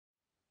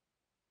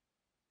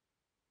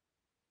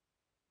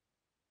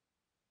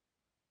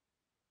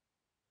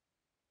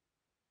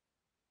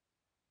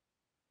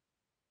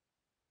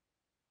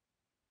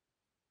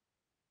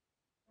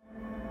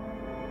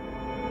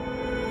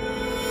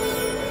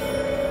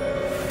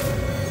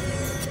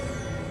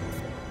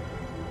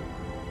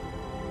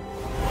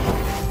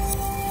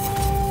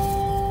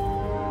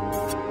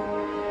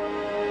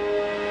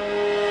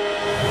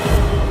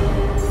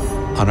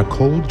On a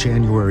cold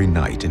January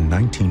night in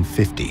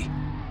 1950,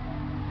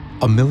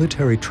 a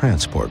military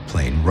transport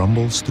plane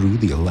rumbles through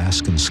the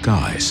Alaskan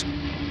skies.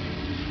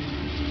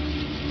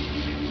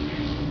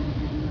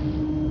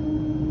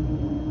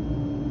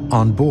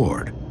 On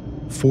board,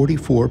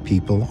 44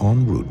 people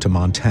en route to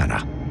Montana.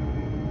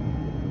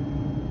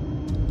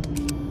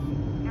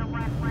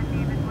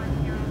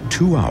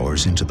 2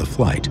 hours into the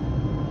flight,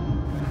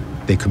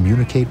 they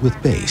communicate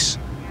with base.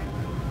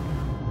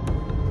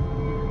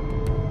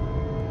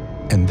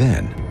 And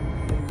then,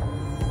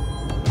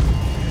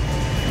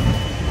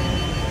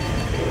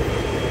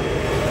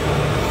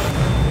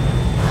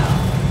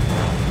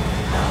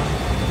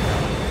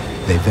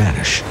 they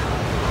vanish.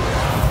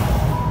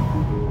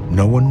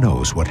 No one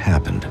knows what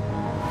happened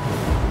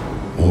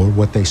or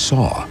what they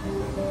saw,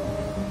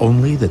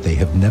 only that they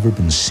have never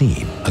been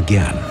seen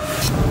again.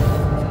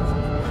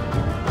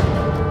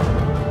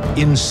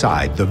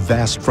 Inside the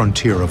vast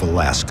frontier of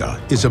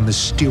Alaska is a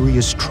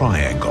mysterious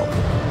triangle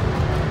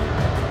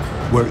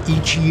where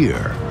each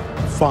year,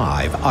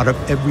 5 out of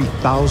every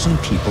 1,000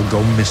 people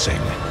go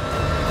missing.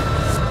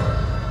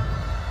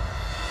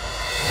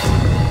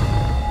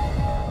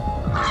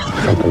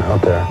 Something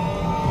out there.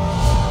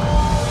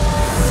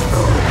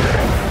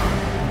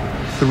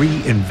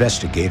 3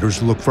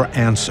 investigators look for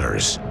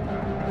answers.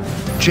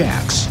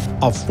 Jax,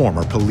 a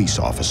former police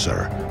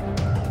officer.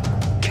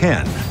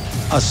 Ken,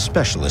 a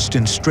specialist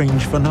in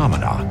strange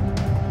phenomena.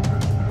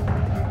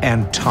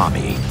 And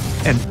Tommy,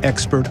 an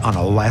expert on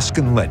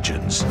Alaskan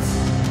legends.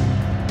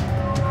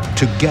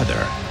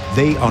 Together,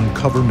 they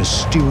uncover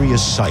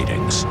mysterious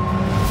sightings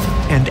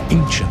and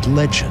ancient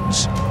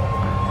legends,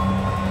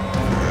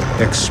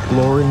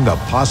 exploring the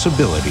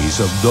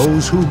possibilities of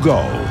those who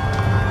go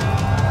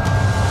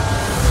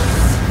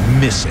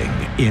missing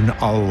in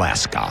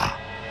Alaska.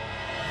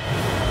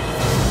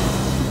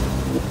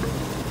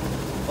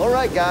 All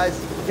right,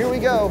 guys, here we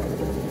go.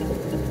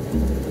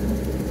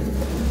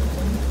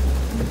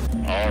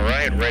 All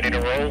right, ready to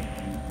roll?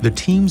 The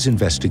team's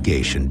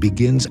investigation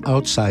begins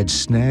outside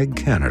Snag,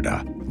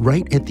 Canada,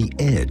 right at the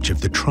edge of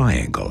the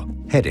triangle,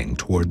 heading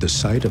toward the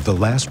site of the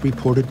last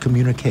reported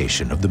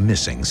communication of the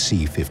missing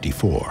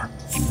C-54.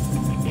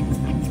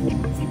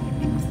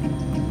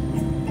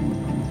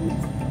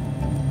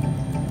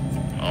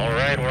 All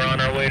right, we're on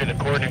our way to the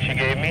coordinates you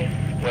gave me.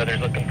 Weather's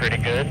looking pretty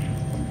good.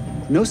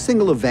 No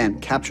single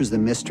event captures the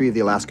mystery of the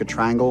Alaska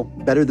Triangle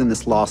better than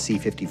this lost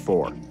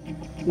C-54.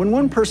 When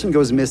one person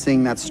goes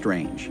missing, that's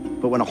strange.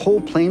 But when a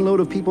whole plane load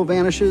of people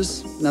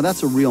vanishes, now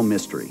that's a real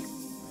mystery.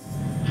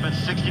 It's been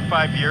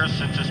 65 years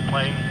since this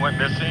plane went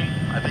missing.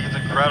 I think it's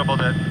incredible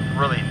that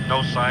really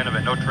no sign of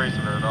it, no trace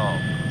of it at all.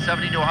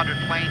 70 to 100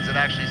 planes that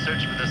actually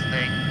searched for this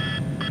thing.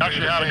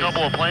 Actually had a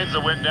couple of planes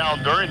that went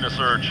down during the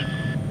search.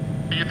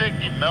 You think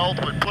the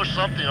melt would push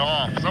something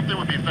off? Something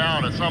would be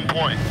found at some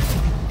point.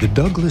 The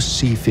Douglas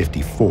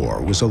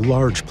C-54 was a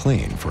large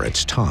plane for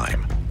its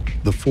time.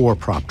 The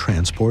 4-prop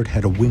transport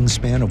had a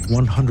wingspan of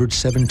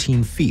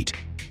 117 feet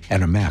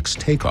and a max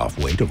takeoff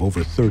weight of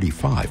over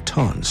 35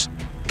 tons.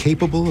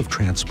 Capable of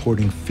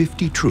transporting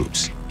 50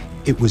 troops,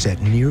 it was at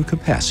near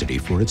capacity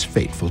for its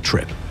fateful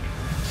trip.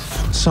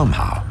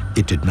 Somehow,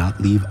 it did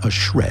not leave a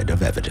shred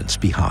of evidence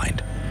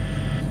behind.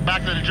 The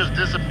fact that it just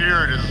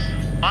disappeared is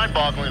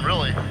mind-boggling,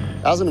 really.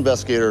 As an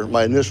investigator,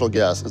 my initial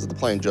guess is that the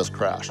plane just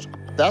crashed.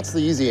 That's the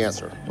easy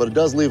answer, but it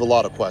does leave a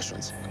lot of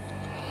questions.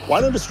 Why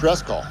no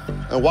distress call?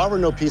 And why were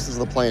no pieces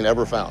of the plane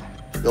ever found?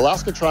 The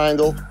Alaska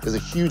Triangle is a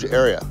huge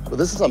area, but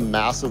this is a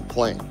massive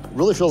plane. It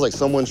really feels like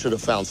someone should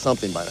have found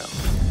something by now.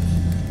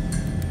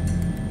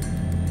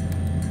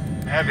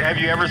 Have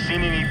you ever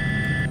seen any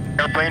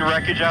airplane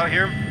wreckage out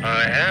here?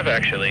 I have,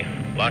 actually.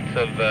 Lots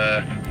of,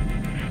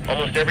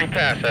 almost every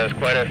pass has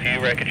quite a few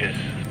wreckages.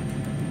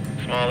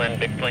 Small and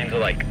big planes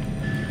alike.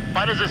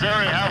 Why does this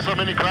area have so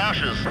many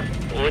crashes?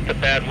 With the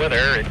bad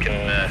weather, it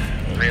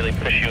can really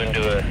push you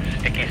into a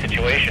sticky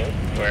situation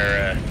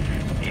where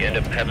you end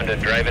up having to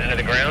drive it into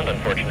the ground,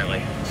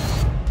 unfortunately.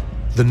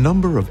 The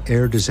number of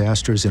air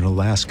disasters in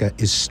Alaska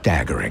is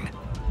staggering.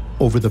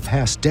 Over the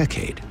past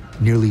decade,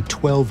 nearly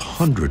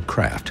 1,200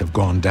 craft have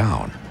gone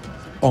down,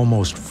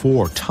 almost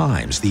 4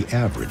 times the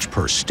average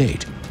per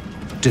state,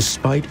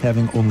 despite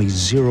having only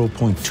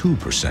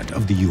 0.2%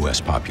 of the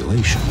U.S.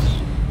 population.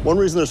 One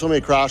reason there's so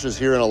many crashes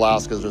here in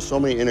Alaska is there's so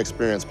many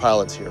inexperienced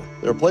pilots here.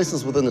 There are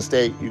places within the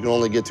state you can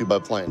only get to by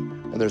plane,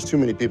 and there's too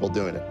many people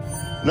doing it.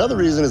 Another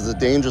reason is the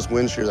dangerous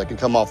wind shear that can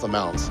come off the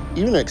mountains.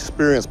 Even an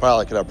experienced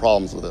pilot could have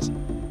problems with this.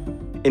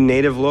 In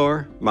native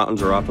lore,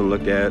 mountains are often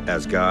looked at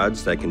as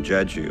gods that can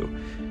judge you.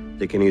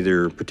 They can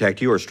either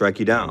protect you or strike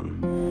you down.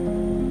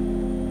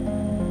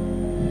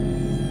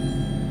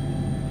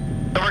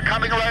 So we're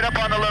coming right up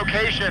on the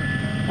location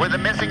where the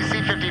missing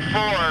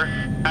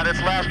C-54 had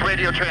its last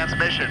radio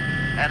transmission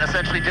and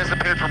essentially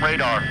disappeared from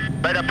radar,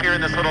 right up here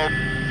in this little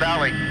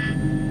valley.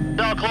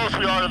 See how close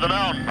we are to the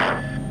mountain.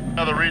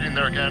 Another reading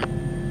there again.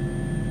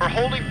 We're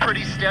holding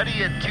pretty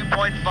steady at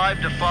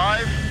 2.5 to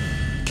 5.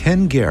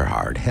 Ken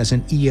Gerhard has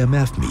an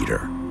EMF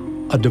meter,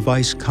 a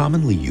device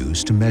commonly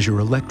used to measure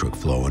electric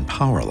flow in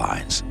power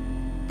lines.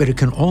 but it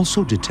can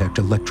also detect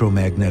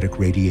electromagnetic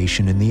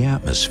radiation in the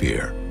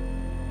atmosphere.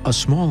 A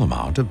small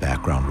amount of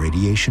background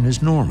radiation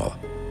is normal,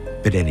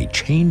 but any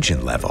change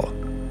in level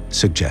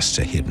suggests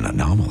a hidden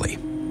anomaly.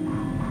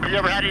 Have you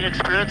ever had any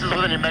experiences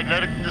with any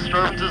magnetic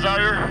disturbances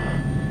out here?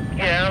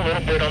 Yeah, a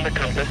little bit on the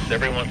compass.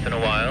 Every once in a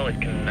while it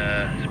can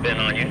spin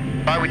on you.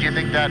 Why would you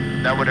think that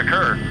would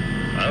occur?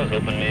 I was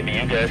hoping maybe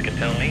you guys could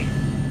tell me.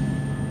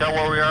 Is that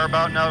where we are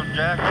about now,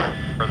 Jack?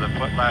 Where the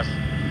last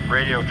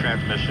radio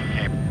transmission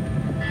came.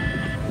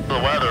 The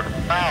weather.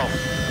 Wow.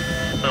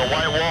 The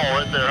white wall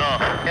right there,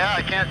 huh? Yeah,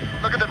 I can't,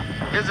 look at the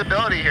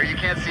visibility here. You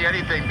can't see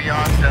anything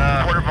beyond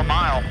a quarter of a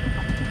mile.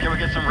 Can we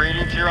get some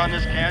readings here on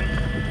this, Ken?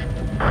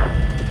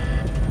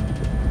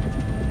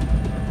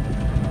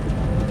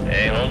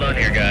 Hey, hold on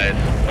here, guys.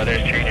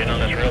 Weather's changing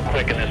on us real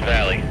quick in this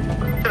valley.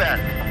 Look at that.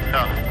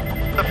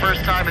 Oh. The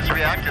first time it's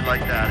reacted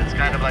like that. It's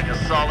kind of like a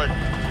solid...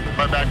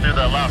 Right back through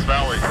that last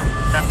valley.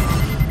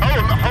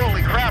 Oh,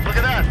 holy crap, look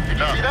at that. Did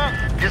you see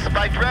that? Just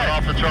spiked red.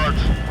 Off the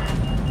charts.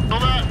 Feel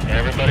that?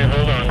 Everybody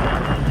hold on.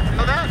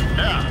 Feel that?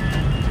 Yeah.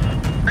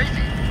 Crazy.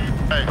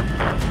 Hey,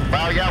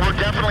 Wow, yeah, we're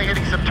definitely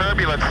hitting some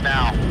turbulence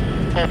now.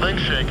 whole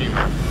thing's shaking.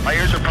 My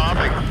ears are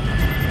popping.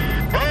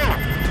 Whoa!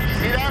 Did you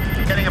see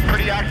that? Getting a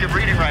pretty active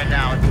reading right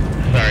now.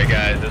 Sorry,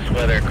 guys. This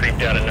weather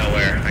creeped out of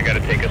nowhere. I gotta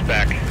take us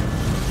back.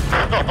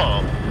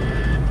 Oh,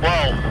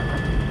 well.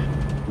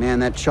 Man,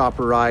 that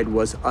chopper ride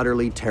was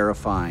utterly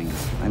terrifying.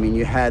 I mean,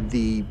 you had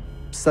the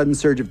sudden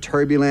surge of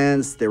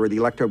turbulence, there were the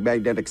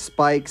electromagnetic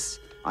spikes.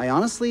 I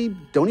honestly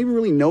don't even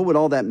really know what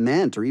all that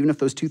meant, or even if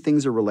those two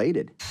things are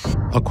related.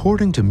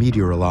 According to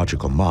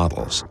meteorological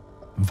models,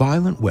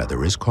 violent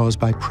weather is caused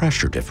by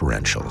pressure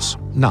differentials,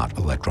 not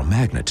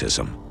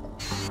electromagnetism.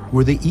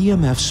 Were the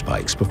EMF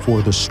spikes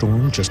before the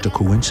storm just a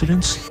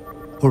coincidence,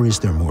 or is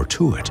there more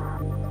to it?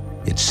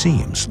 It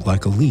seems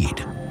like a lead.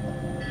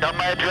 Got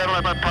my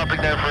adrenaline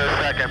pumping there for a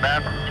second,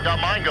 man. You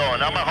got mine going.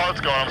 Now my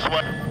heart's going. I'm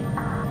sweating.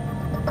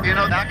 You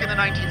know, back in the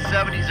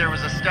 1970s, there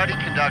was a study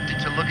conducted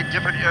to look at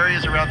different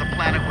areas around the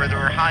planet where there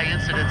were high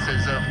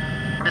incidences of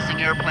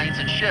missing airplanes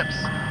and ships.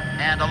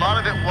 And a lot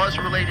of it was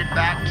related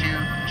back to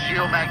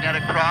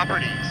geomagnetic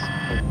properties.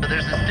 So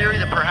there's this theory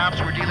that perhaps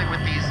we're dealing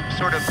with these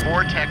sort of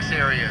vortex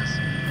areas.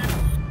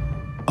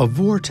 A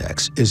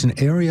vortex is an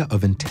area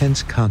of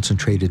intense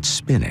concentrated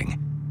spinning.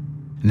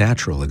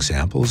 Natural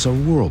examples are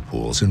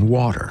whirlpools in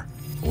water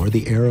or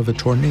the air of a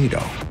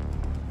tornado.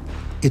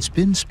 It's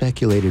been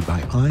speculated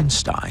by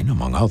Einstein,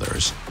 among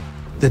others,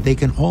 that they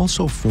can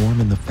also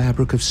form in the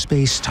fabric of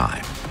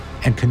space-time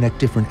and connect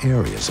different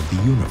areas of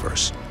the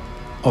universe.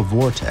 A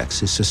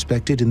vortex is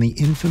suspected in the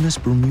infamous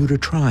Bermuda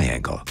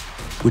Triangle,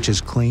 which has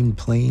claimed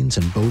planes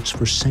and boats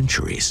for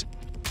centuries.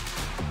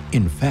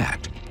 In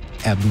fact,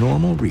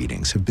 abnormal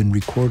readings have been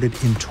recorded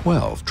in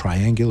 12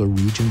 triangular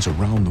regions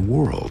around the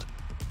world,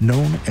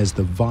 known as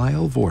the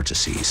vile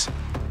vortices.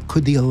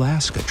 Could the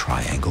Alaska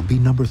Triangle be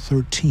number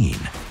 13?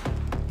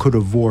 Could a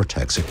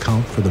vortex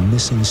account for the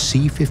missing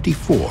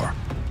C-54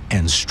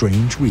 and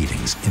strange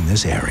readings in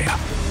this area?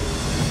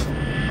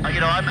 You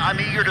know, I'm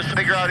eager to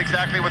figure out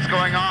exactly what's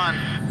going on.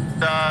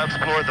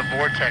 Explore the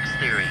vortex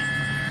theory.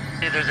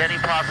 See if there's any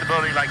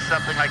possibility like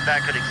something like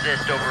that could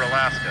exist over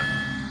Alaska.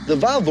 The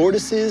vile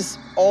vortices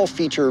all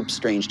feature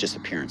strange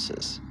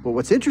disappearances. But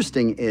what's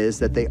interesting is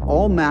that they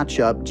all match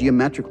up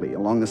geometrically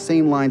along the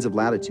same lines of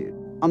latitude.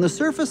 On the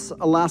surface,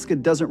 Alaska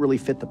doesn't really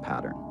fit the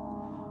pattern.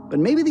 But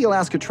maybe the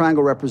Alaska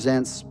Triangle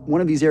represents one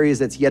of these areas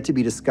that's yet to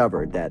be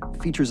discovered that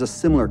features a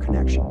similar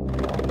connection.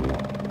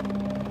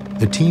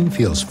 The team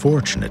feels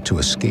fortunate to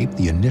escape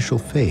the initial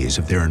phase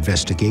of their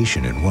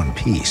investigation in one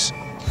piece.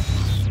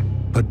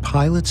 But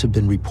pilots have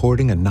been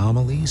reporting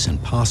anomalies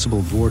and possible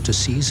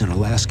vortices in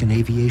Alaskan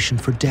aviation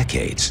for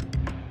decades.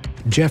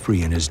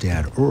 Jeffrey and his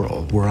dad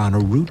Earl were on a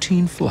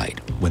routine flight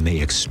when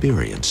they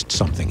experienced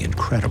something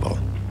incredible.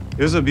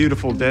 It was a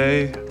beautiful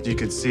day. You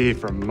could see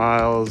for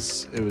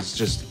miles. It was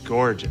just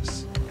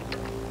gorgeous.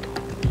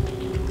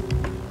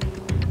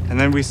 And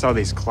then we saw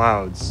these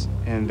clouds,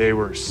 and they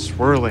were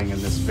swirling in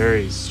this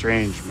very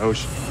strange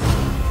motion.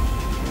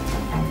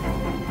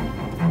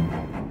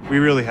 We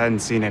really hadn't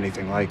seen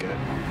anything like it.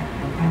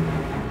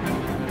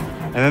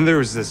 And then there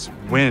was this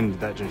wind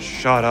that just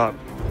shot up.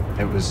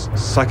 It was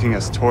sucking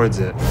us towards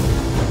it.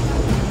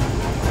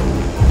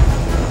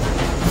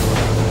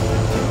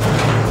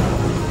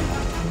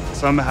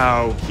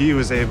 Somehow, he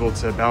was able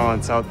to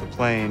balance out the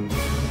plane.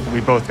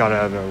 We both got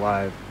out of there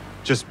alive.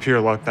 Just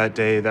pure luck that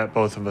day that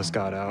both of us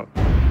got out.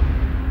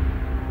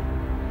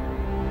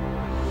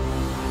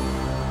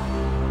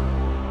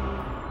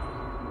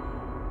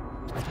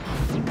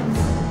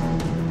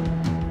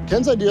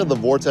 Ken's idea of the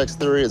vortex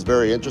theory is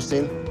very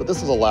interesting, but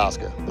this is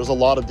Alaska. There's a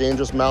lot of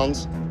dangerous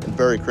mountains and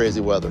very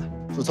crazy weather.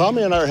 So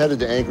Tommy and I are headed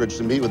to Anchorage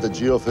to meet with a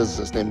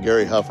geophysicist named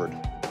Gary Hufford.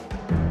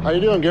 How you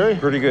doing, Gary?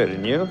 Pretty good,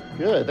 and you?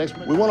 Good, thanks.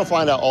 We want to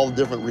find out all the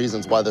different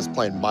reasons why this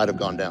plane might have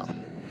gone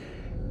down.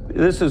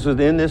 This is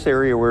within this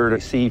area where the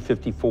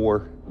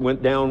C-54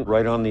 went down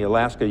right on the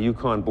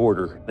Alaska-Yukon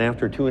border. And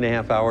after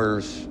 2.5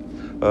 hours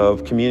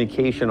of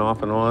communication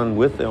off and on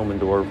with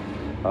Elmendorf,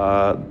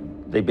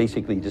 They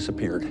basically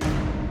disappeared.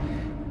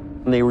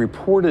 And they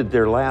reported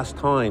their last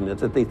time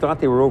that they thought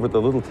they were over the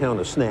little town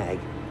of Snag,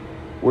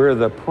 where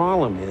the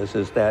problem is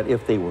that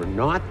if they were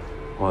not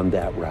on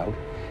that route,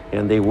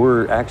 and they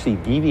were actually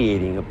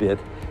deviating a bit,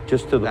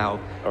 just to the south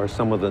are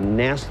some of the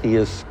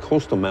nastiest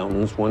coastal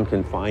mountains one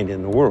can find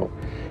in the world.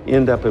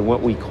 End up in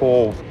what we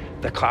call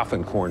the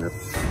coffin corner.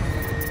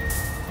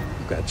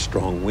 You've got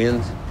strong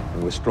winds,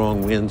 and with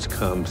strong winds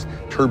comes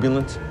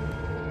turbulence.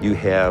 You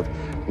have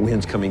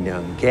winds coming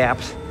down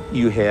gaps.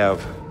 You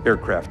have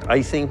aircraft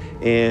icing,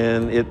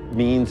 and it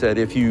means that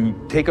if you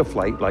take a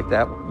flight like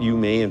that, you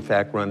may in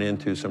fact run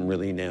into some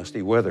really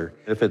nasty weather.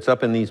 If it's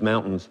up in these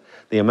mountains,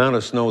 the amount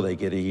of snow they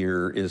get a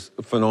year is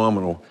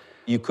phenomenal.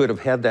 You could have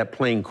had that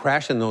plane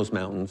crash in those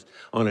mountains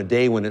on a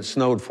day when it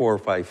snowed 4 or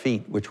 5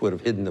 feet, which would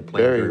have hidden the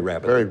plane very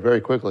rapidly.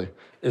 Very quickly.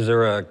 Is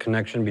there a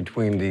connection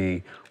between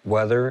the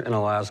weather in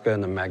Alaska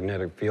and the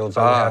magnetic fields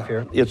that we have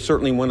here? It's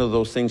certainly one of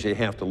those things you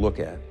have to look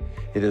at.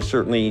 It is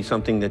certainly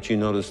something that you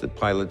notice that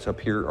pilots up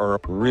here are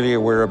really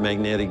aware of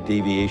magnetic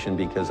deviation,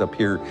 because up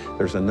here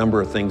there's a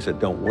number of things that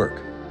don't work.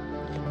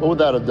 What would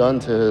that have done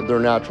to their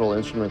natural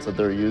instruments that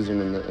they're using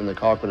in the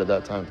cockpit at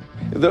that time?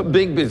 The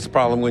biggest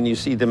problem when you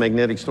see the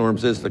magnetic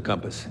storms is the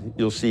compass.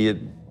 You'll see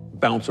it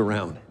bounce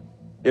around.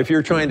 If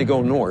you're trying to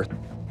go north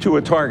to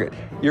a target,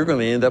 you're going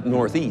to end up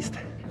northeast.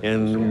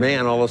 And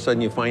man, all of a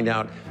sudden you find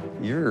out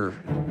you're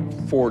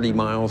 40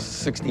 miles,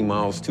 60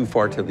 miles too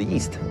far to the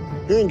east.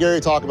 Hearing Gary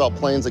talk about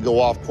planes that go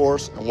off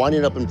course and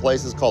winding up in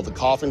places called the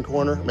coffin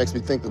corner makes me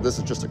think that this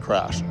is just a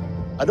crash.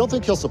 I don't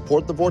think he'll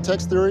support the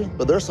vortex theory,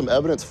 but there's some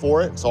evidence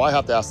for it, so I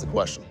have to ask the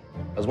question.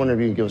 I was wondering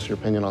if you could give us your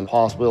opinion on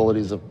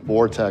possibilities of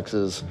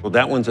vortexes. Well,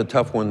 that one's a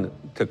tough one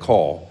to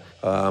call.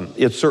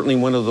 It's certainly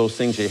one of those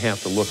things you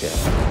have to look at.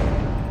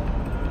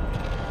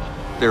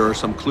 There are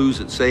some clues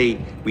that say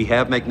we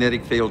have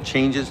magnetic field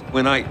changes.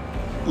 When I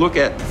look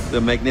at the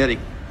magnetic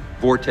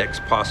vortex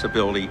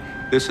possibility,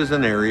 this is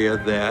an area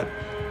that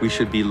we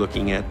should be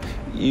looking at.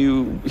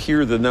 You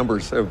hear the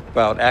numbers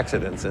about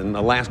accidents, and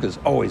Alaska's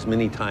always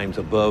many times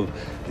above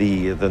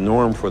the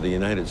norm for the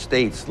United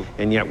States,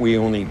 and yet we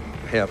only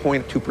have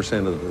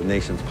 0.2% of the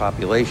nation's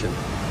population.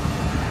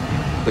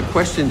 The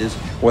question is,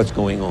 what's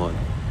going on?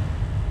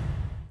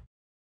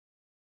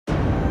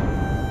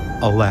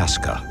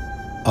 Alaska,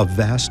 a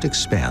vast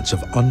expanse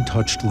of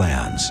untouched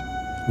lands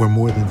where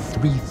more than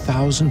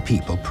 3,000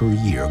 people per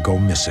year go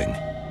missing.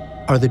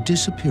 Are the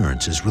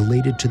disappearances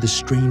related to the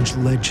strange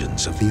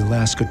legends of the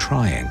Alaska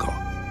Triangle?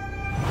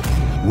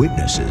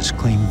 Witnesses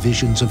claim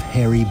visions of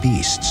hairy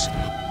beasts,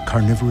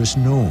 carnivorous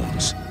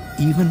gnomes,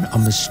 even a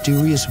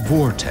mysterious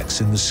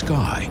vortex in the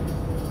sky.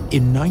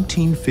 In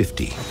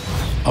 1950,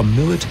 a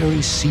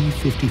military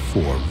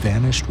C-54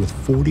 vanished with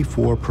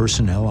 44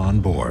 personnel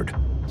on board.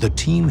 The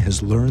team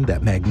has learned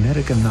that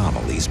magnetic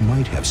anomalies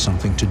might have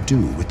something to do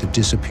with the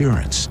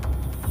disappearance.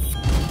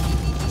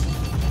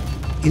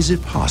 Is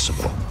it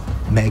possible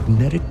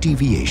magnetic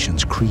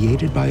deviations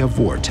created by a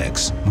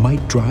vortex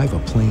might drive a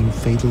plane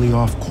fatally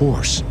off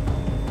course,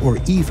 or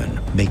even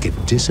make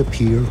it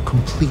disappear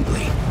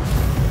completely?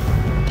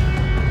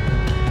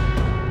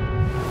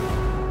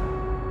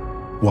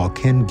 While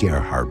Ken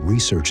Gerhardt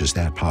researches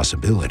that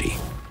possibility,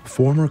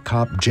 former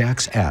cop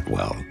Jax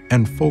Atwell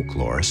and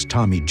folklorist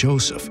Tommy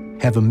Joseph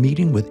have a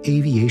meeting with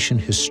aviation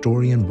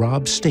historian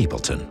Rob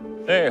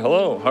Stapleton. Hey,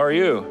 hello, how are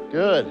you?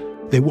 Good.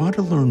 They want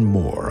to learn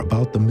more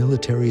about the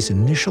military's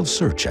initial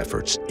search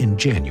efforts in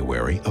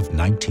January of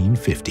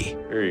 1950.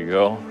 Here you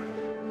go.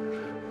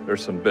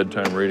 There's some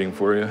bedtime reading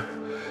for you.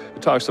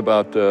 It talks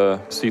about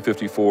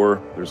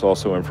C-54. There's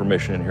also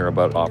information in here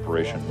about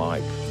Operation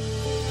Mike.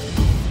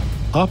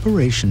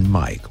 Operation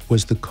Mike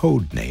was the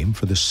code name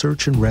for the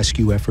search and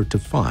rescue effort to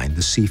find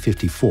the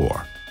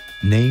C-54,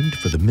 named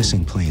for the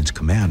missing plane's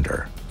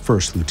commander,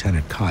 First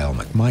Lieutenant Kyle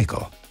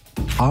McMichael.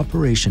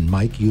 Operation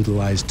Mike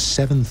utilized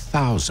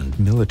 7,000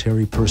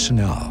 military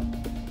personnel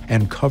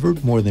and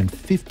covered more than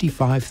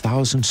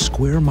 55,000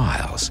 square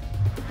miles.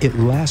 It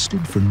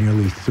lasted for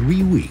nearly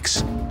 3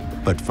 weeks,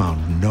 but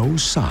found no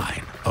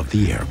sign of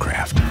the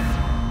aircraft.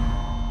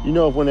 You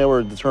know, if when they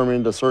were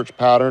determining the search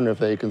pattern, if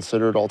they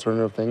considered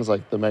alternative things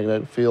like the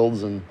magnetic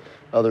fields and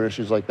other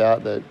issues like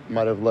that that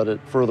might have led it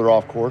further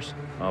off course?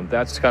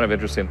 That's kind of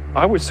interesting.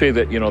 I would say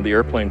that, you know, the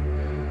airplane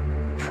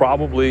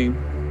probably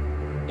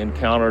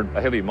encountered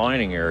a heavy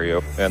mining area,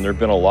 and there have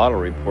been a lot of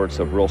reports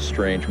of real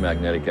strange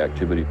magnetic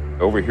activity.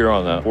 Over here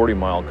on the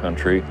 40-mile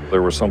country,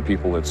 there were some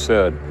people that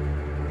said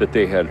that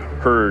they had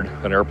heard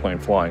an airplane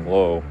flying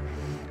low,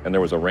 and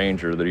there was a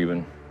ranger that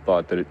even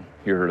thought that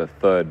he heard a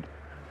thud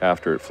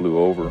after it flew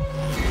over.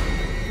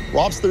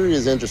 Rob's theory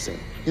is interesting.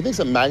 He thinks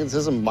that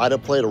magnetism might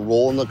have played a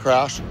role in the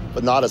crash,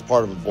 but not as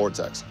part of a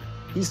vortex.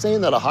 He's saying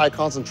that a high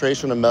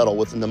concentration of metal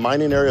within the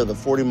mining area of the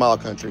 40-mile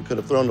country could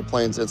have thrown the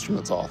plane's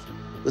instruments off.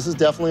 This is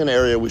definitely an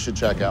area we should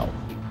check out.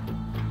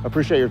 I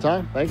appreciate your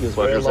time. Thank you.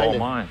 Pleasure's all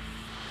mine.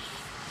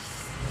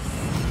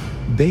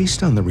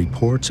 Based on the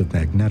reports of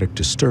magnetic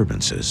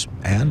disturbances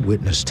and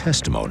witness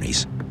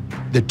testimonies,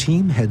 the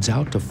team heads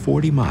out to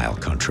 40-mile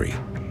country,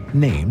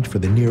 named for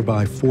the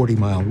nearby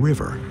 40-mile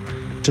river,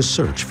 to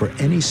search for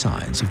any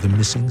signs of the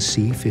missing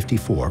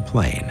C-54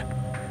 plane.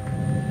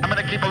 I'm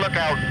gonna keep a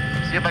lookout,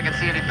 see if I can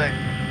see anything.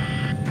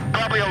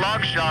 Probably a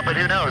long shot, but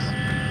who knows?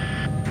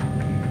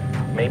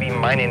 Maybe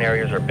mining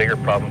areas are a bigger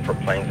problem for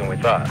planes than we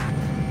thought.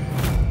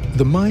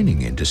 The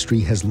mining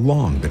industry has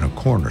long been a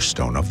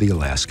cornerstone of the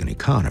Alaskan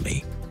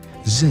economy.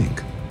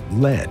 Zinc,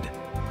 lead,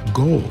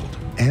 gold,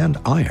 and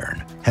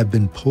iron have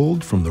been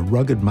pulled from the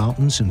rugged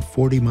mountains in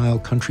 40-mile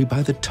country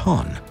by the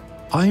ton.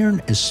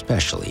 Iron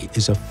especially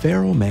is a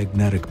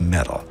ferromagnetic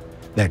metal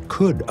that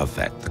could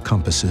affect the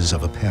compasses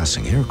of a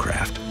passing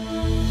aircraft.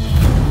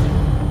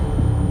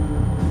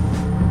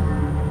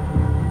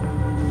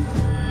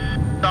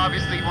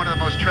 Obviously one of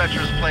the most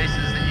treacherous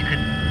places that you could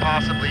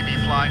possibly be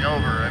flying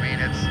over. I mean,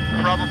 it's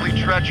probably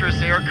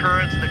treacherous air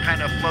currents that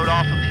kind of float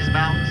off of these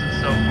mountains and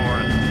so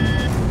forth.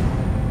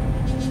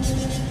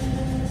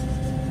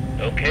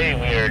 Okay,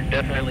 we are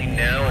definitely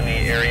now in the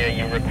area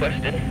you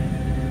requested.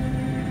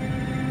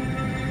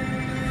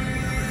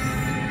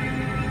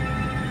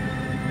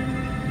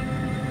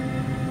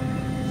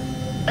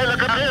 Hey,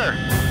 look up here.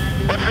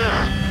 What's this?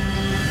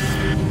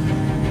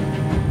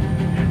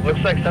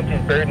 Looks like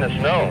something's buried in the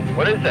snow.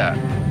 What is that?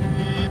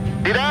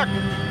 See that?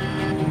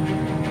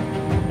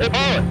 Hey,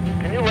 pilot,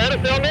 can you land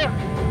us down there?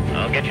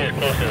 I'll get you as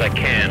close as I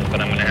can, but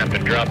I'm going to have to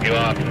drop you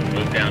off and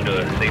move down to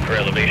a safer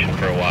elevation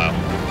for a while.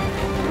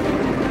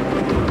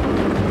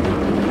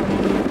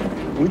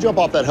 When we jump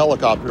off that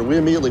helicopter, we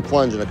immediately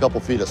plunge in a couple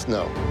feet of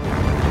snow.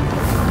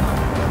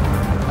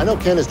 I know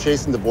Ken is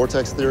chasing the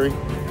vortex theory,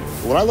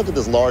 but when I look at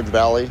this large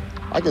valley,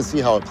 I can see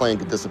how a plane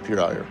could disappear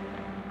out here.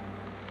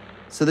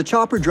 So the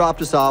chopper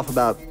dropped us off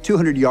about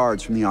 200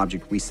 yards from the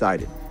object we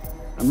sighted.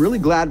 I'm really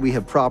glad we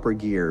have proper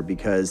gear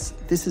because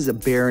this is a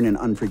barren and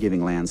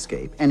unforgiving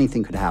landscape.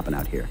 Anything could happen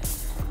out here.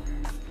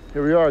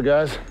 Here we are,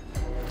 guys.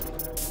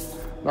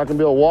 Not gonna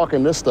be able to walk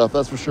in this stuff,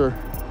 that's for sure.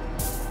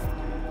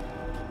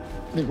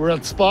 Think we're at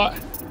the spot?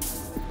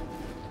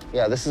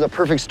 Yeah, this is a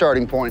perfect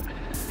starting point.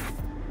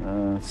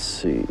 Let's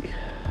see.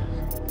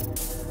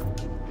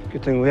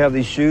 Good thing we have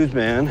these shoes,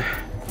 man.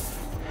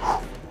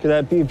 Could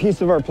that be a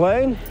piece of our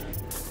plane?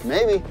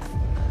 Maybe.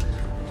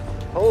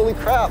 Holy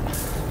crap.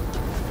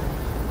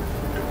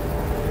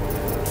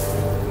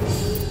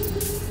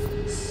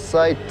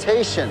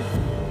 Citation.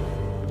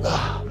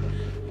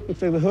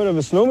 Looks like the hood of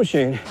a snow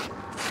machine.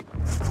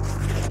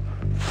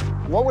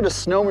 What would a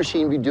snow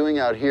machine be doing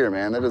out here,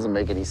 man? That doesn't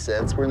make any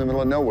sense. We're in the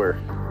middle of nowhere.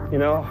 You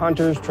know,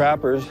 hunters,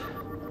 trappers.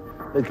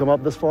 They'd come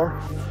up this far?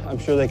 I'm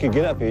sure they could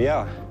get up here,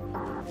 yeah.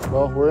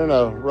 Well, we're in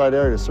a right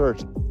area to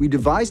search. We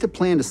devised a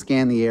plan to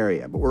scan the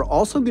area, but we're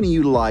also going to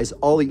utilize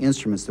all the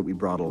instruments that we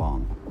brought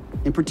along.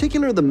 In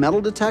particular, the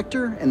metal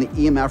detector and the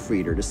EMF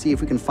reader to see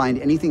if we can find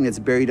anything that's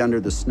buried under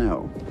the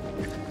snow.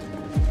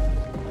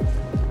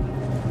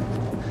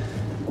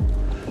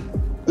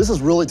 This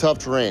is really tough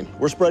terrain.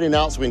 We're spreading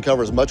out so we can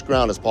cover as much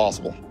ground as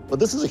possible. But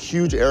this is a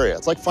huge area.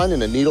 It's like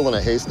finding a needle in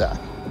a haystack.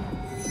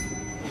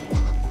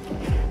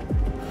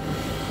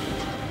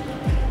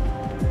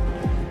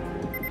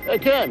 Hey,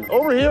 Ken,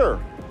 over here.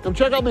 Come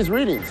check out these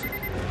readings.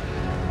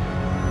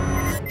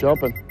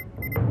 Jumping.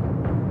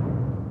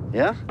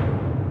 Yeah?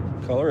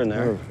 Color in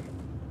there.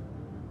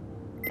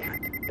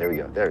 There we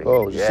go, there we go.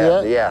 Oh, did you see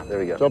that? Yeah, there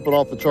we go. Jumping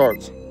off the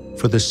charts.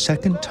 For the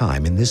second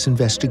time in this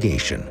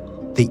investigation,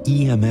 the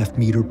EMF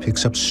meter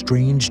picks up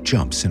strange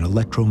jumps in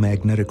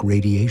electromagnetic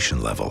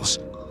radiation levels.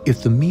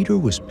 If the meter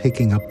was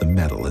picking up the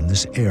metal in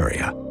this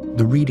area,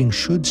 the reading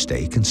should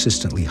stay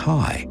consistently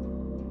high.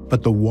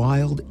 But the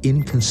wild,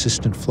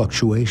 inconsistent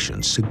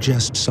fluctuations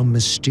suggest some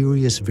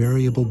mysterious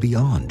variable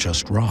beyond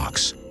just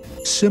rocks.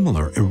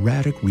 Similar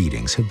erratic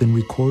readings have been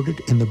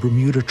recorded in the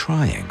Bermuda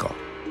Triangle.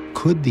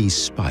 Could these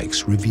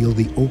spikes reveal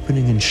the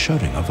opening and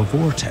shutting of a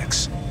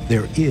vortex?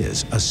 There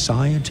is a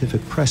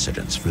scientific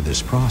precedence for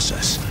this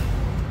process.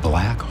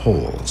 Black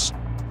holes.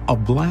 A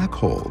black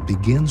hole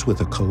begins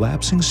with a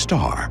collapsing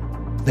star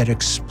that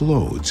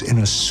explodes in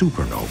a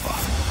supernova,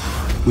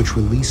 which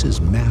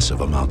releases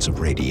massive amounts of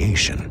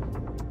radiation.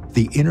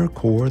 The inner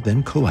core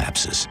then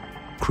collapses,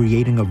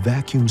 creating a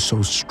vacuum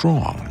so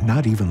strong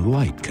not even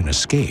light can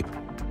escape.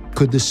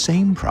 Could the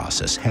same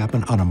process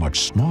happen on a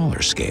much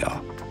smaller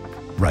scale,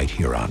 right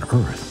here on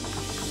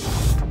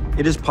Earth?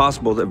 It is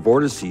possible that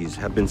vortices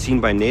have been seen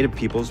by native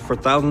peoples for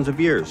thousands of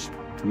years.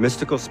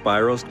 Mystical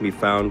spirals can be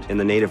found in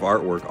the native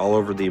artwork all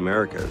over the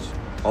Americas,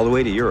 all the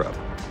way to Europe.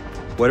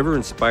 Whatever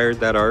inspired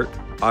that art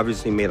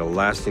obviously made a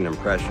lasting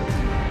impression.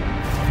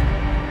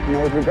 You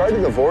know, with regard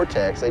to the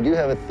vortex, I do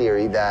have a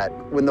theory that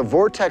when the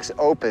vortex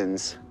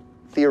opens,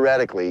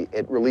 theoretically,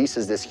 it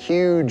releases this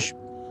huge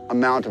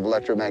amount of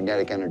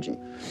electromagnetic energy.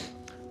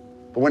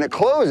 But when it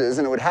closes,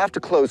 and it would have to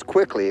close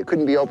quickly, it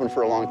couldn't be open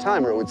for a long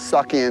time or it would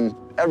suck in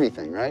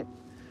everything, right?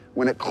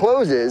 When it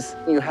closes,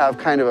 you have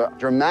kind of a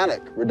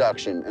dramatic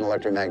reduction in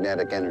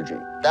electromagnetic energy.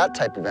 That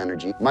type of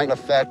energy might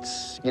affect,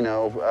 you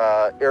know,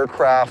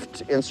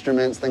 aircraft,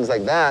 instruments, things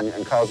like that,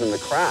 and cause them to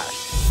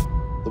crash.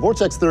 The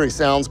vortex theory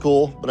sounds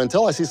cool, but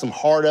until I see some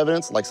hard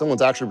evidence, like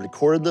someone's actually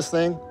recorded this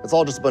thing, it's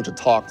all just a bunch of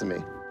talk to me.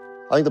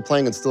 I think the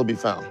plane can still be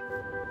found.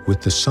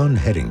 With the sun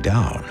heading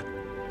down,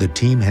 the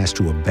team has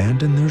to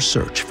abandon their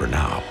search for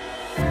now.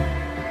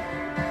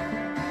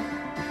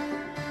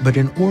 But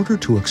in order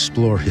to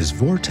explore his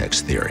vortex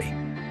theory,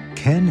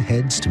 Ken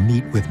heads to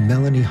meet with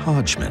Melanie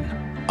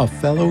Hodgman, a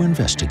fellow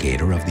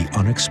investigator of the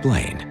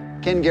unexplained.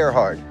 Ken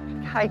Gerhard.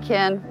 Hi,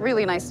 Ken.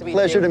 Really nice to meet you.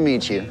 Pleasure to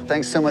meet you.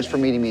 Thanks so much for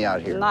meeting me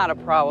out here. Not a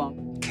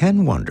problem.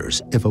 Ken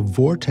wonders if a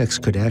vortex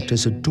could act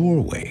as a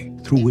doorway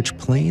through which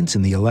planes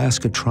in the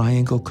Alaska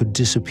Triangle could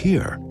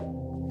disappear.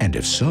 And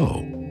if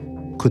so,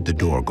 could the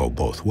door go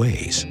both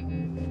ways?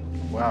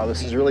 Wow,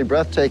 this is really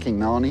breathtaking,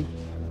 Melanie.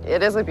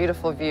 It is a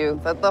beautiful view.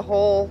 The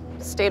whole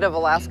state of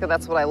Alaska,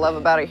 that's what I love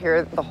about it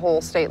here. The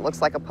whole state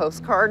looks like a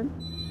postcard.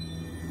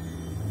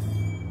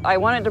 I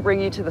wanted to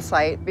bring you to the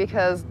site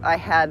because I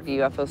had a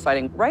UFO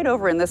sighting right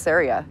over in this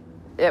area.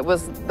 It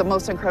was the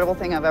most incredible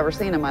thing I've ever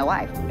seen in my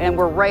life. And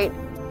we're right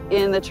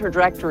in the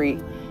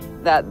trajectory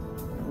that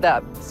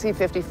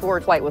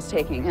C-54 flight was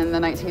taking in the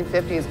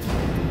 1950s.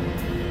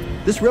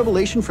 This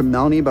revelation from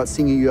Melanie about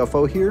seeing a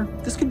UFO here,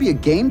 this could be a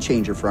game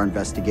changer for our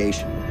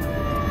investigation.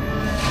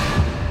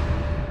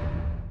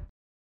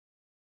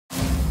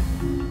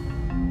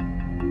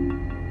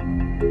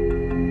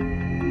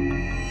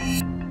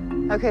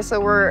 Okay,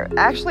 so we're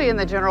actually in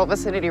the general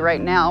vicinity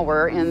right now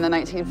where in the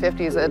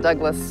 1950s a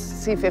Douglas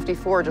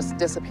C-54 just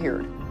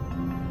disappeared.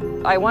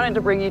 I wanted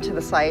to bring you to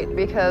the site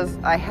because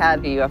I had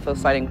a UFO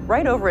sighting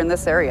right over in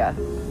this area.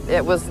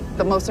 It was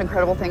the most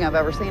incredible thing I've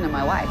ever seen in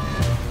my life.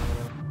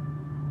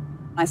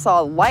 I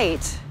saw a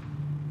light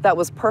that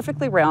was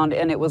perfectly round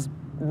and it was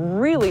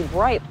really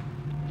bright.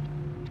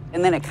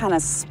 And then it kind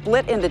of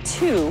split into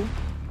two,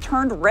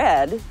 turned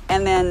red,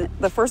 and then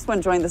the first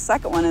one joined the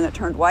second one and it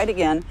turned white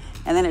again,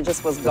 and then it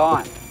just was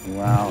gone.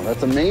 Wow,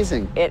 that's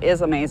amazing. It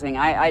is amazing.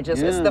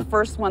 It's the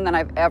first one that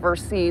I've ever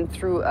seen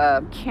through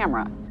a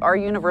camera. Our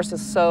universe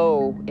is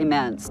so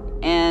immense,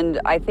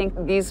 and I think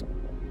these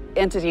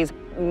entities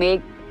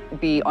may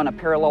be on a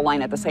parallel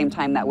line at the same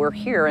time that we're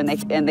here, and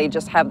they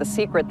just have the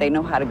secret. They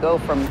know how to go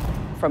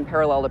from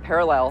parallel to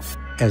parallel.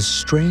 As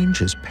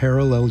strange as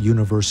parallel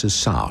universes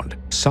sound,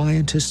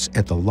 scientists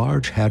at the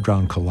Large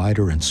Hadron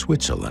Collider in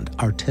Switzerland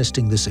are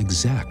testing this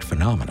exact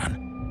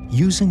phenomenon.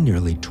 Using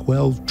nearly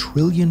 12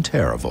 trillion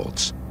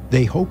teravolts,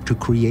 they hope to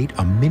create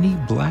a mini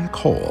black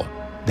hole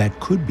that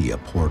could be a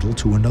portal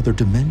to another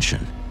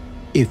dimension.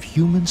 If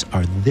humans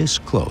are this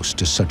close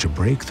to such a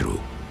breakthrough,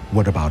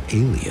 what about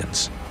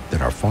aliens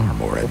that are far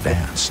more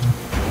advanced?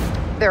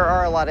 There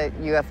are a lot of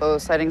UFO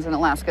sightings in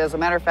Alaska. As a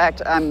matter of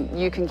fact,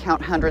 you can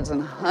count hundreds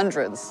and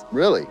hundreds.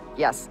 Really?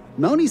 Yes.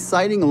 Melanie's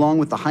sighting, along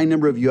with the high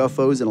number of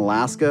UFOs in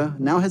Alaska,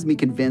 now has me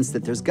convinced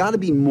that there's got to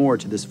be more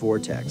to this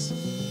vortex.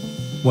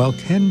 While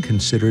Ken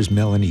considers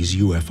Melanie's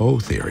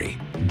UFO theory,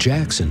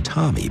 Jax and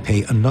Tommy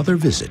pay another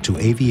visit to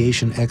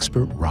aviation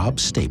expert Rob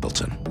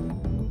Stapleton.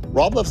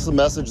 Rob left us a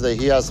message that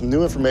he has some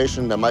new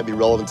information that might be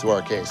relevant to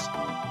our case.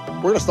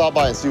 We're going to stop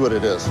by and see what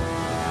it is.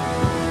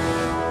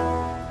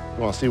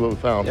 You want to see what we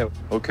found? Yeah.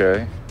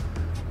 Okay.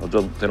 Well,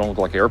 they don't look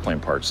like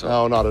airplane parts, so.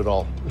 No, not at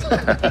all.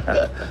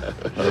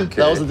 Okay.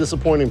 That was the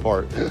disappointing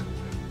part.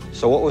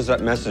 So what was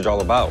that message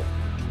all about?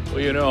 Well,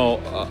 you know,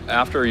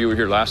 after you were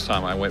here last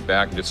time, I went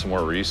back and did some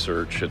more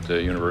research at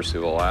the University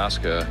of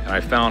Alaska, and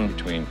I found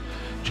between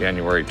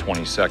January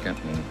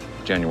 22nd and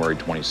January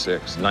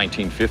 26th,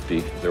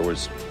 1950, there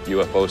was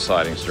UFO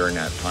sightings during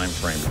that time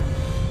frame.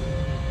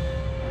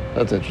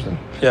 That's interesting.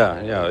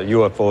 Yeah,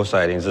 UFO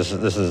sightings. This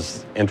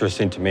is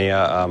interesting to me.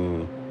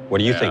 What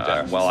do you think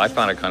there? Well, I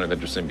found it kind of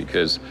interesting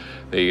because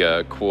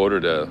they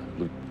quoted a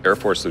Air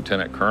Force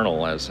lieutenant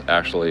colonel as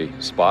actually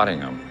spotting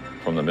them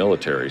from the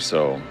military.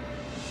 So,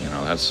 you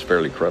know, that's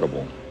fairly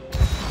credible.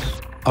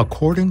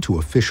 According to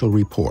official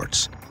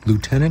reports,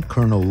 Lieutenant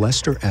Colonel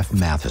Lester F.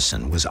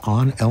 Matheson was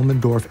on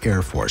Elmendorf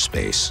Air Force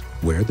Base,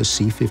 where the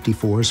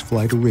C-54's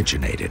flight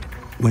originated,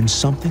 when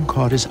something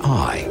caught his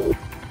eye.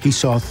 He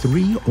saw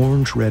 3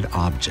 orange-red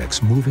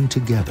objects moving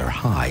together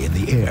high in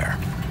the air.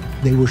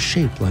 They were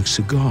shaped like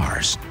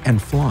cigars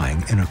and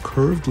flying in a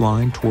curved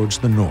line towards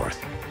the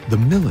north. The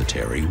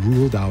military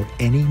ruled out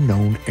any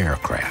known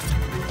aircraft,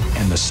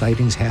 and the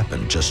sightings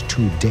happened just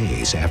 2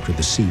 days after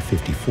the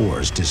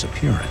C-54's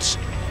disappearance.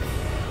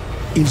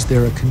 Is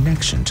there a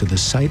connection to the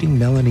sighting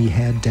Melanie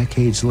had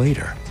decades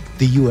later?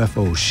 The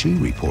UFOs she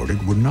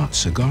reported were not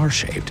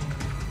cigar-shaped,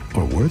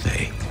 or were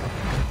they?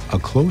 A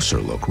closer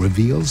look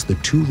reveals the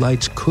 2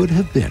 lights could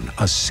have been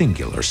a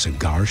singular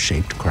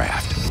cigar-shaped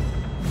craft.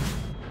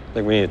 I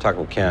think we need to talk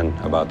with Ken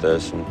about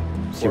this and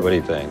see what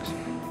he thinks.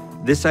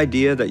 This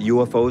idea that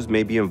UFOs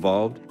may be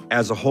involved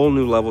adds a whole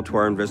new level to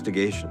our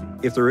investigation.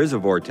 If there is a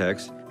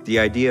vortex, the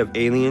idea of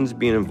aliens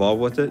being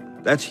involved with it,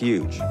 that's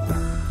huge.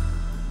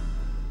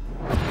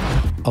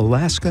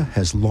 Alaska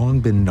has long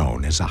been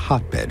known as a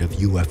hotbed of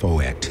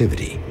UFO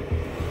activity.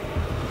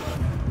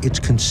 It's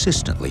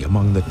consistently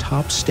among the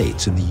top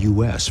states in the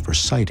U.S. for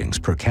sightings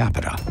per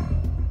capita.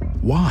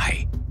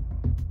 Why?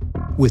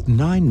 With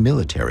 9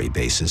 military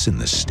bases in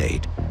the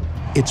state,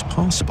 it's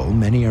possible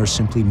many are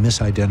simply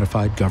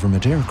misidentified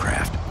government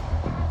aircraft.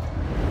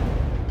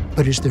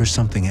 But is there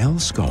something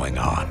else going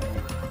on?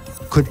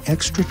 Could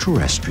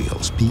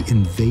extraterrestrials be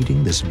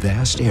invading this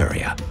vast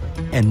area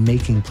and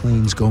making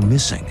planes go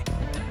missing,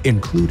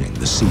 including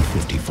the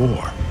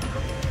C-54?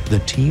 The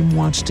team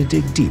wants to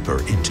dig deeper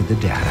into the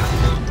data.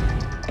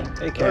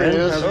 Hey, Ken,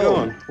 how's it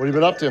going? What have you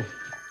been up to?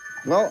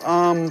 Well,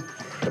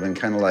 I've been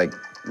kind of like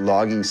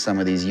logging some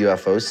of these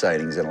UFO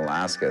sightings in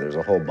Alaska. There's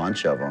a whole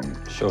bunch of them.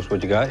 Show us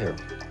what you got here.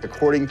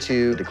 According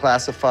to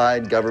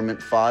declassified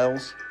government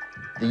files,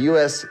 the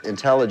U.S.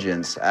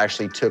 intelligence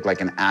actually took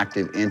like an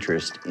active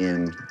interest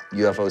in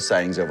UFO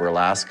sightings over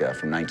Alaska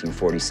from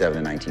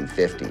 1947 to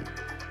 1950.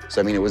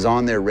 So, I mean, it was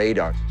on their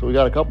radar. So we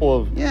got a couple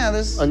of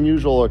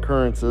unusual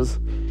occurrences.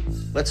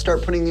 Let's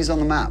start putting these on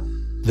the map.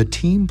 The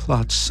team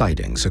plots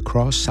sightings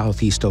across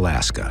southeast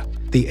Alaska,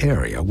 the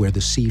area where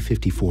the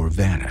C-54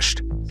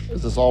 vanished.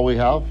 Is this all we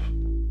have?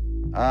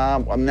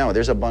 No,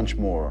 there's a bunch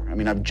more. I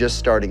mean, I'm just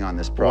starting on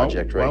this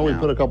project right now. Why don't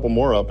we put a couple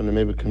more up and then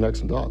maybe connect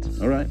some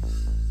dots? All right.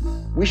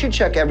 We should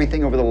check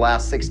everything over the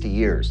last 60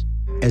 years.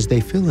 As they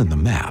fill in the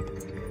map,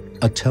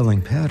 a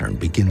telling pattern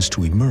begins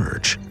to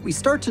emerge. We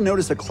start to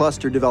notice a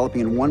cluster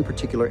developing in one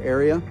particular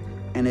area,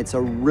 and it's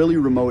a really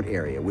remote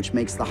area, which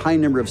makes the high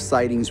number of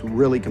sightings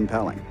really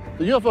compelling.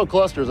 The UFO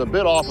cluster is a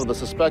bit off of the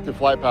suspected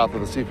flight path of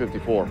the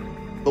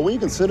C-54. But when you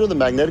consider the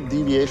magnetic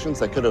deviations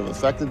that could have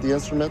affected the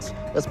instruments,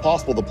 it's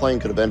possible the plane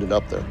could have ended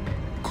up there.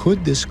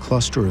 Could this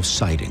cluster of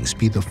sightings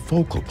be the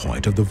focal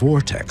point of the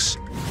Vortex,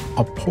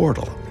 a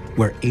portal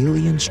where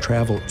aliens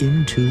travel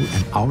into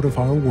and out of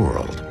our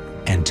world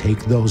and take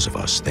those of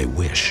us they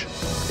wish? I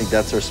think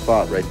that's our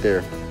spot right there.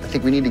 I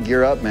think we need to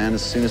gear up, man,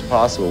 as soon as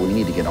possible. We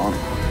need to get on it.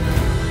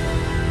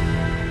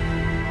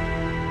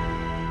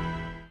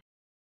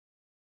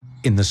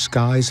 In the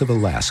skies of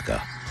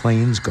Alaska,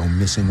 planes go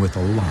missing with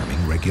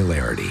alarming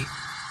regularity.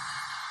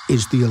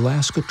 Is the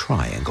Alaska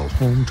Triangle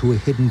home to a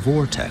hidden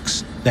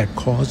vortex that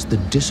caused the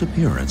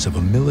disappearance of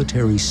a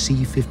military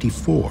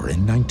C-54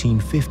 in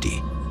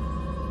 1950?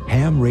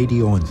 Ham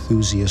radio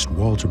enthusiast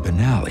Walter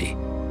Benally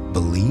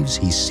believes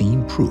he's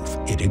seen proof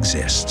it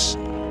exists.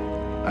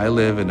 I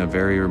live in a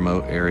very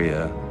remote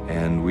area,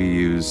 and we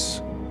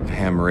use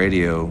ham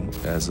radio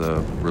as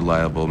a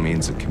reliable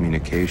means of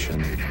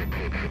communication.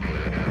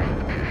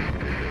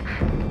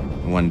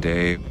 One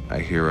day, I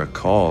hear a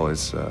call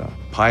as a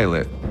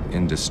pilot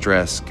in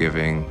distress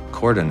giving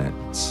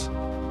coordinates.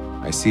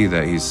 I see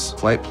that his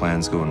flight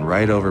plan's going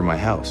right over my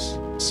house,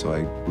 so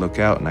I look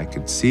out and I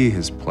could see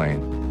his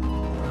plane.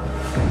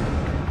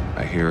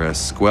 I hear a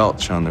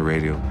squelch on the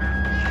radio.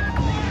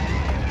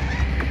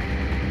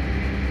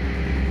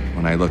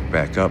 When I look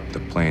back up, the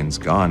plane's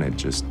gone. It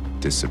just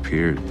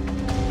disappeared.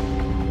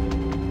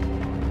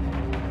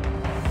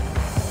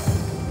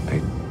 I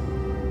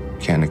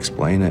can't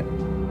explain it.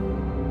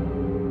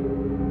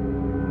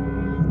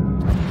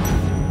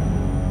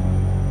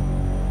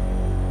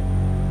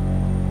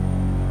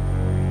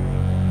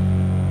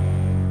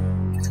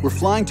 We're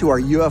flying to our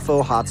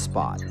UFO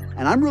hotspot,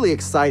 and I'm really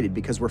excited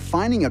because we're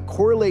finding a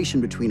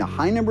correlation between a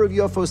high number of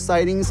UFO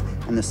sightings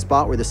and the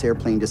spot where this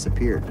airplane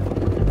disappeared.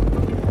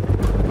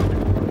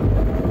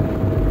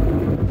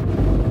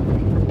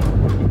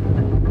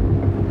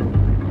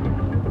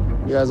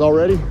 You guys all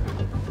ready?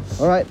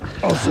 All right.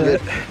 All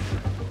set.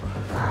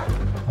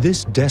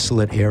 This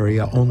desolate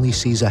area only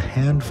sees a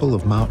handful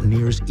of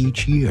mountaineers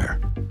each year,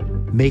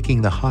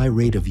 making the high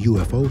rate of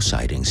UFO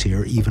sightings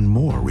here even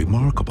more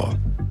remarkable.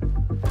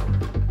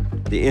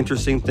 The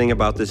interesting thing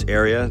about this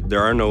area,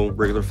 there are no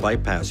regular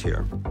flight paths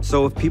here.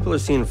 So if people are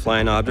seeing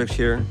flying objects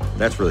here,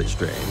 that's really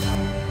strange.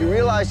 You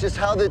realize just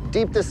how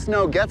deep this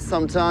snow gets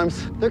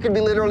sometimes. There could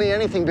be literally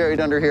anything buried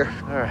under here.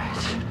 All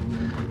right.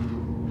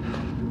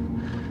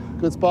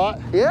 Good spot?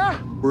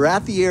 Yeah. We're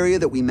at the area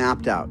that we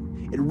mapped out.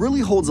 It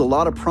really holds a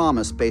lot of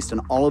promise based on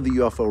all of the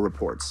UFO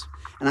reports.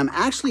 And I'm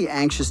actually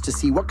anxious to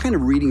see what kind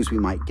of readings we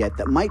might get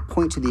that might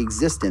point to the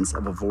existence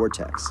of a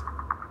vortex.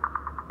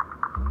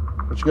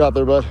 What you got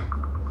there, bud?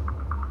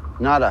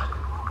 Nada.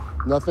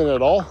 Nothing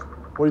at all?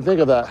 What do you think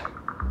of that?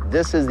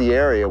 This is the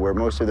area where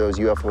most of those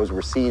UFOs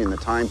were seen in the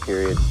time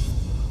period.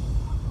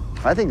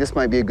 I think this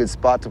might be a good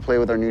spot to play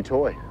with our new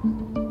toy.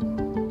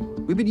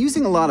 We've been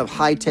using a lot of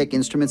high-tech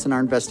instruments in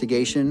our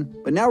investigation,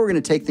 but now we're going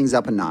to take things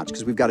up a notch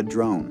because we've got a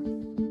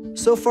drone.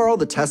 So far, all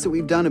the tests that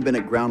we've done have been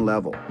at ground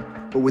level,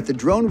 but with the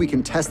drone, we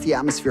can test the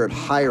atmosphere at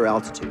higher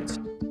altitudes.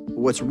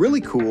 What's really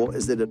cool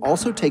is that it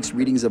also takes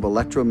readings of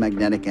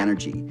electromagnetic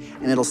energy,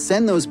 and it'll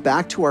send those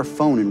back to our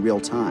phone in real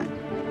time.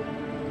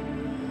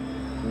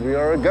 We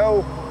are a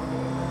go.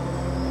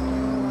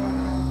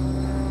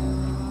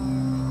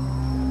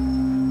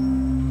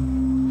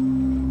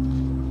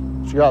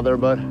 What you got there,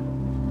 bud?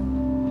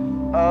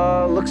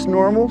 Looks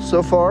normal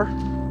so far.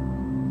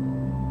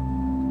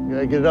 You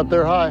gotta get it up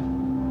there high.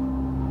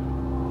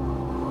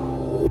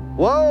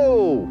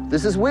 Whoa,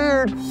 this is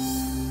weird.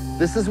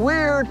 This is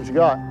weird. What you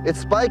got? It's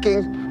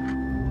spiking.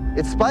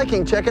 It's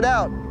spiking, check it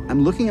out.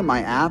 I'm looking at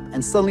my app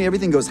and suddenly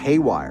everything goes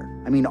haywire.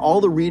 I mean,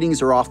 all the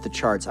readings are off the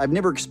charts. I've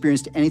never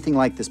experienced anything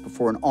like this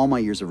before in all my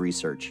years of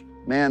research.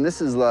 Man,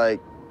 this is like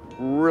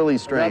really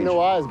strange. Got no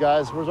eyes,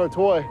 guys. Where's our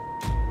toy?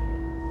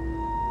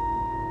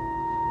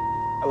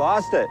 I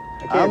lost it.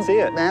 I can't see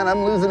it. Man,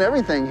 I'm losing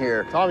everything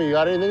here. Tommy, you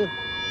got anything?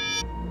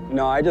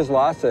 No, I just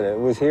lost it. It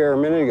was here a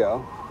minute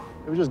ago.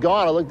 It was just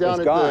gone. I looked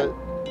down at the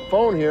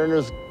phone here and it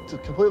was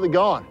completely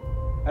gone.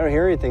 I don't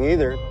hear anything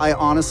either. I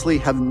honestly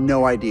have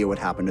no idea what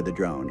happened to the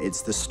drone.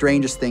 It's the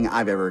strangest thing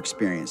I've ever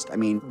experienced. I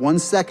mean, 1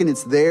 second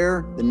it's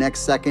there, the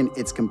next second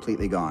it's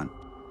completely gone.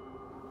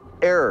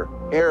 Error,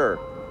 error.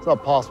 It's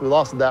not possible. We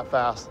lost it that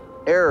fast.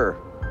 Error.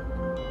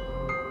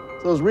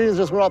 So those readings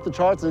just went off the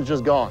charts and it's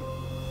just gone.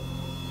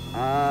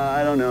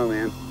 I don't know,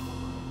 man.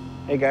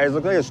 Hey guys,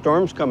 look like a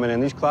storm's coming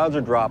in. These clouds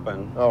are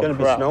dropping. Oh, It's gonna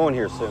crap. be snowing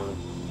here soon.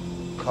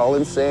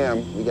 Calling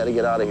Sam. We got to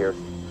get out of here.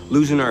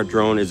 Losing our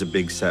drone is a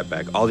big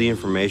setback. All the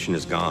information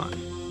is gone.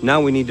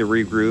 Now we need to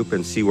regroup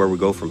and see where we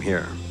go from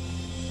here.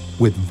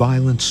 With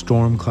violent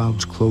storm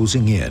clouds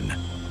closing in,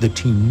 the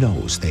team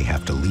knows they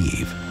have to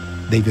leave.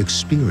 They've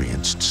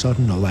experienced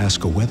sudden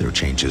Alaska weather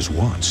changes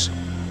once.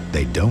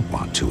 They don't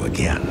want to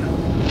again.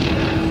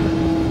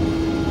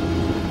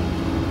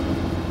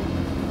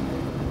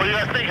 What do you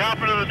guys think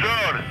happened to the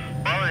drone?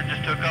 Well, it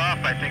just took off.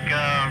 I think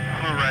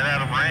flew right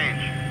out of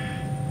range.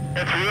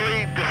 It's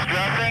really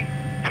distressing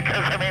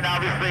because, I mean,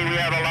 obviously we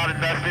have a lot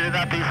invested in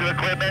that piece of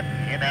equipment.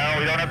 You know,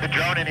 we don't have the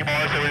drone anymore,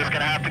 so we're just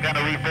going to have to kind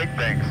of rethink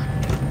things.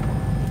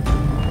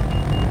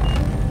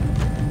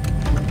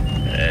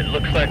 It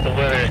looks like the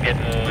weather is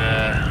getting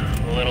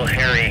a little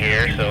hairy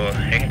here, so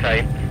hang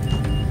tight.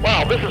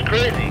 Wow, this is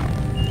crazy.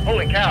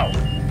 Holy cow.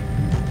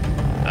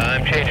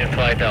 I'm changing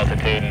flight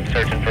altitude and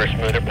searching for a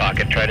smoother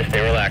pocket. Try to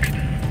stay relaxed.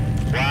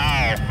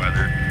 Wow,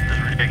 weather. This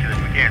is ridiculous.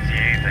 We can't see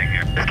anything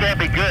here. This can't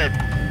be good.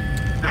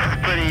 This is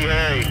pretty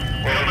hairy.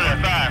 We're moving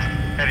it fast.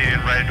 Heading in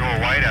right into a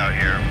whiteout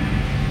here.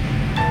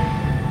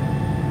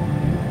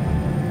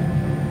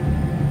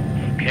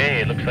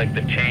 Okay, it looks like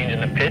the change in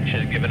the pitch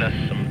has given us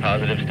some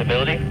positive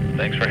stability.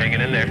 Thanks for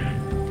hanging in there.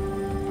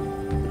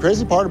 The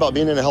crazy part about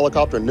being in a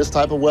helicopter in this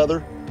type of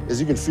weather is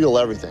you can feel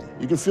everything.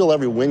 You can feel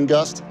every wind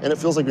gust, and it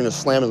feels like you're going to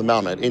slam into the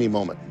mountain at any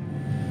moment.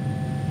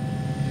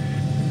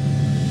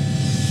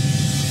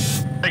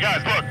 Hey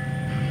guys, look.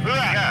 Look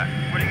at that.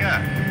 What do you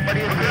got? What do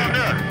you see down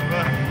there?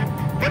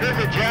 What is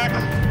it, Jax?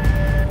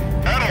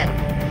 Metal.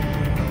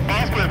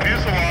 Possibly a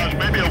fuselage,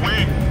 maybe a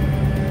wing.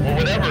 Well,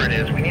 whatever it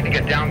is, we need to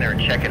get down there and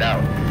check it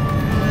out.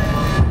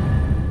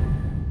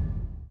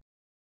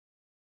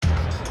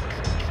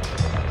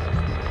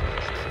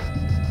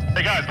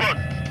 Hey guys, look.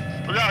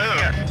 Look out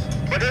here.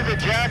 What is it,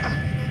 Jax?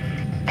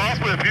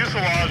 Possibly a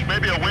fuselage,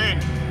 maybe a wing.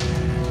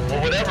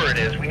 Well, whatever it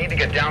is, we need to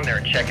get down there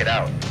and check it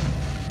out.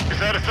 Is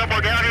that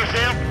somewhere down here,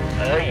 Sam?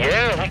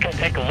 Yeah, we can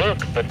take a look,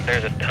 but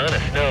there's a ton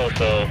of snow,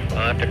 so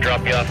I'll have to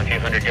drop you off a few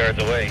hundred yards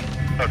away.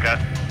 Okay.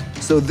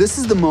 So this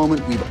is the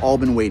moment we've all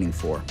been waiting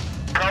for.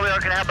 Probably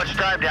aren't gonna have much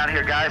time down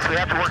here, guys. We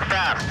have to work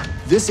fast.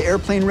 This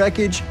airplane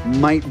wreckage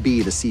might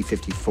be the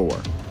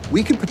C-54.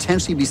 We could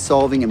potentially be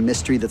solving a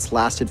mystery that's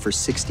lasted for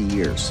 60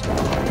 years.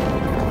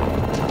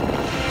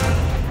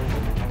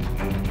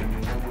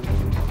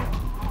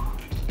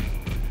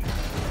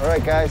 All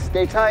right, guys,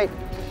 stay tight.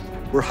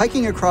 We're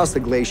hiking across the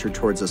glacier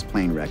towards this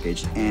plane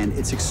wreckage, and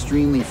it's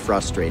extremely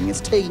frustrating. It's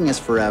taking us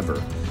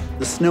forever.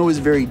 The snow is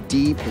very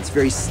deep, it's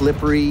very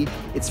slippery,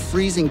 it's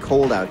freezing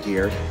cold out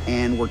here,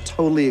 and we're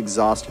totally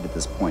exhausted at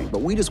this point,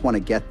 but we just want to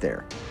get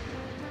there.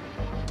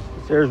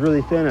 This air's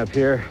really thin up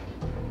here.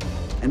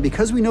 And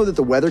because we know that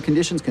the weather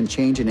conditions can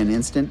change in an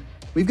instant,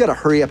 we've got to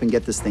hurry up and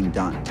get this thing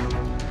done.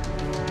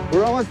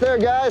 We're almost there,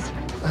 guys.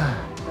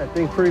 That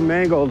thing's pretty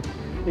mangled.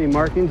 Any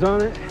markings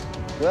on it?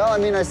 Well, I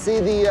mean, I see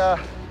the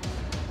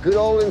good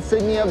old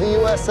insignia of the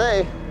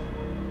USA.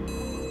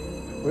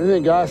 What do you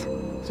think, guys?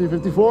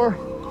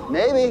 C-54?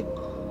 Maybe.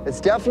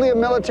 It's definitely a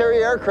military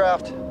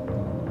aircraft.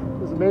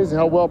 It's amazing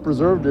how well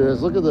preserved it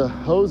is. Look at the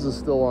hoses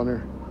still on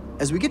there.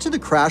 As we get to the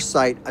crash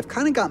site, I've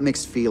kind of got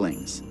mixed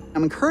feelings.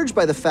 I'm encouraged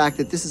by the fact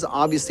that this is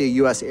obviously a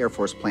US Air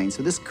Force plane,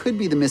 so this could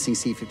be the missing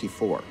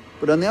C-54.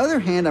 But on the other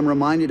hand, I'm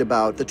reminded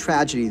about the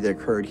tragedy that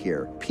occurred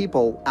here.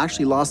 People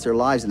actually lost their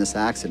lives in this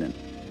accident.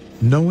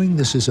 Knowing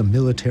this is a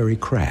military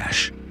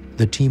crash,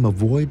 the team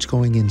avoids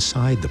going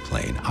inside the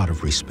plane out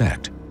of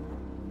respect.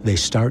 They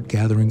start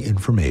gathering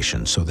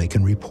information so they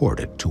can report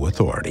it to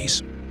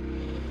authorities.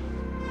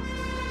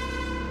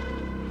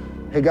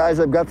 Hey, guys,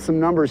 I've got some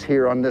numbers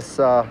here on this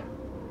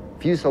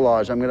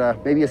fuselage. I'm gonna,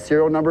 maybe a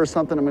serial number or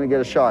something, I'm gonna get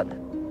a shot.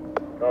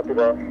 Copy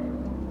that.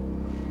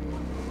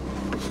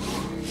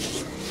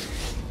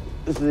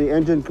 This is the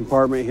engine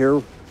compartment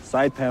here.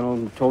 Side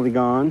panel totally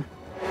gone.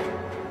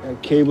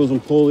 Got cables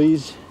and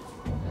pulleys.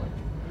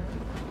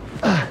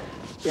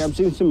 Yeah, I'm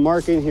seeing some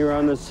marking here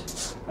on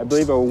this, I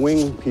believe a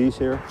wing piece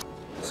here.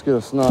 Let's get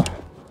a snuff.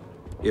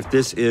 If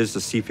this is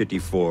the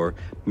C-54,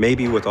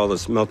 maybe with all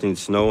this melting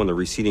snow and the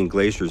receding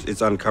glaciers,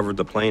 it's uncovered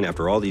the plane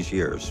after all these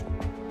years.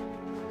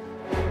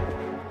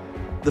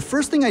 The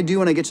first thing I do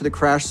when I get to the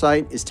crash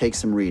site is take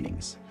some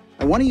readings.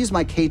 I want to use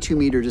my K2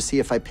 meter to see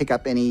if I pick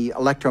up any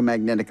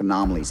electromagnetic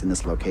anomalies in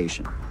this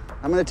location.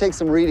 I'm gonna take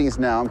some readings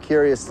now. I'm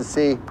curious to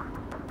see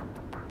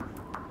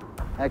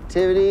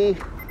activity.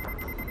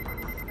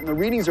 And the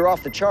readings are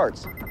off the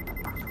charts.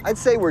 I'd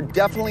say we're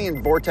definitely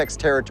in Vortex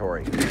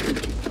territory.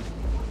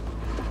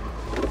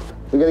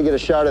 We gotta get a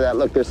shot of that.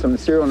 Look, there's some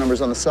serial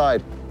numbers on the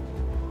side.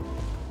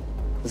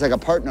 It's like a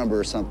part number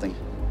or something.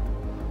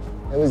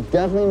 It was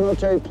definitely a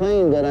military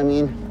plane, but I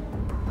mean...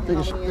 Take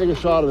a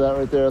shot of that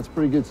right there. That's a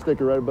pretty good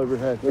sticker right above your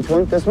head. Which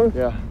one? This one?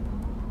 Yeah.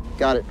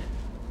 Got it.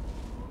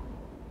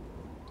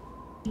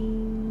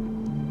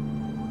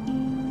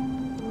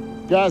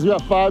 Guys, we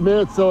got 5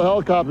 minutes till the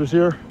helicopter's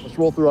here. Let's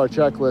roll through our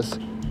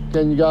checklist.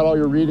 Ken, you got all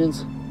your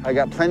readings? I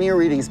got plenty of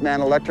readings,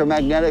 man.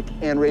 Electromagnetic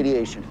and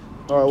radiation.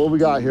 All right, what we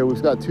got here?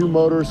 We've got 2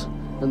 motors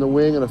in the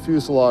wing and a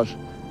fuselage.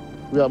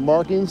 We got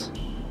markings.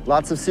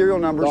 Lots of serial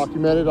numbers.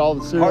 Documented, all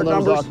the serial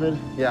numbers documented.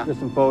 Yeah. Just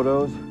some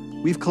photos.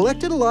 We've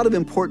collected a lot of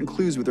important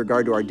clues with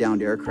regard to our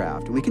downed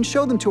aircraft, and we can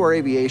show them to our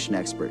aviation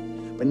expert.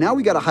 But now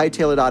we gotta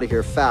hightail it out of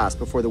here fast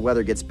before the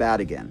weather gets bad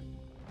again.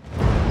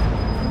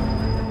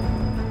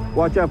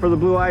 Watch out for the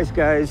blue ice,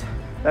 guys.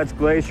 That's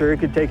glacier.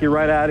 It could take you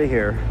right out of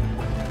here.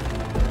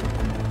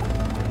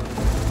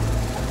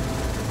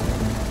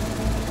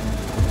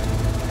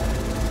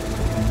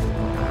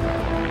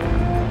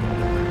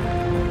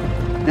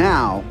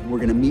 Now, we're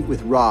gonna meet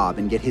with Rob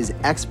and get his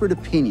expert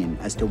opinion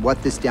as to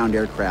what this downed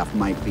aircraft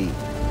might be.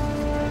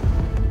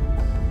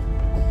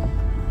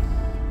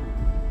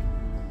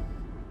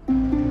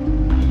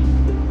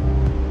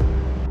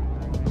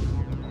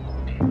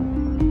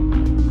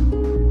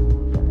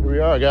 Here we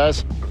are,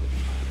 guys.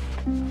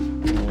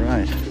 All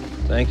right.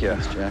 Thank you.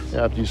 Thanks, Jack.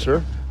 Yeah, after you,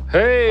 sir.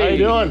 Hey! How you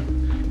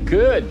doing?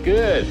 Good,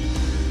 good.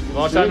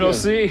 Long time no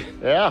see.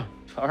 Yeah.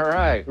 All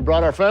right. We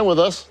brought our friend with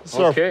us.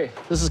 Okay.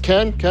 This is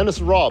Ken. Ken, this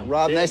is Rob.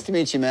 Rob, nice to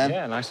meet you, man.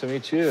 Yeah, nice to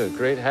meet you.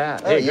 Great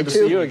hat. Oh, Hey, you good to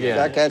too. see you again.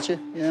 Back at you.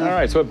 Yeah. All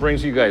right, so what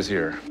brings you guys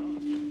here?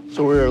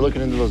 So we were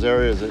looking into those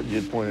areas that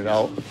you'd pointed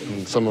out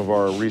in some of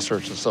our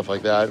research and stuff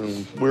like that,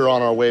 and we were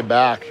on our way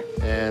back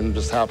and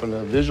just happened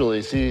to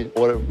visually see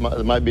what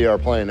it might be our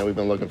plane that we've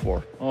been looking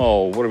for.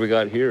 Oh, what do we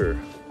got here?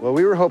 Well,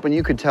 we were hoping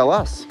you could tell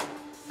us.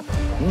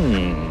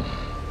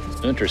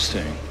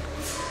 Interesting.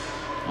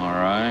 All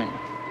right.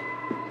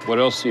 What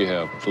else do you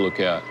have to look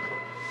at?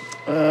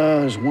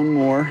 There's one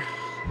more.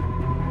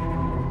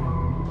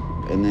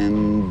 And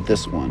then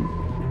this one.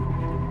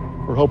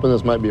 We're hoping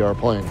this might be our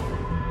plane.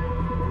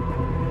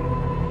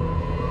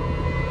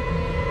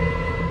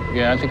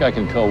 Yeah, I think I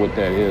can tell what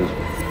that is.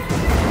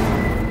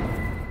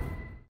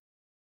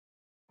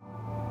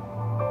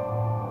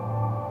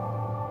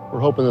 We're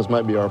hoping this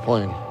might be our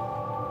plane.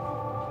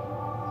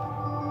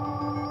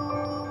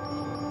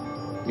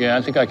 Yeah,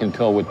 I think I can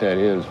tell what that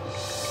is.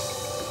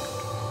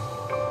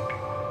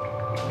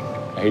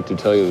 I hate to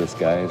tell you this,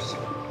 guys.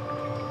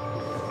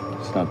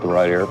 It's not the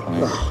right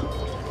airplane.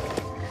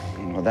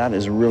 Well, that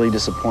is really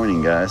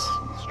disappointing, guys.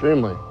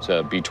 Extremely. It's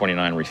a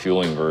B-29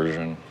 refueling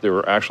version. There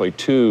were actually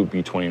 2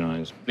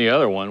 B-29s. The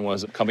other one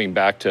was coming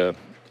back to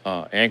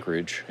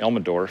Anchorage,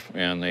 Elmendorf,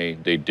 and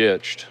they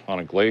ditched on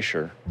a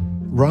glacier.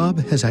 Rob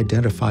has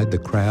identified the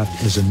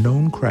craft as a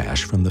known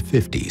crash from the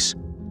 50s,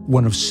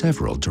 one of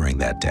several during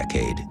that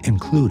decade,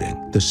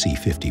 including the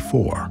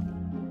C-54.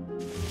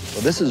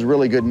 Well, this is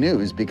really good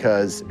news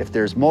because if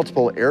there's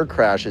multiple air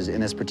crashes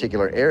in this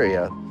particular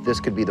area,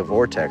 this could be the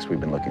vortex we've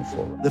been looking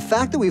for. The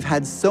fact that we've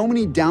had so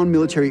many downed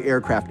military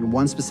aircraft in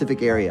one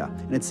specific area,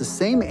 and it's the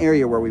same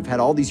area where we've had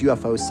all these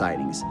UFO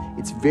sightings,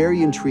 it's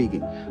very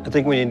intriguing. I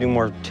think we need to do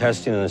more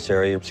testing in this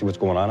area, see what's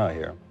going on out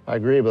here. I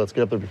agree, but let's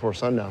get up there before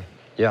sundown.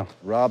 Yeah.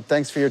 Rob,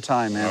 thanks for your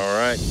time, man. All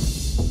right.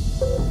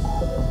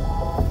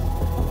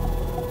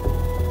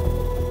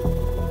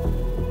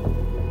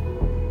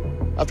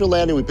 After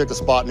landing, we picked a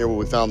spot near where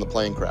we found the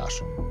plane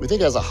crash. We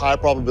think it has a high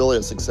probability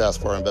of success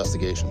for our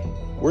investigation.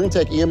 We're gonna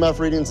take EMF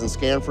readings and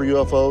scan for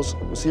UFOs.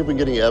 We'll see if we can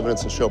get any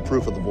evidence and show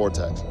proof of the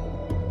vortex.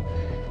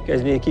 You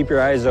guys need to keep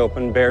your eyes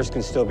open. Bears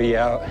can still be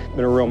out. It's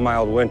been a real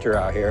mild winter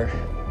out here.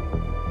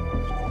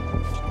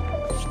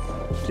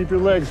 Keep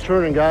your legs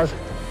turning, guys.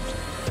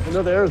 I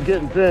know the air's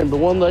getting thin, but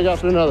one leg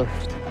after another.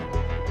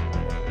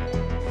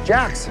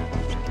 Jax,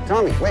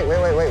 Tommy, wait.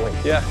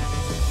 Yeah.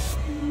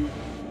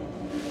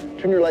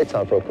 Turn your lights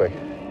off real quick.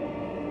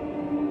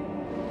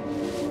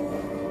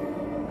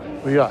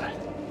 What do you got?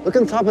 Look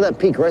at the top of that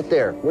peak right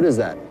there. What is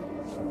that?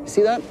 You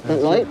see that?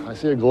 That light? I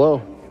see a glow.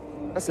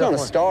 That's not a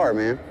star,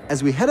 man.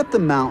 As we head up the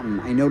mountain,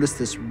 I notice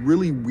this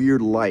really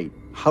weird light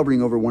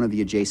hovering over one of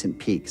the adjacent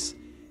peaks.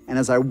 And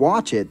as I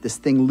watch it, this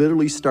thing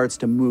literally starts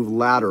to move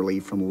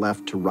laterally from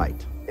left to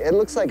right. It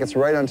looks like it's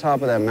right on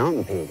top of that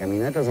mountain peak. I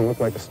mean, that doesn't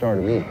look like a star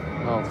to me.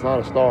 No, it's not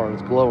a star.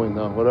 It's glowing,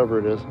 though, whatever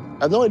it is.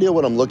 I have no idea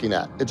what I'm looking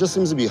at. It just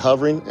seems to be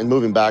hovering and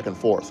moving back and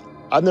forth.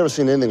 I've never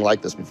seen anything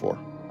like this before.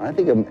 I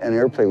think an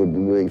airplane would be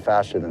moving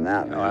faster than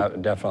that. No,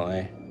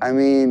 definitely. I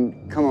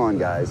mean, come on,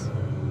 guys.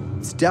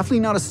 It's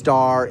definitely not a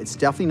star. It's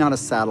definitely not a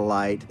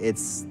satellite.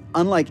 It's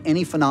unlike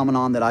any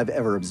phenomenon that I've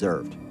ever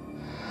observed.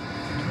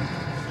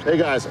 Hey,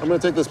 guys, I'm gonna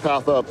take this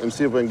path up and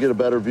see if we can get a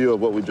better view of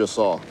what we just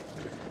saw.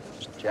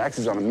 Jax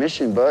is on a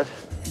mission, bud.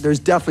 There's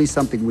definitely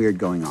something weird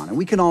going on, and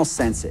we can all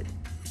sense it.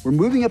 We're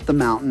moving up the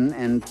mountain,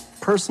 and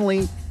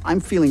personally,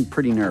 I'm feeling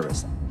pretty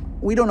nervous.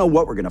 We don't know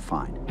what we're gonna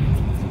find.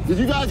 Did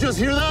you guys just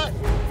hear that?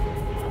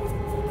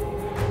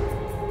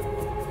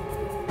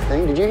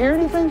 anything. Did you hear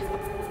anything?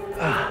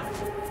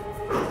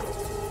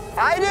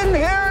 I didn't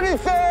hear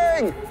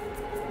anything!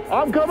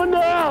 I'm coming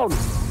down!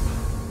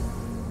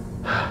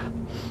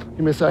 Give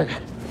me a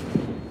second.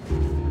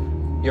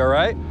 You all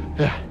right?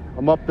 Yeah,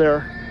 I'm up there,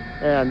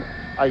 and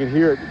I can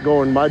hear it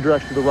going my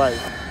direction to the right.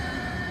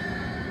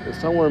 It's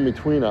somewhere in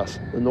between us,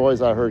 the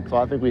noise I heard, so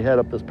I think we head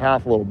up this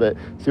path a little bit,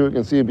 see what we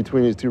can see in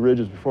between these two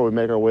ridges before we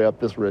make our way up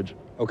this ridge.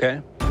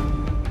 Okay.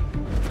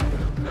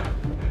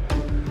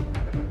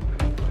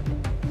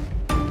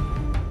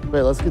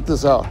 Wait, let's get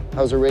this out.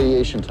 How's the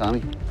radiation,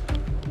 Tommy?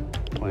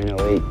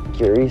 0.08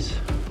 curies.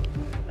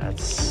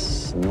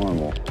 That's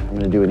normal. I'm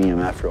gonna do an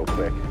EMF real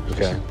quick.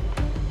 Okay.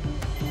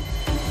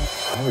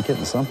 Oh, we're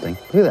getting something.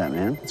 Look at that,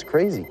 man. It's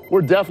crazy.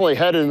 We're definitely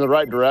headed in the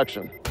right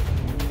direction.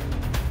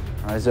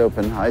 Eyes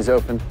open, eyes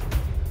open.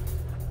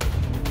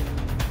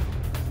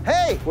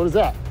 Hey! What is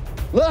that?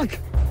 Look!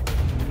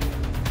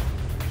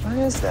 What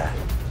is that?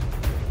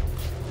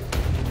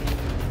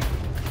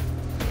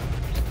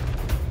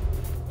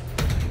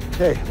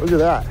 Hey, look at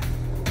that.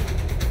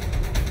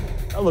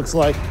 That looks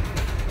like...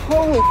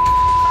 Holy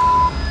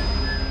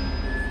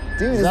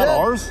dude, is that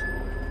ours?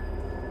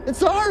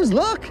 It's ours,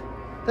 look!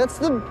 That's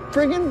the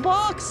friggin'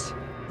 box!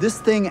 This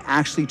thing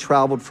actually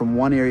traveled from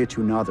one area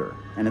to another,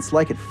 and it's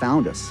like it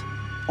found us.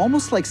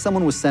 Almost like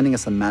someone was sending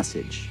us a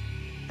message.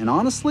 And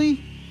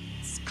honestly,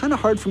 it's kind of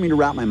hard for me to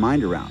wrap my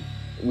mind around.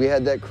 We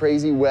had that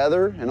crazy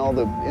weather, and all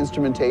the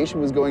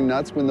instrumentation was going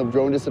nuts when the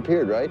drone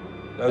disappeared, right?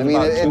 That was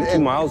about two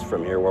miles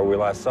from here where we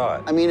last saw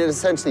it. I mean, it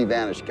essentially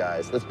vanished,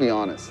 guys. Let's be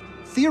honest.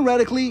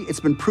 Theoretically, it's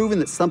been proven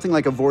that something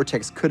like a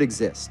vortex could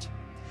exist.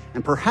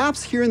 And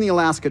perhaps here in the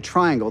Alaska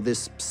Triangle,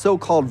 this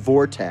so-called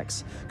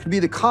vortex could be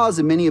the cause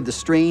of many of the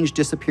strange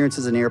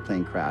disappearances and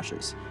airplane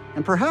crashes.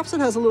 And perhaps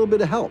it has a little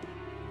bit of help.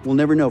 We'll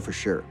never know for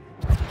sure.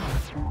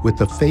 With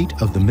the fate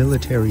of the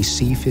military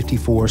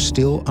C-54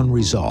 still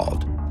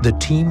unresolved, the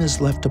team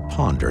is left to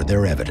ponder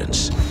their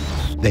evidence.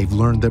 They've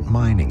learned that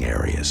mining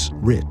areas,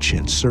 rich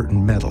in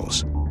certain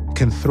metals,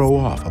 can throw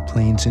off a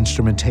plane's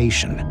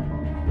instrumentation.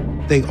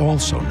 They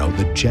also know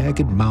that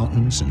jagged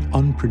mountains and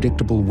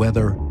unpredictable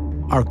weather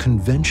are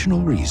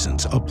conventional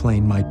reasons a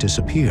plane might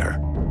disappear.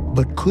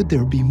 But could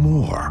there be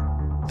more?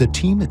 The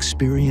team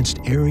experienced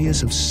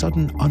areas of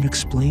sudden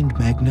unexplained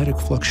magnetic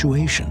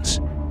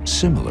fluctuations,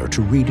 similar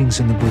to readings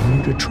in the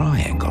Bermuda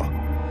Triangle.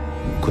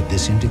 Could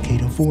this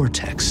indicate a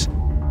vortex,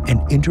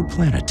 an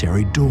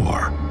interplanetary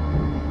door?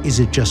 Is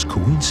it just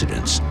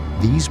coincidence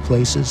these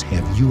places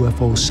have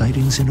UFO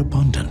sightings in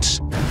abundance?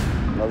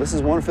 Well, this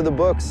is one for the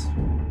books.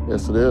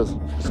 Yes, it is.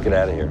 Let's get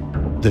out of here.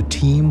 The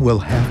team will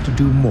have to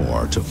do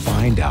more to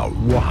find out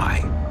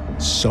why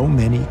so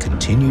many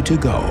continue to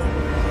go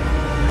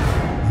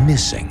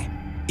missing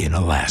in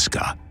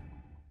Alaska.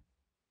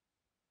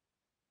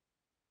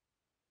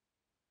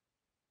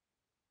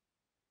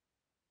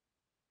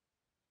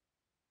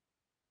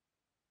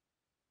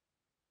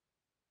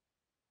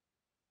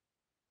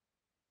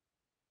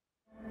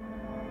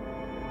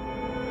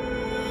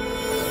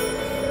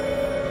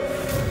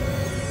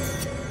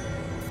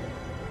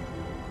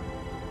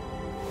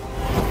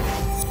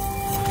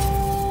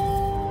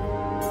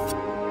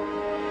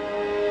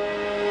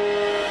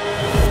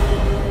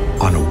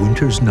 On a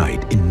winter's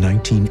night in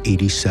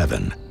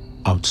 1987,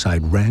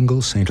 outside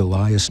Wrangell St.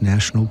 Elias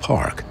National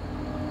Park,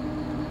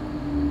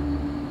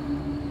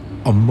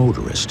 a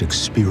motorist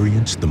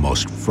experienced the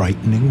most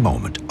frightening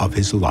moment of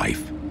his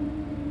life.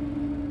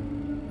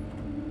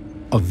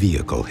 A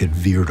vehicle had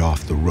veered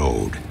off the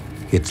road,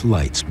 its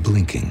lights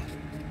blinking,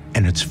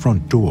 and its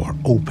front door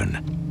open.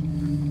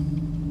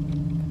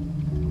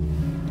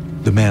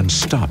 The man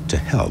stopped to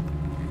help.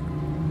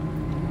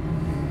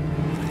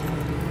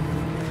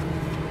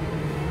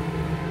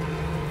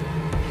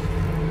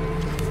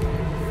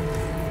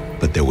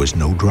 But there was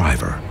no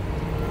driver.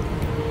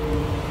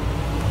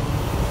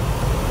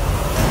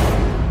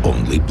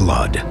 Only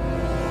blood.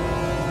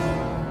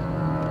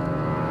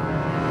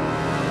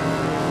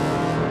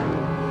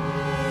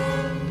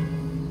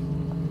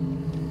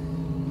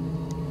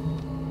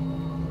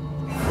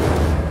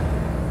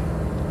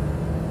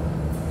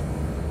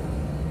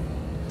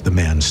 The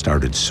man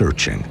started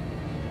searching,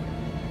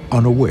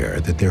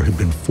 unaware that there had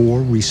been 4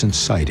 recent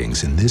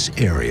sightings in this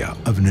area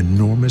of an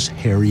enormous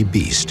hairy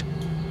beast.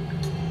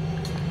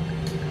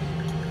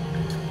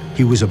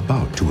 He was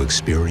about to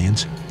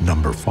experience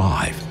number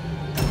 5.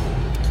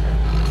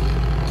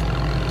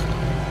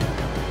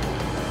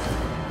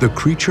 The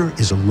creature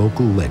is a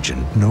local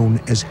legend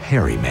known as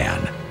Hairy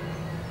Man.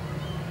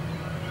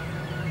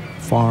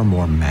 Far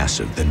more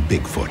massive than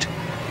Bigfoot.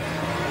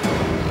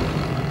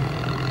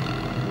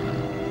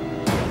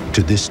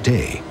 To this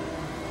day,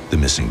 the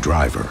missing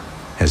driver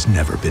has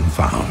never been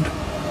found.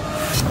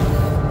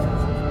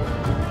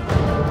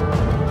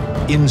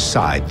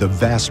 Inside the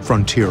vast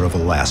frontier of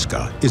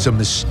Alaska is a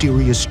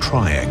mysterious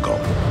triangle,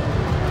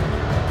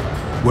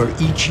 where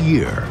each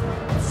year,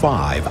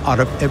 5 out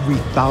of every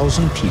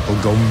 1,000 people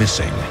go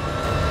missing.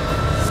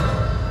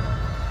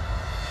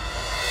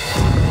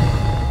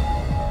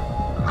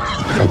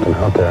 Something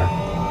out there.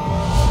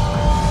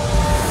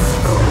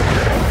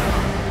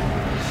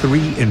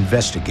 3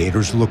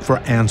 investigators look for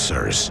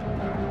answers.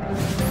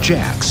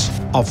 Jax,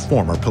 a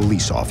former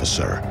police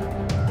officer.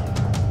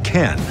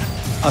 Ken,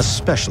 a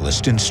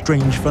specialist in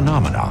strange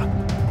phenomena.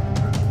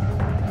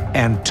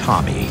 And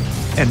Tommy,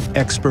 an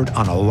expert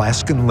on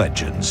Alaskan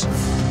legends.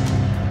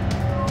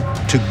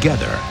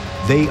 Together,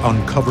 they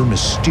uncover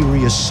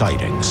mysterious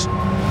sightings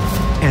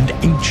and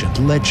ancient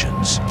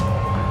legends,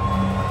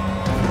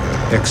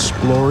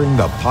 exploring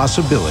the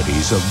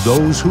possibilities of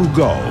those who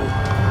go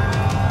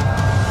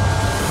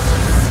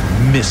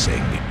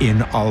missing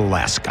in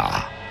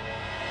Alaska.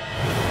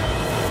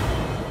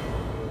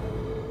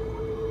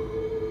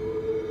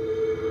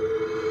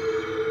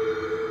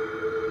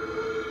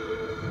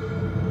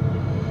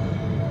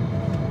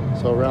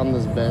 So around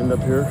this bend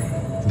up here,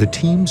 the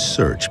team's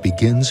search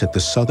begins at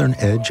the southern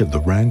edge of the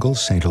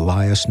Wrangell-St.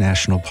 Elias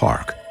National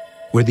Park,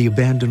 where the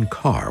abandoned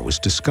car was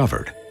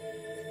discovered.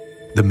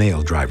 The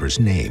male driver's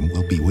name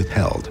will be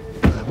withheld.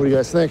 What do you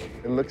guys think?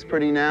 It looks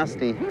pretty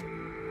nasty.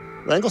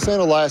 Wrangell-St.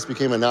 Elias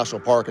became a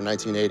national park in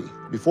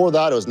 1980. Before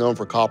that, it was known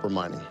for copper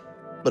mining.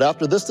 But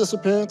after this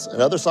disappearance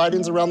and other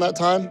sightings around that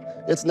time,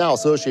 it's now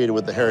associated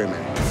with the hairy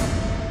man.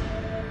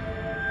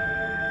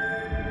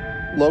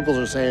 Locals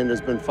are saying there's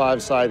been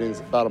 5 sightings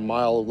about a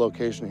mile of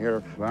location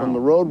here, from the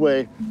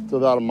roadway to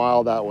about a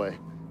mile that way.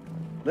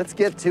 Let's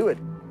get to it.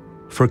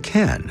 For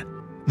Ken,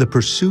 the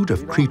pursuit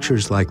of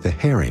creatures like the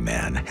hairy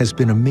man has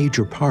been a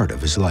major part of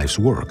his life's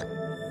work.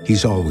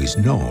 He's always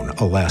known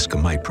Alaska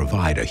might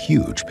provide a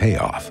huge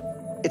payoff.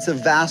 It's a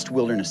vast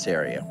wilderness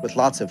area with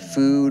lots of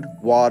food,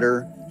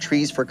 water,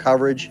 trees for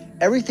coverage,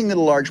 everything that a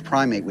large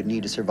primate would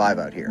need to survive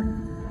out here.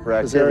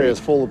 This area is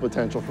full of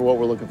potential for what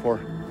we're looking for.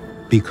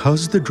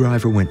 Because the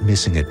driver went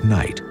missing at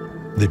night,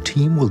 the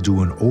team will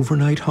do an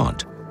overnight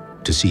hunt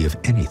to see if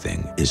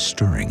anything is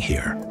stirring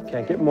here.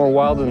 Can't get more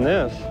wild than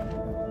this.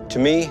 To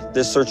me,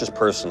 this search is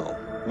personal.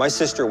 My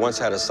sister once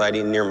had a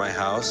sighting near my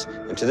house,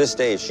 and to this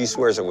day, she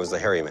swears it was the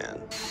hairy man.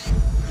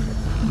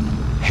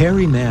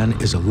 Hairy man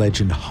is a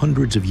legend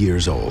hundreds of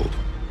years old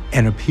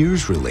and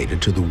appears related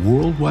to the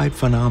worldwide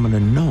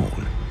phenomenon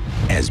known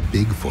as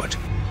Bigfoot.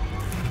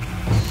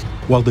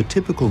 While the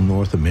typical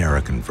North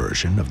American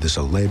version of this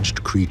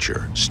alleged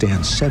creature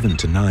stands 7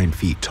 to 9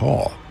 feet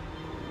tall,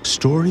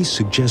 stories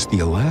suggest the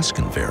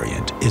Alaskan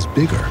variant is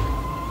bigger,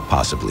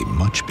 possibly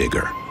much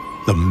bigger.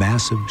 The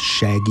massive,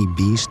 shaggy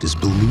beast is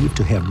believed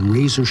to have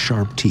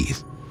razor-sharp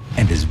teeth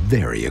and is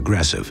very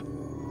aggressive.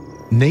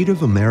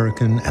 Native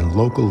American and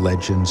local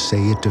legends say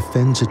it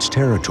defends its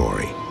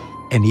territory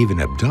and even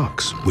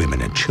abducts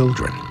women and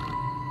children.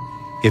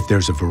 If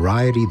there's a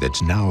variety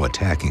that's now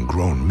attacking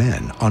grown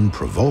men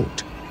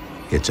unprovoked,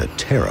 it's a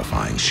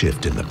terrifying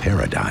shift in the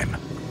paradigm.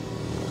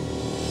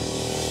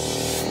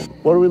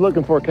 What are we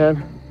looking for,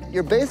 Ken?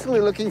 You're basically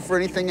looking for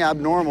anything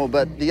abnormal,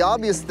 but the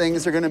obvious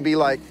things are gonna be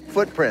like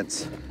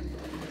footprints.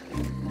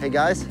 Hey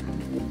guys.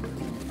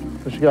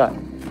 What you got?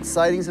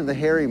 Sightings of the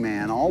hairy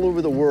man all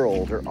over the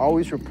world are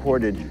always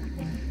reported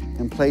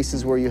in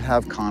places where you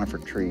have conifer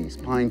trees,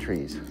 pine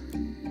trees.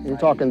 You're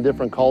talking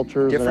different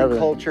cultures and Different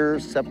everything.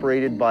 cultures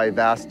separated by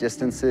vast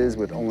distances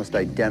with almost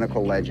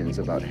identical legends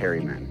about hairy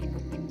men.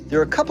 There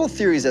are a couple of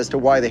theories as to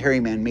why the hairy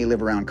man may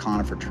live around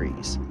conifer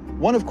trees.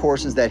 One, of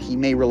course, is that he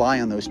may rely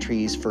on those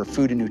trees for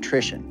food and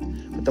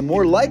nutrition. But the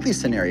more likely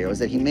scenario is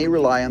that he may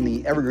rely on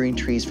the evergreen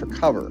trees for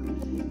cover,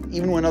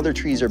 even when other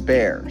trees are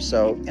bare.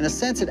 So, in a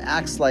sense, it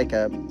acts like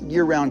a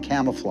year-round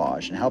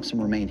camouflage and helps him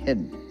remain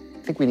hidden.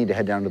 I think we need to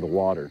head down to the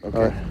water.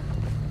 Okay.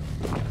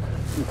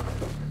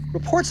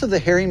 Reports of the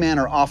hairy man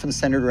are often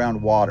centered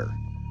around water.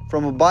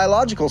 From a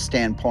biological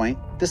standpoint,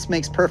 this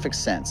makes perfect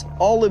sense.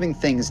 All living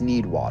things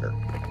need water.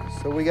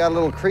 So we got a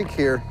little creek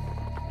here.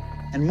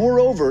 And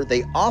moreover,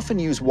 they often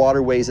use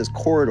waterways as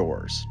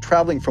corridors,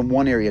 traveling from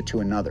one area to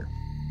another.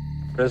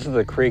 This is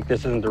the creek,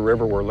 this isn't the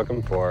river we're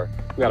looking for.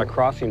 We got a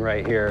crossing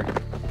right here.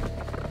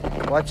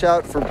 Watch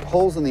out for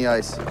holes in the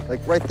ice,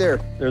 like right there.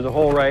 There's a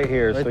hole right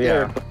here, Right so yeah.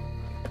 there.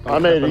 I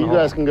made it, you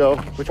guys can go.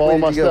 Which Follow way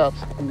my did you go?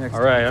 steps. Next.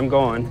 All right, I'm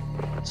going.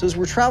 So as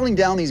we're traveling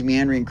down these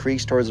meandering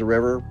creeks towards the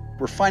river,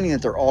 we're finding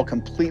that they're all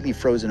completely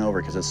frozen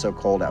over because it's so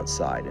cold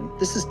outside. And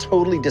this is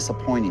totally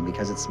disappointing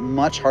because it's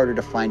much harder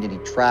to find any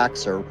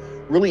tracks or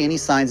really any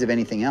signs of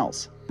anything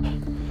else.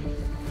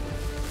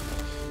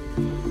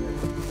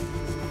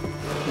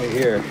 Right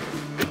here.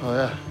 Oh,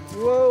 yeah.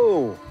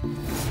 Whoa!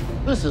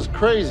 This is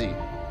crazy.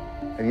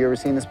 Have you ever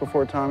seen this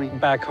before, Tommy?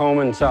 Back home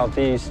in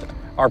Southeast,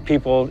 our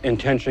people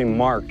intentionally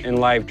mark in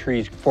live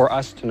trees for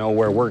us to know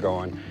where we're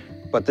going.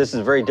 But this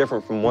is very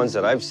different from ones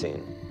that I've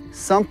seen.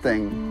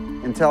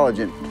 Something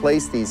intelligent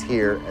placed these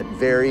here at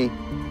very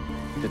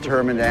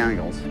determined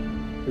angles.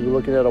 Are you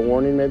looking at a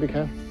warning maybe,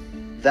 Ken?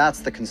 That's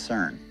the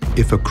concern.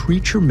 If a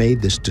creature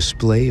made this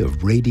display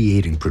of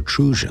radiating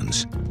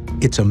protrusions,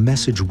 it's a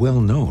message well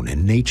known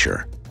in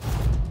nature.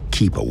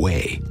 Keep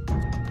away.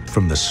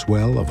 From the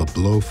swell of a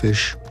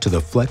blowfish to the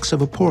flex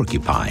of a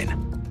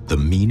porcupine, the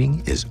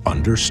meaning is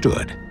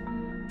understood.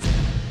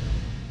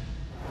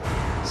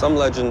 Some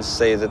legends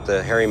say that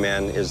the hairy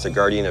man is the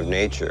guardian of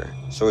nature,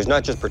 so he's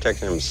not just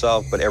protecting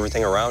himself, but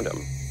everything around him.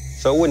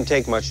 so it wouldn't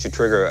take much to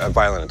trigger a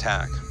violent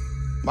attack.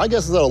 My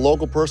guess is that a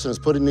local person is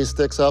putting these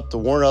sticks up to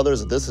warn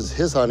others that this is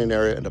his hunting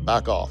area and to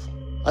back off.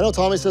 I know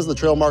Tommy says the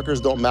trail markers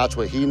don't match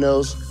what he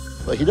knows,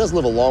 but he does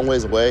live a long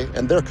ways away,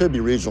 and there could be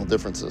regional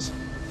differences.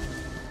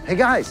 Hey,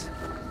 guys.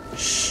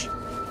 Shh.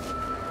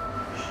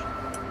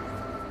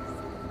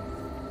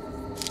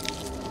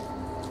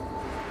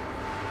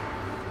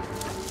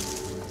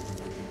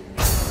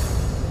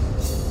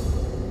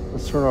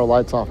 Let's turn our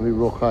lights off and be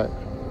real quiet.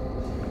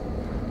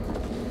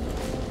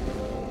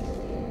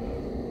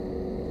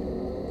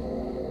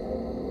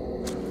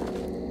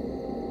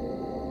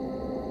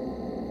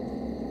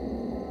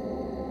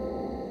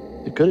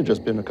 It could have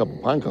just been a couple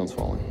pine cones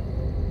falling.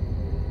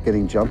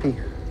 Getting jumpy?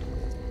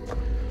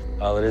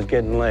 Well, it is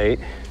getting late.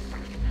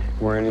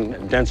 We're in a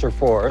denser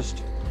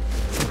forest.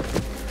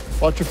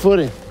 Watch your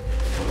footing.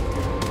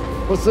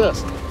 What's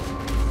this?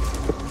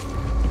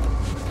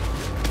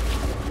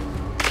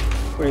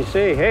 What do you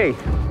see? Hey.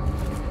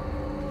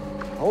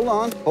 Hold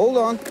on, hold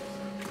on.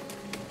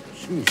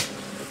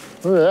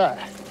 Jeez. Look at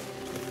that.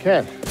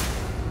 Ken.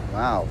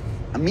 Wow.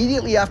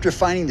 Immediately after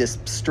finding this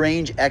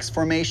strange X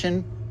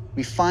formation,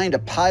 we find a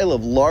pile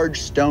of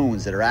large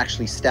stones that are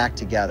actually stacked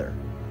together.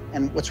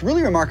 And what's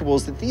really remarkable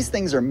is that these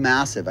things are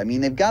massive. I mean,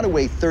 they've got to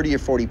weigh 30 or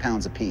 40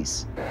 pounds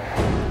apiece.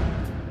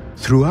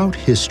 Throughout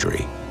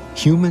history,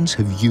 humans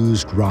have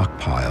used rock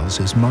piles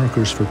as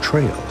markers for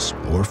trails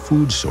or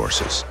food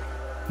sources.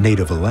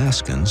 Native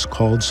Alaskans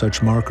called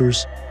such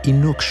markers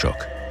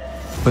Inukshuk.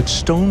 But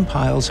stone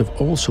piles have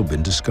also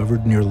been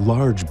discovered near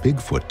large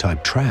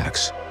Bigfoot-type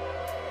tracks.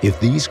 If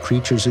these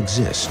creatures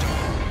exist,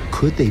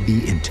 could they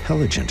be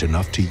intelligent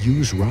enough to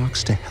use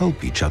rocks to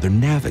help each other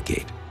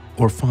navigate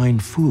or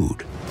find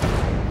food?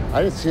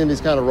 I didn't see any of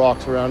these kind of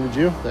rocks around, did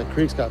you? That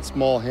creek's got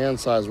small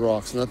hand-sized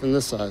rocks, nothing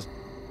this size.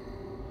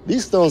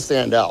 These stones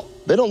stand out.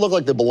 They don't look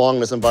like they belong in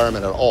this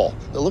environment at all.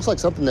 It looks like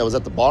something that was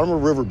at the bottom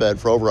of a riverbed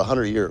for over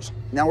 100 years.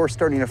 Now we're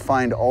starting to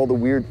find all the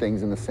weird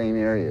things in the same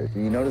area. Do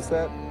you notice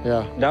that?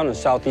 Yeah. Down in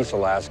southeast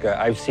Alaska,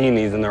 I've seen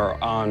these, and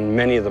they're on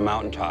many of the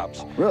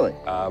mountaintops. Really?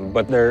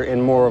 But they're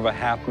in more of a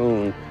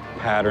half-moon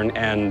pattern,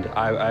 and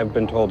I've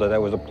been told that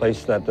that was a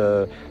place that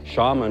the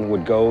shaman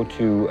would go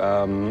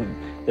to.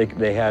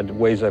 They had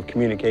ways of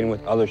communicating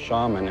with other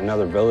shaman and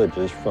other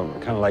villages from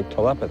kind of like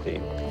telepathy.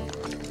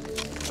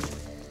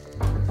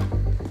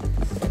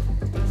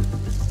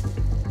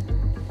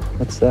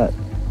 What's that?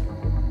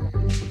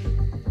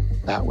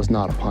 That was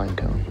not a pine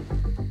cone.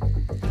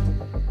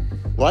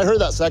 When I heard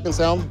that second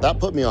sound, that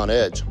put me on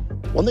edge.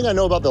 One thing I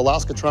know about the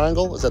Alaska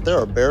Triangle is that there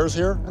are bears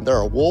here and there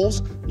are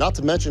wolves, not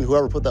to mention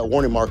whoever put that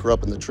warning marker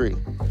up in the tree.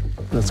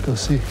 Let's go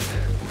see.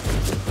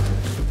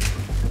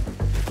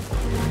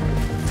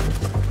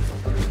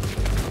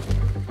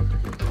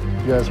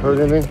 You guys heard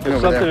anything?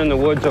 There's something in the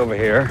woods over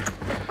here.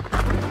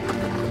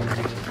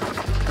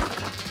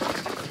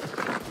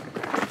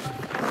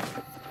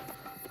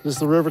 This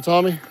the river,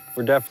 Tommy?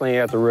 We're definitely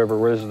at the river.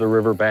 This is the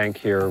river bank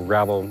here,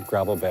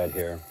 gravel bed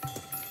here.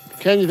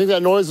 Ken, you think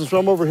that noise is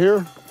from over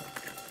here?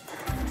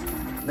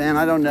 Man,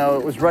 I don't know.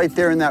 It was right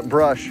there in that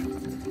brush.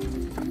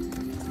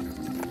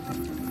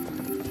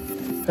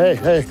 Hey,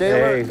 hey. Stay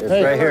alert. It's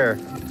right here.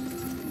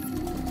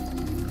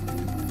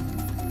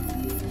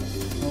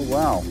 Oh,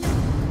 wow.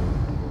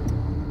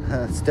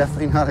 It's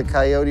definitely not a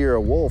coyote or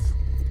a wolf.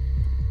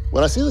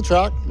 When I see the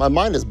track, my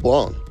mind is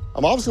blown.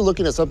 I'm obviously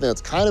looking at something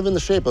that's kind of in the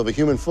shape of a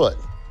human foot.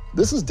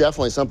 This is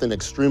definitely something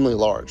extremely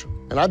large,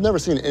 and I've never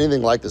seen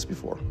anything like this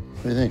before.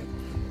 What do you think?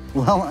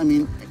 Well, I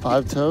mean,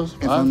 5 toes?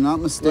 If I'm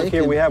not mistaken. Look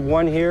here, we have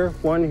one here,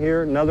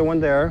 another one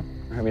there.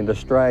 I mean, the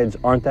strides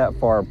aren't that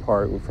far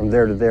apart. From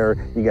there to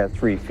there, you got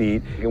 3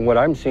 feet. And what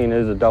I'm seeing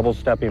is a double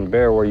stepping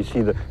bear where you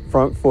see the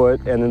front foot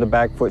and then the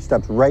back foot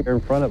steps right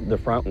in front of the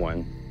front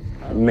one,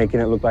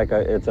 making it look like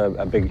it's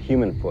a big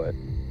human foot.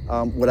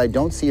 What I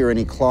don't see are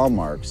any claw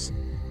marks.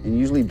 And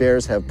usually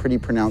bears have pretty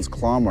pronounced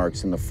claw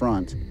marks in the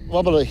front. What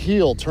about a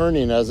heel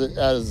turning as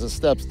it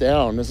steps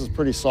down? This is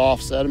pretty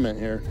soft sediment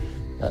here,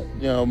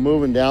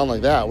 moving down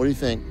like that. What do you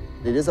think?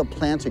 It is a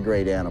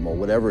plantigrade animal,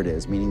 whatever it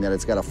is, meaning that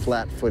it's got a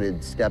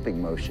flat-footed stepping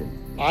motion.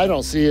 I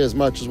don't see as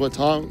much as what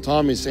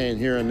Tommy's saying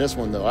here in this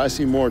one, though. I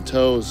see more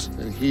toes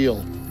and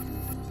heel.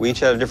 We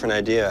each had a different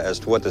idea as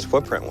to what this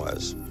footprint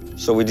was.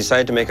 So we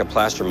decided to make a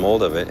plaster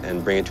mold of it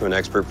and bring it to an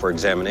expert for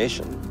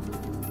examination.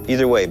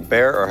 Either way,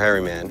 bear or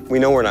hairy man, we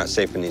know we're not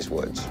safe in these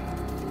woods.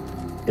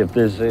 If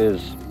this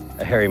is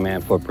a hairy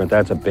man footprint,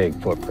 that's a big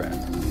footprint.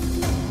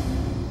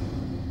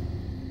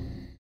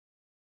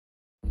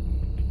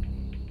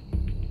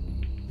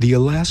 The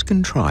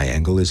Alaskan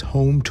Triangle is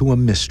home to a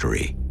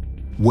mystery.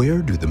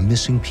 Where do the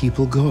missing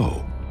people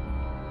go?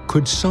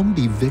 Could some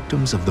be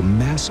victims of the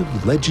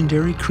massive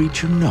legendary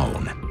creature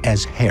known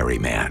as Hairy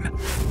Man?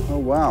 Oh,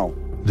 wow.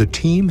 The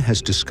team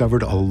has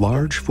discovered a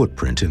large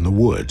footprint in the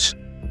woods.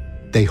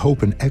 They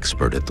hope an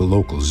expert at the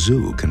local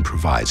zoo can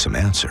provide some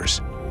answers.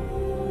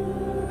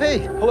 Hey,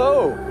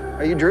 hello.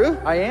 Are you Drew?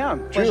 I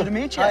am. Pleasure to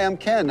meet you. Hi, I'm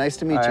Ken. Nice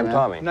to meet you, I'm man.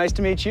 Tommy. Nice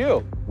to meet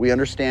you. We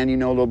understand you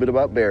know a little bit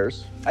about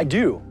bears. I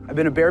do. I've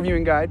been a bear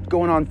viewing guide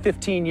going on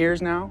 15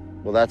 years now.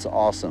 Well, that's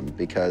awesome,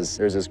 because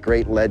there's this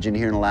great legend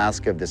here in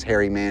Alaska of this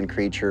hairy man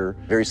creature,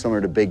 very similar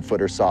to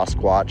Bigfoot or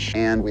Sasquatch,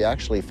 and we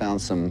actually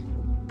found some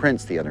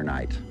prints the other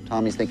night.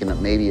 Tommy's thinking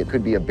that maybe it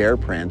could be a bear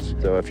print,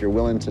 so if you're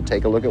willing to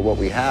take a look at what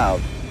we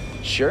have.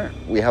 Sure.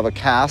 We have a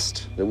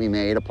cast that we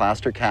made, a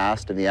plaster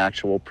cast of the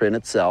actual print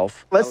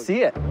itself. Let's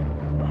see it.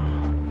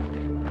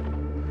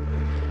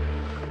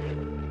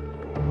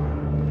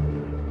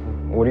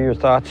 What are your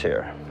thoughts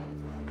here?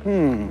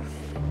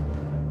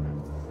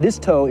 This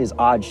toe is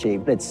odd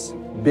shaped. It's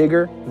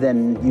bigger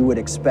than you would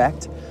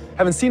expect.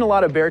 Having seen a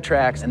lot of bear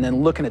tracks and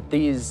then looking at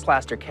these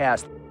plaster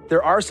casts,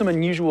 there are some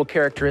unusual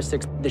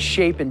characteristics. The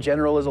shape in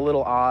general is a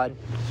little odd.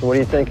 So what are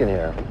you thinking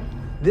here?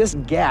 This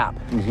gap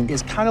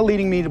is kind of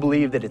leading me to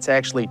believe that it's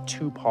actually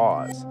two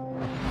paws.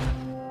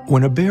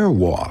 When a bear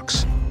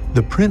walks,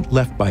 the print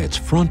left by its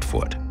front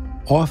foot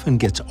often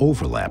gets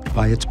overlapped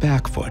by its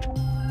back foot.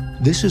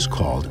 This is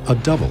called a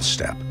double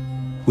step,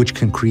 which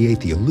can create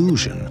the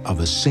illusion of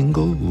a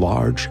single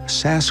large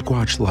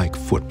Sasquatch-like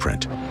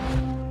footprint.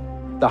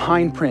 The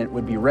hind print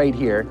would be right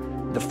here.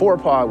 The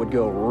forepaw would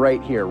go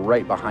right here,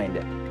 right behind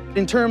it.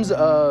 In terms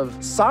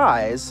of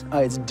size,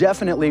 it's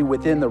definitely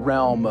within the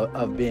realm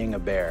of being a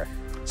bear.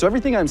 So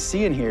everything I'm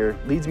seeing here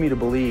leads me to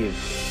believe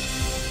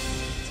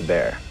it's a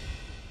bear.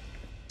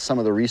 Some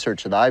of the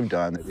research that I've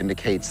done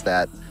indicates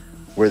that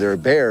where there are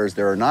bears,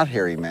 there are not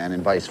hairy men,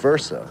 and vice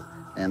versa.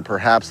 And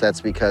perhaps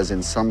that's because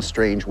in some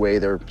strange way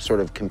they're sort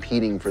of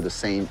competing for the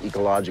same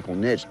ecological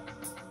niche.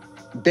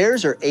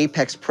 Bears are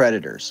apex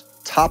predators,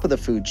 top of the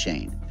food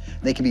chain.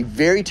 They can be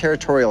very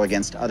territorial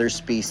against other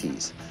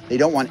species. They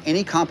don't want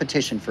any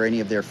competition for any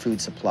of their food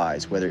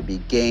supplies, whether it be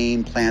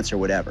game, plants, or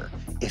whatever.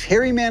 If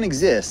hairy man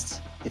exists,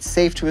 it's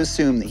safe to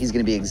assume that he's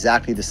going to be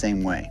exactly the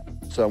same way.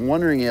 So I'm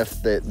wondering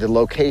if the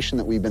location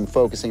that we've been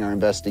focusing our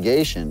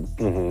investigation,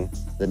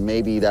 then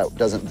maybe that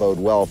doesn't bode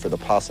well for the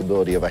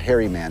possibility of a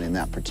hairy man in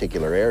that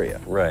particular area.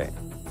 Right.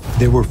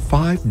 There were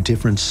 5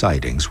 different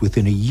sightings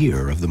within a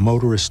year of the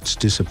motorist's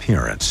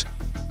disappearance,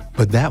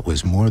 but that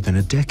was more than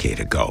a decade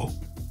ago.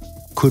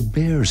 Could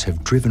bears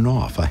have driven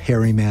off a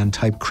hairy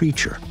man-type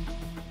creature?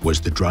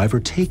 Was the driver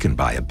taken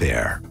by a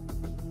bear?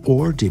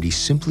 Or did he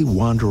simply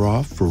wander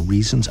off for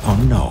reasons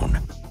unknown?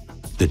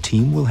 The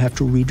team will have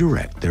to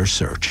redirect their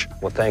search.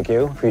 Well, thank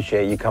you.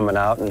 Appreciate you coming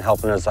out and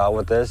helping us out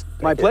with this.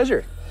 My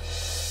pleasure.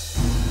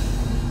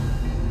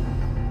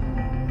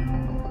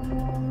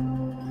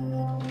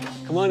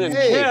 Come on in,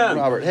 Hey, Ken.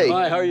 Robert, hey.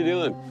 Hi, how are you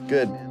doing?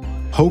 Good.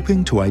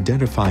 Hoping to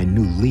identify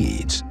new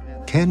leads,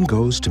 Ken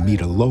goes to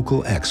meet a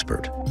local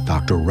expert,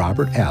 Dr.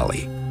 Robert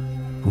Alley.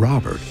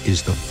 Robert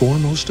is the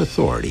foremost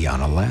authority on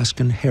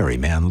Alaskan hairy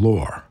man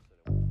lore.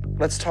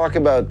 Let's talk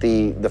about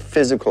the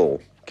physical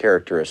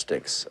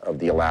characteristics of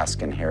the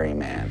Alaskan hairy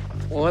man.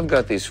 Well, I've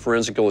got these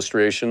forensic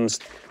illustrations.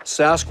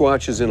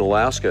 Sasquatches in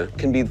Alaska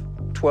can be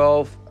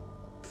 12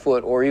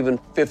 foot or even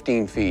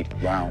 15 feet.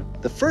 Wow.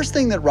 The first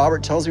thing that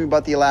Robert tells me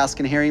about the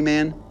Alaskan hairy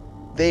man,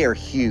 they are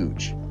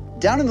huge.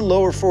 Down in the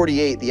lower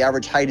 48, the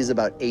average height is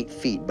about 8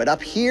 feet, but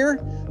up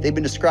here, they've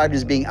been described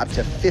as being up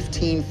to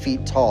 15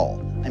 feet tall.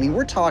 I mean,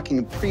 we're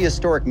talking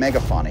prehistoric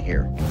megafauna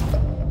here.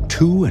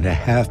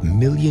 2.5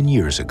 million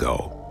years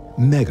ago,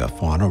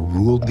 megafauna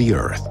ruled the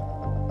earth.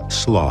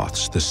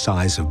 Sloths the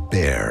size of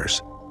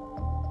bears,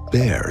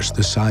 bears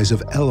the size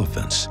of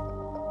elephants.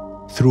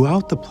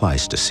 Throughout the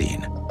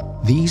Pleistocene,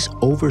 these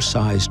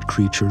oversized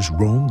creatures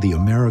roamed the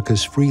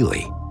Americas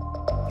freely.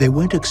 They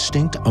went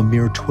extinct a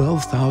mere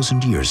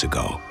 12,000 years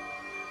ago.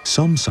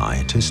 Some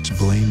scientists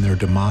blame their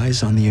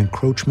demise on the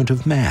encroachment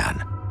of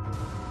man,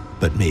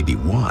 but maybe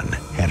one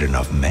had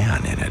enough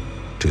man in it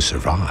to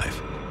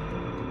survive.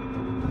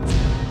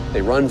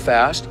 They run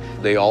fast.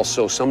 They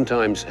also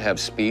sometimes have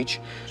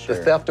speech. Sure.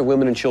 The theft of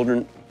women and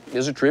children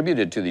is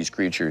attributed to these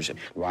creatures.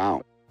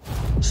 Wow.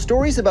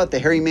 Stories about the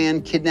hairy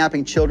man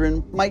kidnapping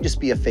children might just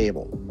be a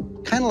fable.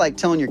 Kind of like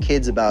telling your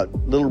kids about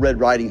Little Red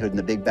Riding Hood and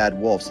the Big Bad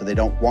Wolf so they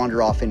don't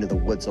wander off into the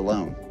woods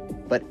alone.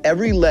 But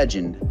every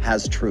legend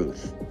has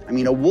truth. I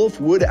mean, a wolf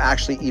would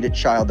actually eat a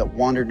child that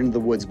wandered into the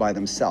woods by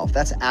themselves.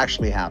 That's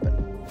actually happened.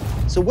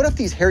 So what if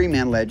these hairy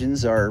man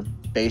legends are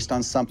based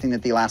on something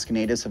that the Alaska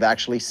natives have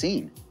actually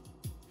seen?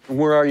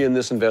 Where are you in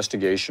this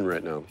investigation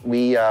right now?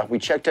 We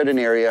checked out an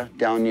area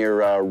down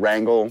near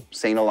Wrangell,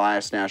 St.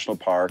 Elias National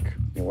Park.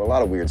 A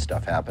lot of weird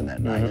stuff happened that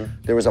night.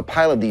 There was a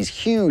pile of these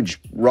huge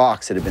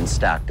rocks that had been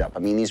stacked up. I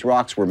mean, these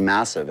rocks were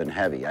massive and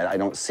heavy. I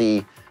don't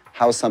see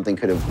how something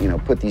could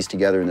have, put these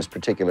together in this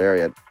particular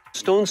area.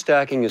 Stone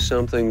stacking is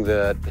something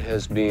that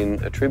has been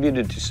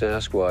attributed to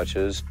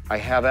Sasquatches. I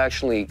have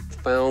actually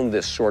found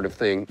this sort of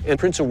thing in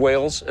Prince of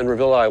Wales and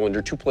Reveille Island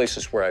are 2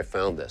 places where I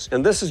found this.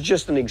 And this is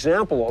just an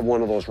example of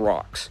one of those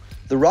rocks.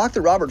 The rock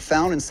that Robert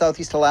found in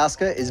Southeast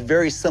Alaska is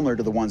very similar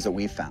to the ones that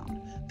we found.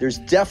 There's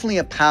definitely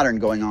a pattern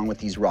going on with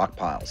these rock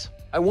piles.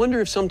 I wonder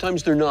if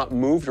sometimes they're not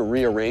moved or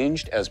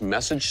rearranged as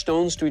message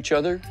stones to each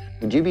other.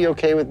 Would you be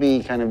okay with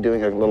me kind of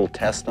doing a little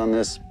test on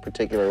this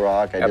particular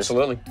rock?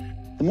 Absolutely.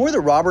 The more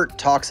that Robert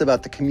talks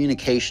about the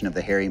communication of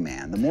the hairy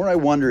man, the more I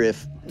wonder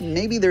if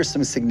maybe there's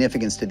some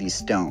significance to these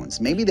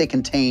stones. Maybe they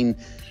contain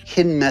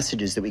hidden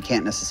messages that we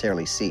can't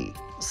necessarily see.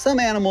 Some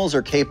animals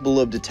are capable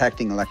of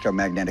detecting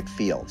electromagnetic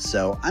fields,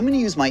 so I'm going to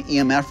use my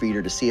EMF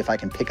reader to see if I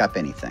can pick up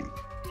anything.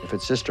 If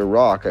it's just a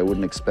rock, I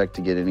wouldn't expect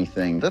to get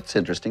anything. That's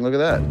interesting. Look at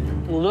that.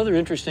 Well, another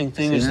interesting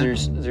thing is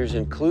there's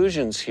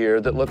inclusions here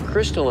that look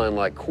crystalline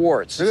like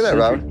quartz. Look at that,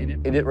 Robert.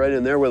 Hit it right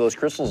in there where those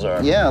crystals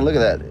are. Yeah, look at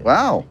that.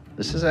 Wow,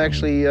 this is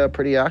actually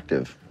pretty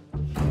active.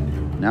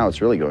 Now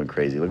it's really going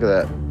crazy. Look at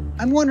that.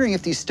 I'm wondering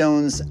if these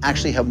stones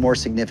actually have more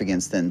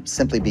significance than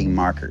simply being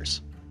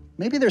markers.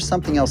 Maybe there's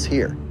something else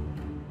here.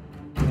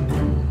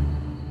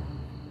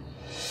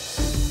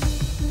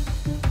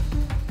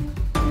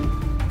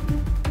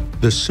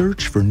 The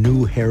search for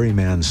new hairy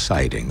man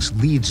sightings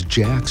leads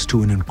Jax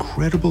to an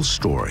incredible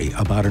story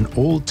about an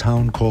old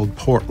town called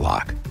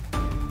Portlock.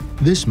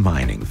 This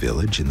mining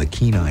village in the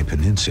Kenai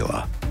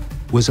Peninsula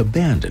was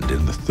abandoned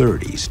in the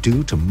 30s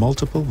due to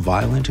multiple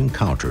violent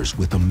encounters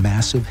with a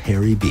massive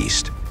hairy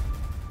beast.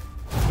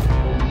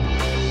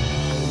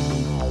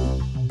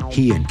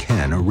 He and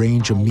Ken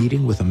arrange a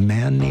meeting with a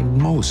man named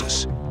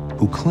Moses,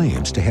 who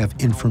claims to have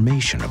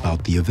information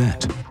about the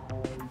event.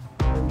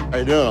 How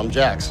you doing? I'm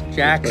Jax.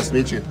 Jax? Nice to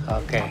meet you.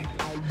 Okay.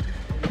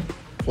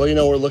 Well, you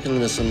know, we're looking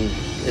into some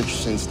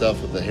interesting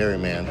stuff with the hairy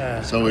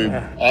man. So we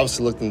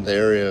obviously looked into the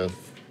area of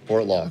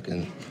Portlock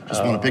and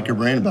just want to pick your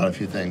brain about a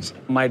few things.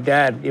 My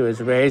dad, he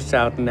was raised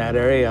out in that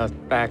area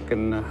back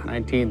in the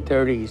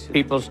 1930s.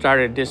 People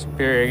started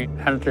disappearing,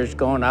 hunters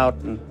going out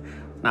and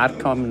not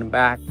coming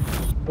back.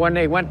 When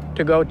they went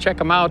to go check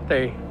them out,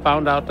 they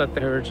found out that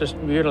they were just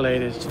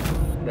mutilated.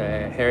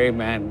 The hairy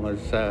man was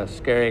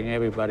scaring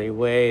everybody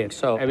away, and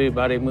so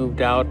everybody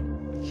moved out.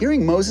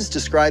 Hearing Moses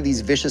describe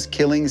these vicious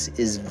killings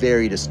is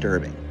very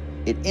disturbing.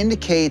 It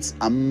indicates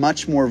a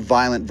much more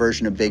violent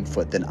version of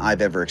Bigfoot than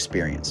I've ever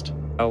experienced.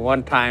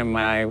 One time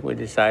we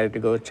decided to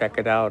go check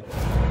it out.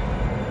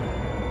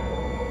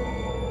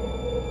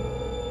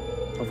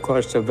 Of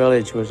course, the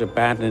village was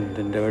abandoned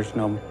and there was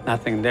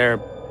nothing there.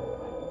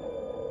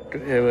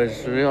 It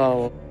was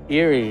real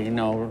eerie, you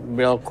know,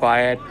 real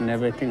quiet and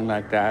everything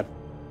like that.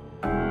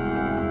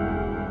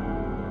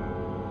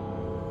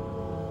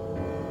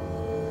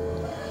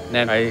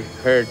 Then I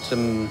heard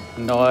some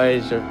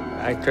noise.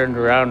 I turned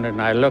around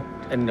and I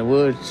looked in the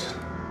woods.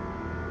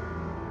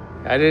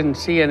 I didn't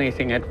see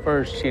anything at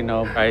first, you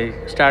know. I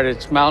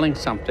started smelling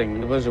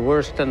something. It was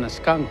worse than a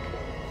skunk.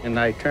 And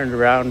I turned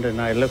around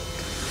and I looked.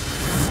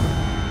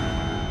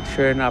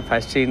 Sure enough, I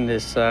seen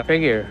this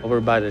figure over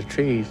by the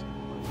trees.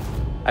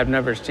 I've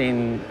never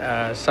seen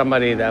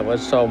somebody that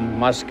was so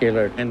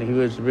muscular, and he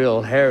was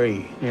real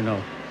hairy, you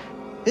know.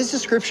 His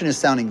description is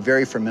sounding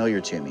very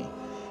familiar to me.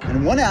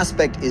 And one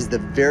aspect is the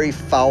very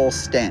foul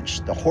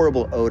stench, the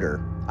horrible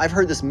odor. I've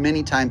heard this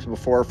many times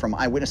before from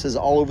eyewitnesses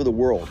all over the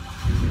world.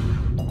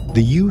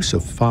 The use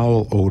of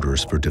foul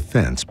odors for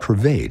defense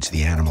pervades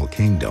the animal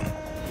kingdom.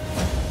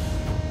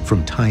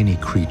 From tiny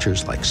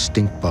creatures like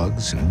stink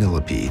bugs and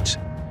millipedes,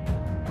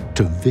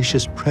 to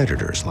vicious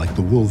predators like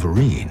the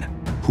wolverine,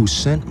 whose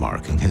scent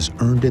marking has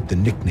earned it the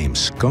nickname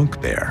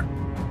skunk bear.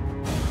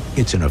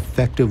 It's an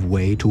effective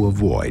way to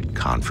avoid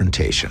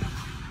confrontation.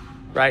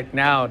 Right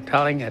now,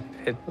 telling it,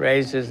 it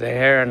raises the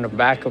hair on the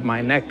back of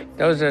my neck.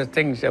 Those are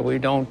things that we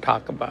don't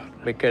talk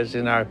about, because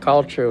in our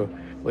culture,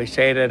 we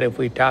say that if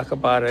we talk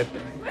about it,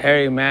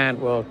 hairy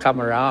man will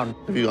come around.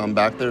 Have you gone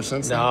back there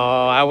since then?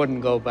 No, I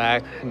wouldn't go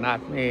back,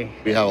 not me.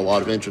 We have a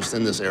lot of interest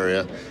in this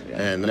area,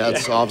 and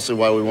that's obviously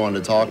why we wanted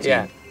to talk to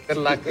you. Good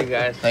luck, you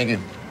guys. Thank you.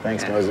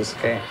 Thanks, Moses.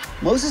 Okay.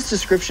 Moses'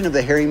 description of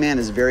the hairy man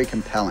is very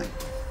compelling.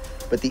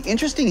 But the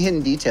interesting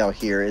hidden detail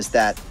here is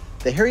that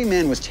the hairy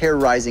man was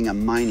terrorizing a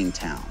mining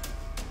town.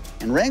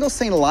 And Wrangell,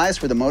 St. Elias,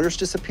 where the motors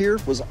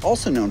disappeared, was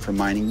also known for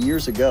mining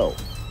years ago.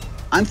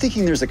 I'm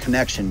thinking there's a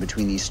connection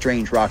between these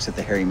strange rocks that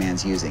the hairy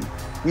man's using.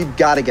 We've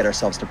got to get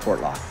ourselves to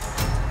Portlock.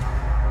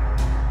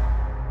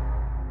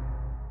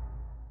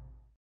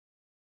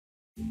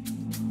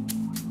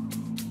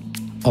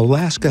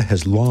 Alaska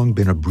has long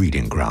been a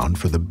breeding ground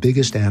for the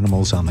biggest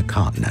animals on the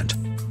continent.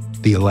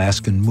 The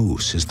Alaskan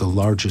moose is the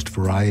largest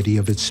variety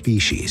of its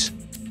species.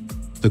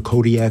 The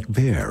Kodiak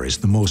bear is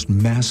the most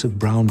massive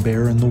brown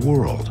bear in the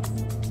world.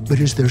 But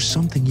is there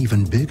something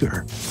even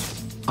bigger?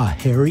 A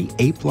hairy,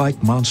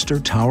 ape-like monster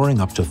towering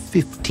up to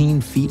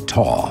 15 feet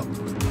tall.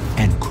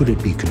 And could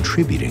it be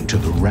contributing to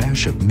the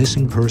rash of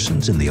missing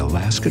persons in the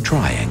Alaska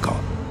Triangle?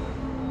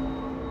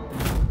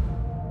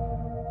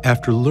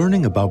 After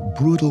learning about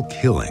brutal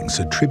killings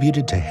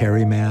attributed to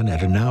hairy man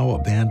at a now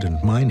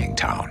abandoned mining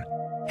town,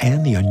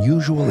 and the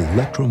unusual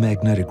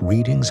electromagnetic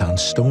readings on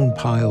stone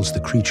piles the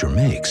creature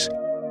makes,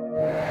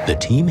 the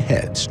team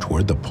heads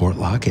toward the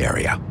Portlock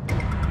area.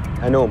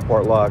 I know in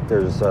Portlock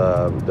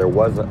there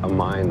was a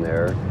mine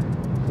there.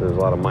 There's a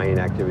lot of mining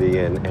activity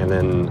and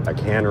then a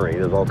cannery.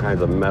 There's all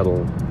kinds of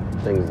metal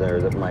things there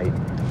that might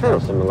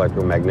have some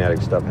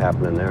electromagnetic stuff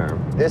happening there.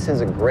 This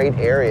is a great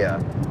area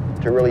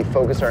to really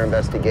focus our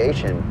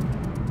investigation.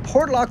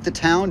 Portlock, the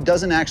town,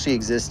 doesn't actually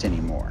exist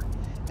anymore.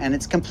 and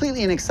it's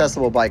completely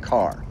inaccessible by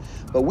car.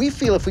 But we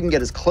feel if we can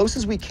get as close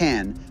as we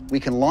can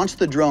launch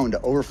the drone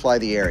to overfly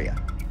the area.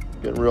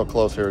 Getting real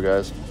close here,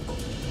 guys.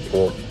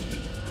 Cool.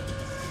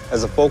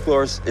 As a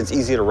folklorist, it's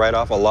easy to write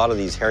off a lot of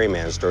these hairy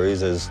man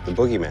stories as the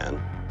boogeyman,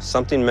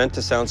 something meant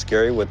to sound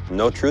scary with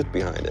no truth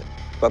behind it.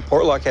 But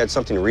Portlock had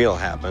something real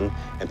happen,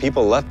 and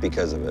people left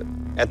because of it.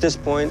 At this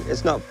point,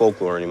 it's not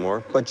folklore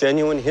anymore, but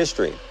genuine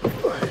history.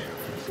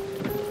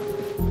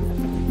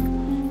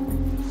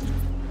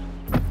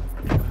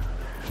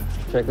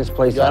 Check this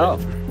place out.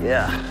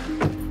 Yeah.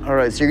 All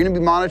right, so you're gonna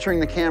be monitoring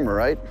the camera,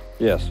 right?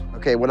 Yes.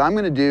 Okay, what I'm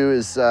gonna do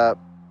is,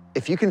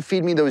 if you can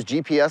feed me those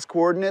GPS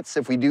coordinates,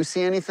 if we do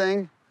see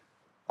anything,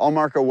 I'll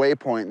mark a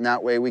waypoint, and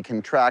that way we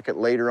can track it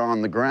later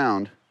on the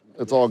ground.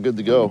 It's all good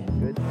to go.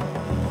 Good.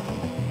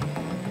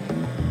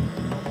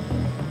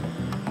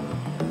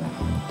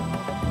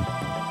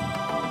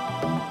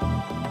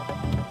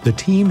 The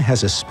team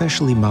has a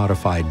specially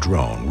modified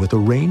drone with a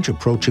range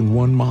approaching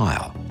 1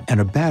 mile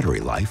and a battery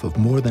life of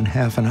more than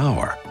half an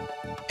hour.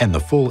 And the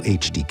full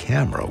HD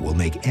camera will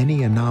make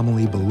any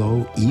anomaly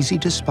below easy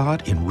to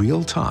spot in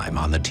real time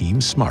on the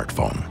team's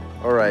smartphone.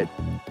 All right,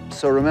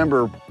 so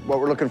remember, what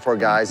we're looking for,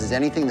 guys, is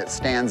anything that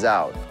stands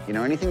out. You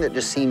know, anything that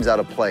just seems out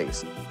of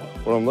place.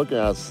 What I'm looking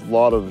at is a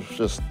lot of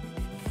just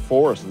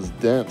forest. It's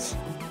dense.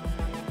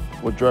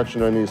 What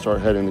direction do I need to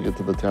start heading to get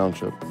to the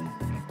township?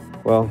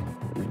 Well,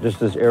 just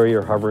this area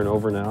you're hovering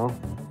over now,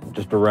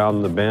 just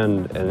around the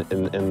bend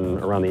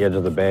and around the edge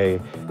of the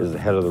bay is the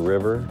head of the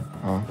river.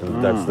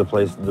 And that's the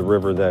place, the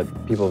river that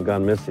people have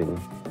gone missing.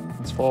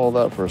 Let's follow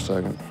that for a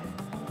second.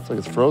 It's like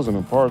it's frozen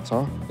in parts,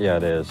 huh? Yeah,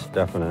 it is,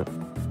 definite.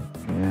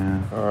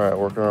 Yeah. All right,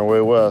 working our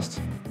way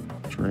west.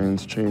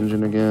 Terrain's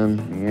changing again.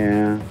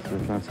 Yeah,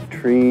 there's lots of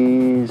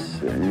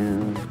trees.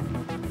 And...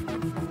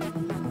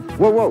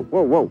 Whoa, whoa,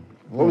 whoa, whoa.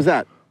 What was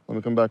that? Let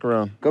me come back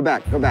around. Go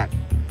back, go back.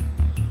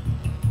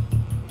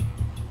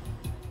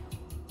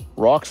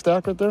 Rock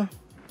stack right there?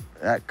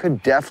 That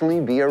could definitely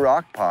be a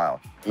rock pile.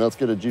 And let's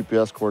get a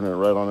GPS coordinate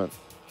right on it.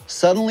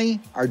 Suddenly,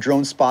 our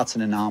drone spots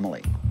an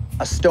anomaly,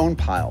 a stone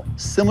pile,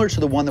 similar to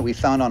the one that we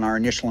found on our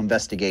initial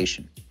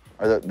investigation.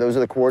 Those are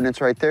the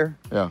coordinates right there?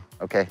 Yeah.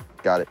 Okay,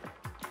 got it.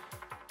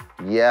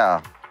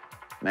 Yeah,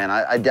 man,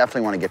 I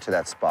definitely want to get to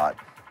that spot.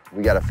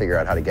 We got to figure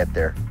out how to get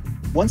there.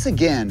 Once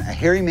again, a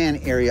hairy man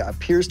area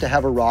appears to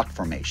have a rock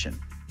formation.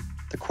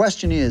 The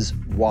question is,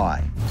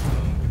 why?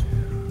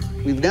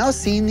 We've now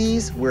seen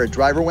these where a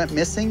driver went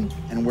missing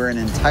and where an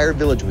entire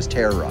village was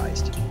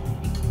terrorized.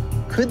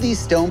 Could these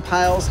stone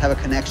piles have a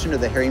connection to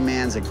the hairy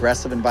man's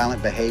aggressive and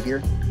violent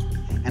behavior?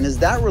 And is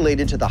that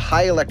related to the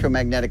high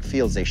electromagnetic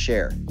fields they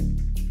share?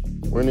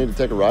 We need to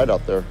take a ride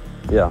out there.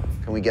 Yeah.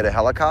 Can we get a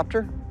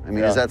helicopter? I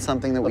mean, is that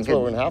something that we could... That's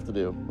what we're gonna have to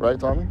do, right,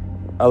 Tommy?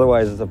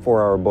 Otherwise, it's a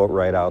 4-hour boat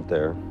ride out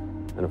there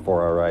and a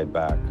 4-hour ride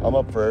back. I'm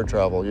up for air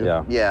travel.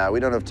 Yeah. Yeah,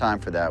 we don't have time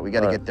for that. We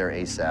got to get there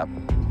ASAP.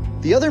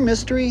 The other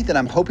mystery that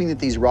I'm hoping that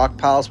these rock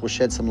piles will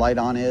shed some light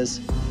on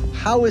is,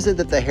 how is it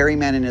that the hairy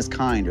man and his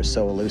kind are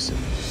so elusive?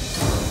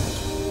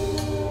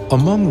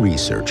 Among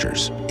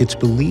researchers, it's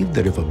believed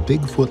that if a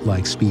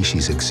Bigfoot-like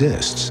species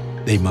exists,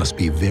 they must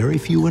be very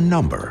few in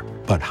number,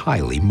 but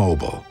highly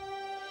mobile.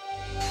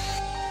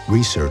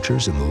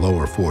 Researchers in the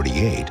lower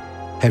 48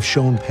 have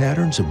shown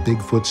patterns of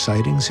Bigfoot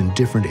sightings in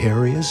different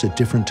areas at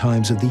different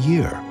times of the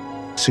year,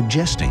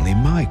 suggesting they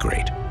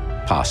migrate,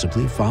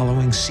 possibly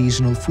following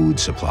seasonal food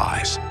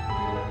supplies.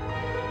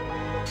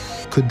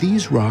 Could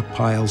these rock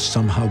piles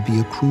somehow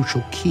be a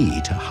crucial key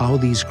to how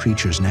these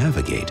creatures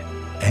navigate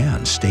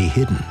and stay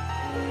hidden?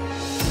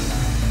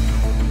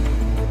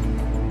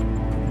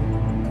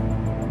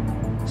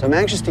 So I'm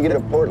anxious to get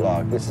to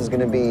Portlock. This is going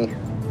to be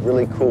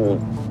really cool.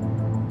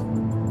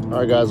 All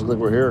right, guys, look like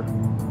we're here.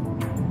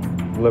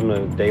 Living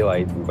in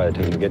daylight by the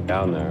time you get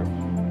down there.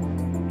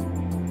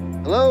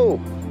 Hello.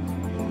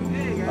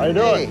 Hey, how you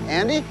doing? Hey,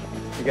 Andy?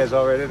 You guys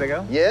all ready to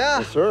go? Yeah,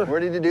 yes, sir.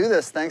 Ready to do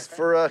this. Thanks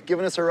for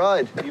giving us a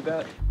ride. You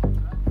bet.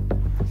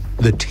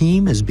 The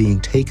team is being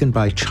taken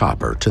by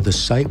chopper to the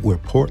site where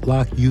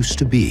Portlock used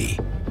to be,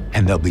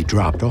 and they'll be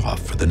dropped off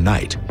for the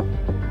night.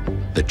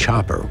 The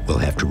chopper will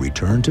have to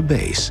return to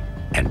base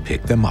and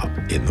pick them up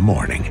in the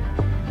morning.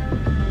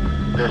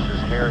 This is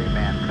hairy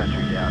man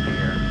country down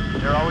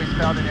here. They're always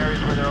found in areas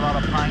where there are a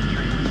lot of pine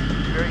trees,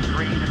 very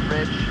green and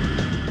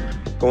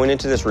rich. Going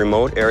into this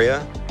remote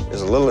area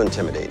is a little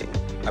intimidating.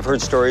 I've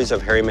heard stories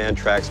of hairy man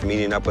tracks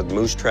meeting up with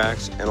moose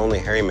tracks and only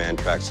hairy man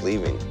tracks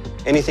leaving.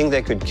 Anything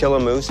that could kill a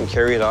moose and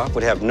carry it off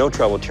would have no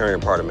trouble tearing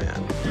apart a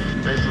man.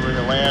 Basically, we're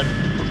gonna land,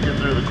 let's get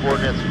through the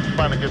coordinates,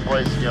 find a good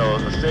place, you know,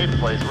 a safe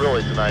place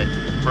really tonight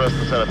for us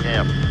to set up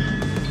camp.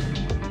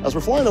 As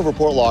we're flying over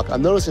Portlock,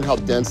 I'm noticing how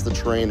dense the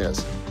terrain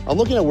is. I'm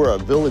looking at where a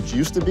village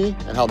used to be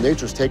and how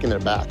nature's taken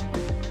it back.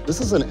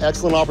 This is an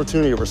excellent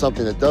opportunity for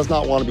something that does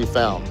not want to be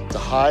found, to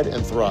hide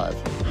and thrive.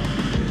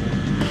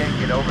 Can't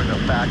get over the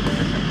fact that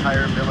this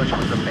entire village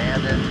was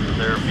abandoned.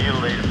 Their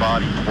mutilated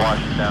bodies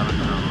washed down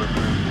into the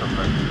lagoon from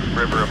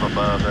the river up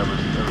above. That was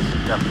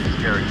definitely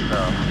scary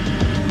stuff.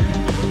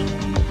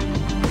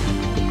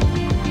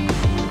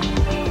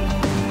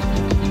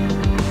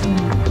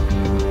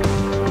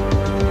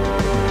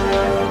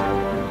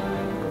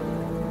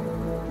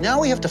 Now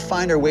we have to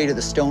find our way to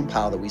the stone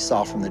pile that we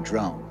saw from the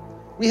drone.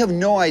 We have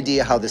no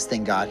idea how this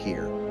thing got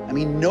here. I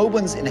mean, no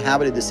one's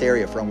inhabited this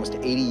area for almost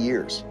 80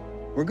 years.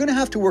 We're gonna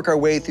have to work our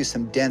way through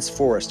some dense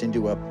forest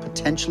into a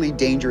potentially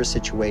dangerous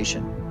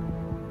situation.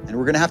 And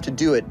we're gonna have to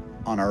do it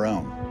on our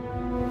own.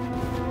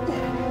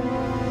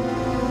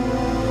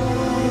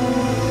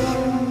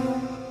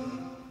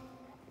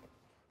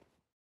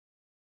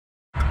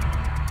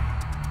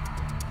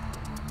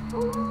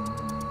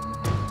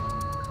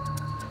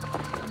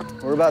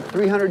 We're about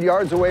 300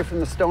 yards away from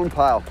the stone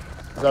pile.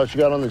 Is that what you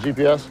got on the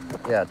GPS?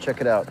 Yeah,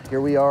 check it out. Here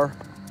we are.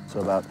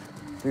 So about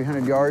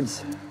 300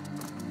 yards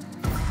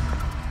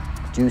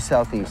due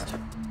southeast.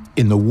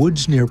 In the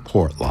woods near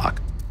Portlock,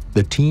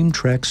 the team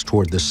treks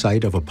toward the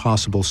site of a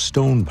possible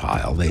stone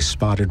pile they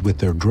spotted with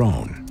their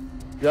drone.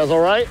 You guys all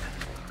right?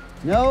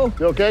 No.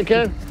 You okay,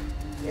 Ken?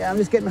 Yeah, I'm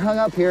just getting hung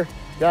up here.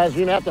 Guys,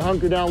 you're gonna have to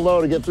hunker down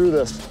low to get through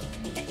this.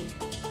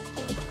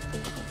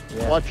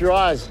 Yeah. Watch your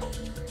eyes.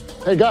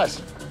 Hey,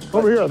 guys,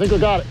 over here, I think we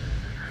got it.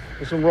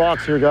 There's some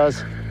rocks here,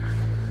 guys.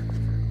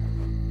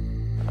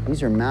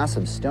 These are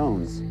massive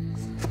stones.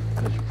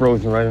 It's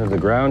frozen right into the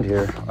ground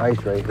here,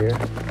 ice right here.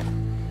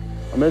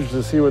 I'm interested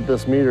to see what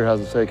this meter has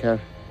to say, Ken.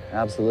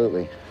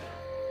 Absolutely.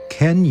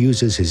 Ken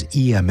uses his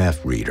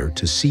EMF reader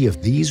to see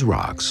if these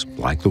rocks,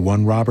 like the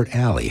one Robert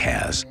Alley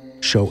has,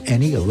 show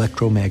any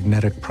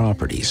electromagnetic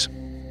properties.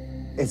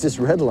 It's just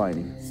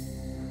redlining.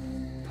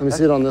 Let me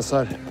see it on this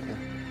side.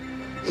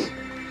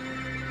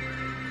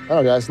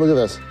 Oh, guys, look at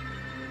this.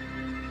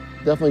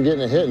 Definitely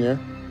getting a hit in here.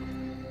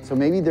 So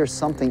maybe there's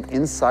something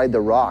inside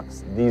the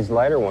rocks. These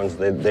lighter ones,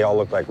 they all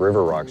look like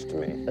river rocks to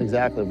me.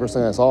 Exactly. First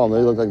thing I saw them,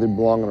 they look like they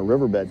belong on a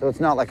riverbed. So it's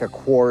not like a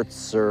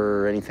quartz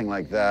or anything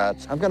like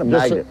that. I've got a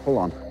magnet. Hold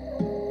on.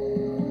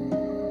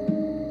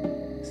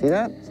 See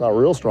that? It's not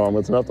real strong, but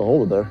it's enough to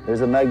hold it there.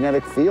 There's a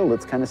magnetic field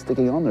that's kind of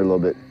sticking on there a little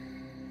bit.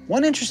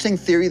 One interesting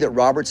theory that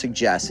Robert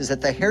suggests is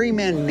that the hairy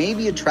man may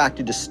be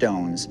attracted to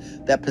stones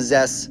that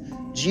possess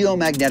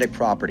geomagnetic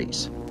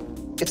properties.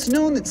 It's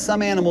known that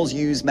some animals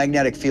use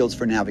magnetic fields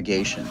for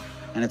navigation,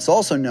 and it's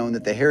also known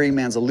that the hairy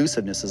man's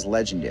elusiveness is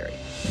legendary.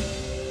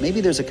 Maybe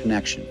there's a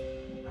connection.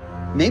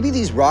 Maybe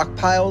these rock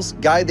piles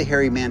guide the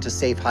hairy man to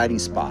safe hiding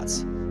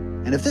spots.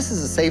 And if this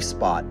is a safe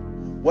spot,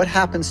 what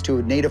happens to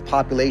a native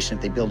population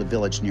if they build a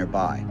village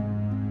nearby?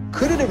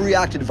 Could it have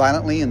reacted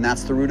violently and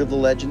that's the root of the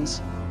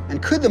legends?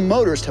 And could the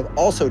motorist have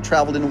also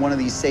traveled into one of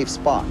these safe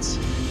spots?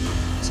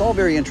 It's all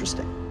very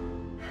interesting.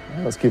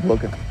 Let's keep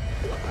looking.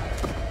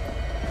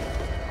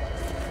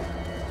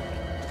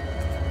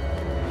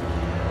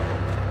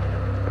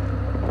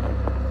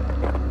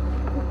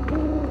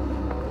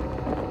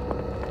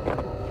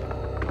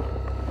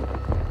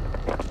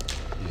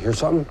 You hear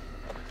something?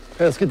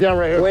 Hey, let's get down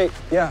right here. Wait,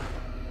 yeah.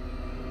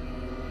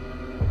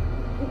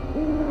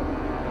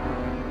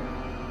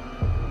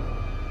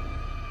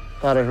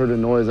 Thought I heard a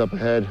noise up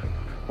ahead.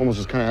 Almost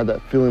just kind of had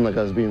that feeling like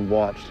I was being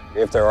watched.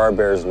 If there are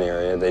bears in the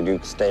area, they do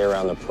stay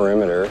around the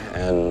perimeter,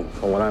 and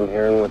from what I'm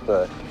hearing with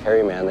the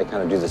hairy man, they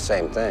kind of do the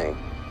same thing.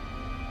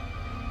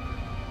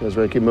 You guys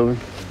ready to keep moving?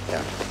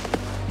 Yeah.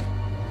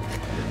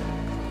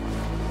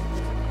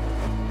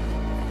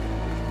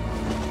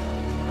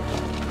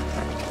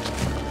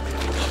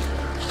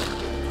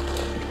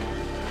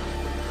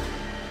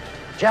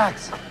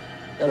 Jax!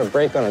 Got a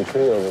break on a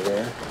tree over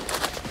there.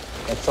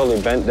 That's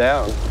totally bent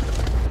down.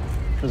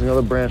 There's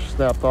another branch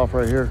snapped off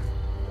right here.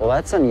 Well,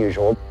 that's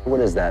unusual. What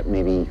is that,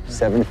 maybe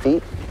 7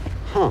 feet?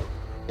 Huh.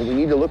 What we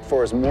need to look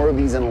for is more of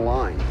these in a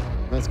line.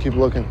 Let's keep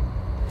looking.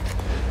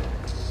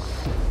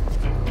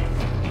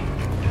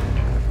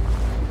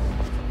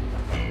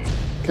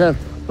 Ken,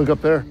 look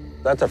up there.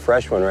 That's a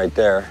fresh one right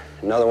there.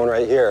 Another one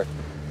right here.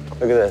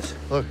 Look at this.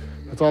 Look,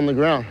 it's on the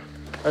ground.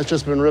 That's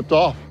just been ripped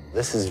off.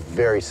 This is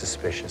very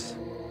suspicious.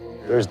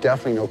 There's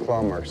definitely no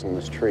claw marks on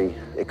this tree.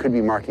 It could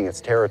be marking its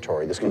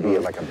territory. This could be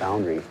like a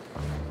boundary.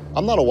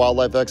 I'm not a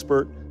wildlife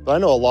expert, but I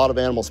know a lot of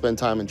animals spend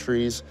time in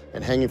trees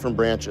and hanging from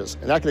branches,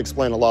 and that can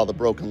explain a lot of the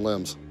broken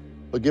limbs.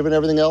 But given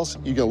everything else,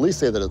 you can at least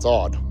say that it's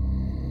odd.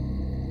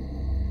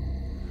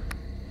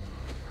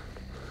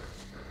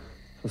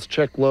 Let's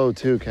check low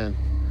too, Ken.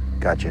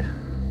 Gotcha.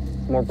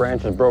 More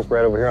branches broke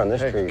right over here on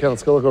this tree. Ken,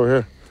 let's go look over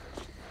here.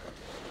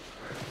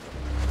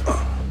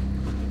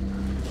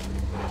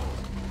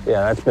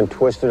 Yeah, that's been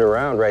twisted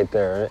around right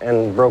there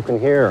and broken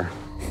here.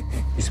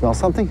 You smell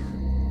something?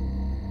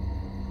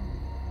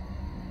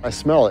 I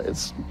smell it.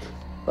 It's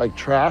like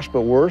trash,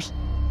 but worse.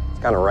 It's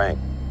kind of rank.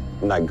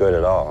 Not good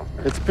at all.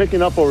 It's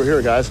picking up over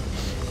here, guys.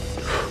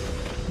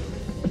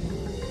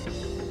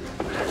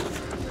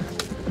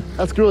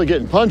 That's really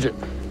getting pungent.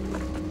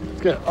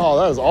 It's getting, oh,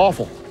 that is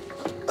awful.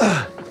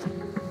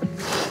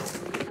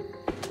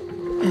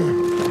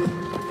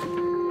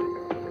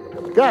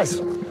 Guys,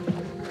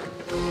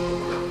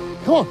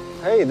 come on.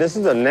 Hey, this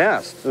is a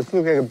nest. This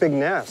looks like a big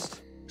nest.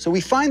 So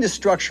we find this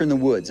structure in the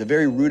woods, a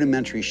very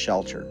rudimentary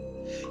shelter.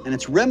 And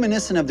it's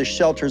reminiscent of the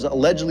shelters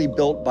allegedly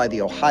built by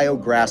the Ohio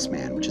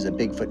grassman, which is a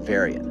Bigfoot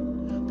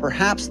variant.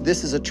 Perhaps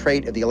this is a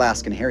trait of the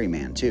Alaskan hairy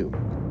man, too.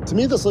 To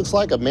me, this looks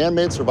like a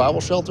man-made survival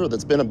shelter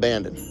that's been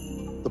abandoned.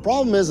 The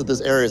problem is that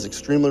this area is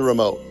extremely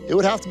remote. It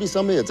would have to be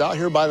somebody that's out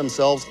here by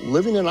themselves,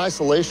 living in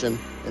isolation,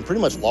 and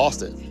pretty much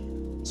lost it.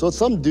 So it's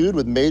some dude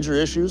with major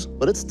issues,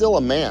 but it's still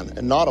a man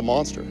and not a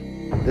monster.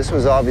 This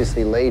was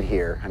obviously laid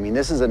here. I mean,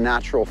 this is a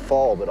natural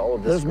fall, but all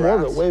of this There's grass,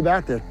 more of it way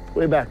back there.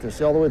 Way back there.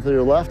 See all the way to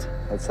your left?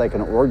 That's like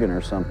an organ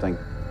or something.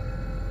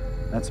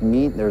 That's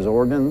meat, there's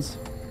organs.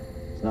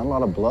 There's not a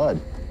lot of blood.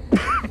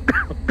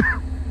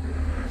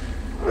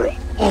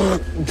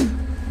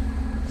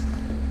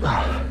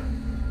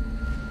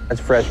 That's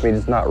fresh meat,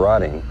 it's not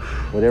rotting.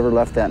 Whatever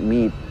left that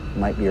meat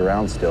might be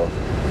around still.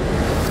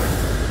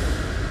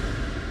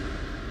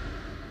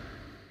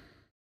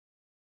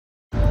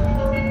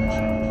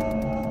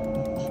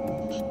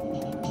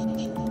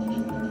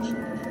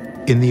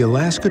 In the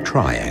Alaska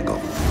Triangle,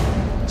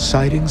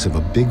 sightings of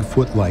a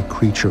Bigfoot-like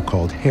creature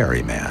called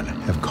Hairy Man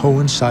have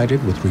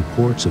coincided with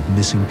reports of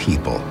missing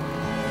people.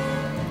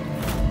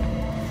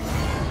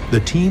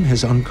 The team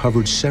has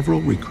uncovered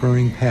several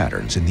recurring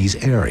patterns in these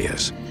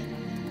areas.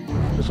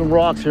 There's some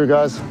rocks here,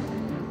 guys.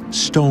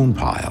 Stone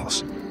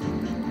piles.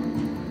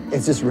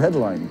 It's just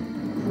redlining.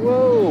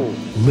 Whoa!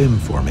 Limb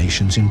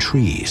formations in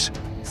trees.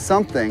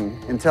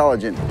 Something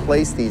intelligent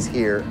placed these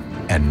here.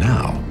 And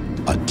now,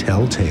 a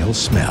telltale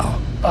smell.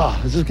 Ah,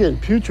 this is getting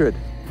putrid.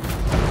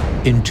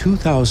 In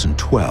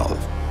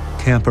 2012,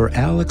 camper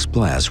Alex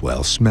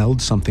Blaswell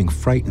smelled something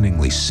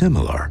frighteningly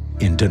similar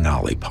in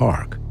Denali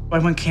Park. I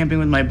went camping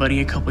with my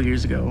buddy a couple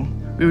years ago.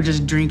 We were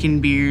just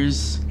drinking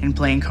beers and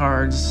playing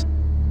cards.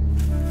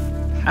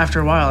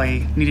 After a while,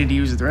 I needed to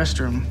use the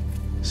restroom,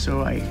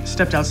 so I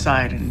stepped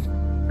outside and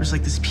there's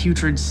like this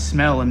putrid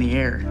smell in the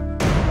air.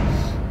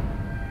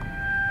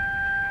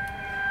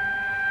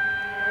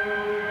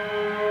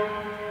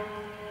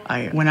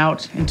 I went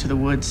out into the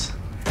woods.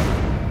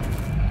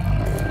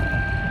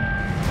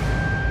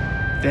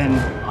 Then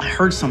I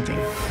heard something.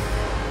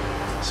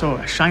 So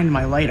I shined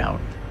my light out.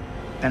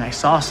 Then I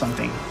saw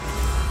something.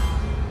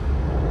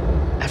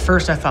 At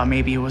first I thought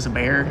maybe it was a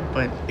bear,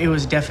 but it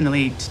was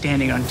definitely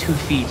standing on 2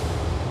 feet.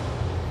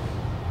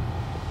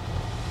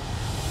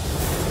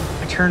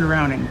 I turned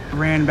around and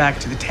ran back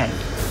to the tent.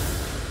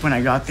 When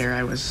I got there,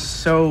 I was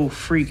so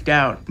freaked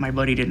out, my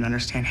buddy didn't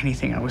understand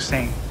anything I was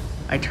saying.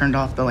 I turned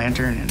off the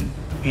lantern and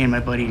me and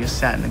my buddy just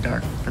sat in the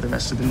dark for the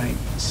rest of the night,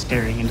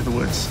 staring into the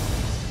woods.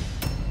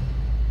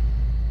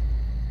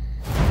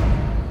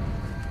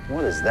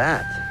 What is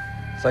that?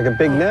 It's like a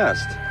big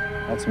nest.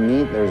 That's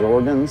meat, there's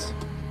organs.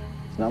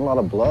 There's not a lot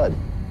of blood.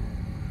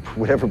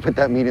 Whatever put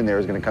that meat in there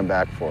is gonna come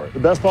back for it.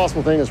 The best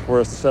possible thing is for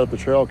us to set up the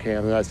trail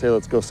cam, and I'd say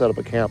let's go set up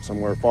a camp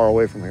somewhere far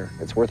away from here.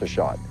 It's worth a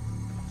shot.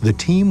 The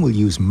team will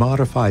use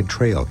modified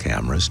trail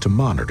cameras to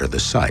monitor the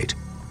site.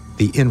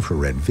 The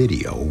infrared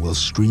video will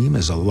stream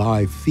as a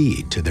live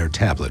feed to their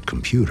tablet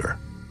computer.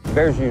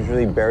 Bears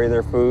usually bury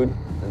their food,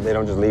 and they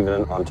don't just leave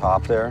it on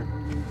top there.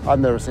 I've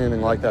never seen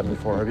anything like that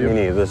before, have you? Me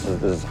neither. This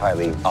is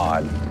highly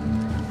odd.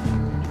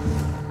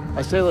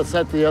 I say let's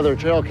set the other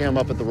trail cam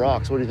up at the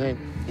rocks. What do you think?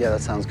 Yeah,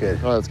 that sounds good.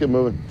 All right, let's get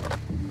moving.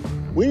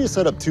 We need to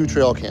set up 2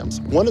 trail cams,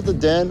 one at the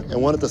den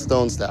and one at the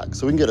stone stack,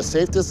 so we can get a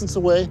safe distance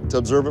away to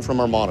observe it from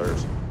our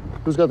monitors.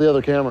 Who's got the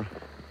other camera?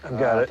 I've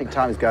got it. I think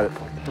Tommy's got it.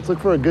 Let's look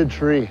for a good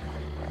tree.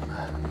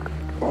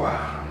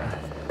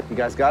 You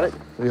guys got it?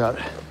 We got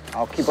it.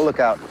 I'll keep a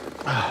lookout.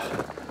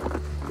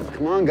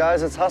 Come on,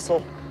 guys, let's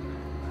hustle.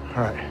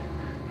 All right.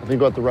 I think we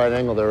got the right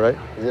angle there, right?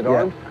 Is it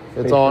armed?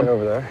 It's on. Right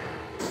over there.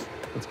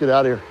 Let's get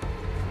out of here.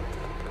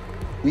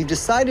 We've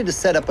decided to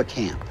set up a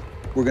camp.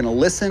 We're gonna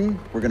listen,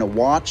 we're gonna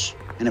watch,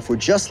 and if we're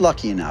just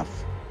lucky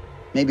enough,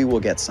 maybe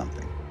we'll get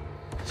something.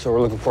 So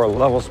we're looking for a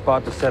level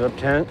spot to set up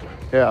tent?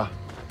 Yeah,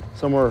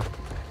 somewhere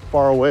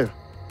far away.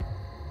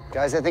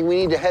 Guys, I think we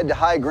need to head to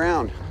high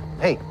ground.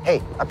 Hey,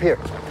 up here.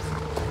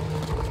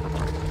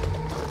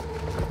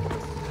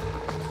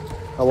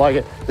 I like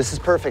it. This is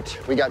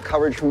perfect. We got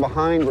coverage from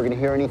behind. We're gonna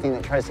hear anything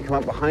that tries to come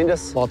up behind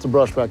us. Lots of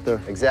brush back there.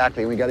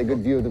 Exactly, we got a good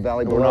view of the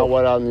valley below. We're not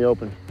wet out in the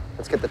open.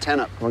 Let's get the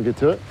tent up. Want to get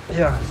to it?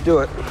 Yeah, let's do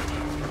it.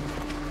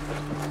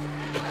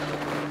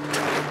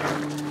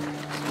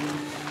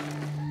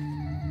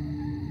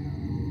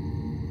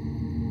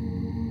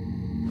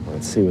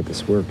 Let's see what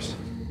this works.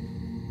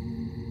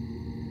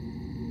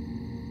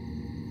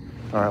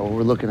 All right, what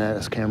we're looking at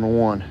is camera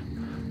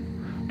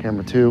 1.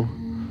 Camera 2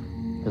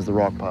 is the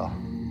rock pile.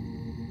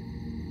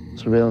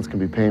 Surveillance can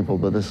be painful,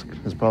 but this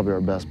is probably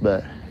our best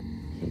bet.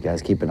 You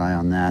guys keep an eye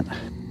on that.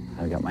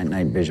 I've got my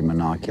night vision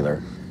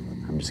monocular.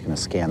 I'm just gonna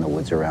scan the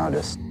woods around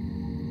us.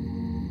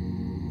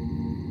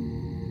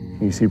 Can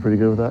you see pretty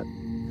good with that?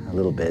 A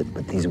little bit,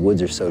 but these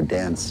woods are so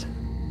dense.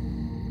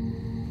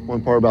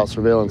 One part about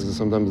surveillance is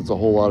sometimes it's a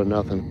whole lot of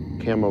nothing.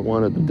 Camera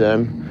 1 at the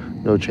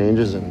den, no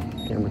changes, and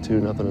camera 2,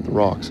 nothing at the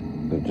rocks.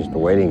 Just a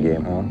waiting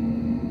game, huh?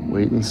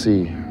 Wait and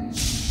see.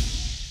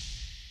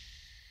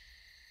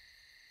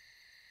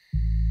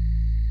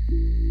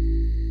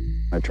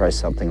 I'll try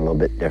something a little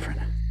bit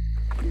different.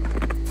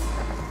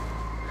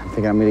 I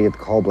think I'm gonna get the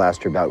call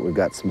blaster about. We've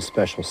got some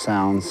special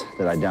sounds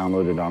that I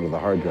downloaded onto the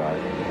hard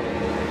drive.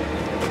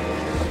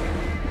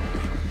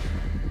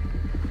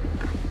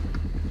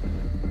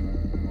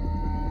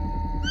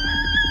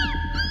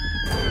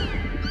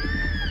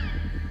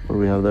 What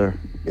do we have there?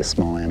 A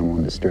small animal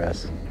in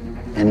distress.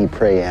 Any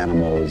prey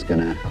animal is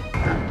gonna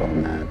act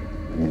on that.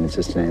 I mean, it's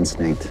just an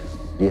instinct.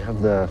 Do you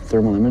have the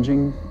thermal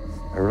imaging?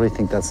 I really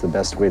think that's the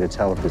best way to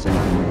tell if there's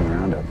anything moving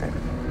around out there.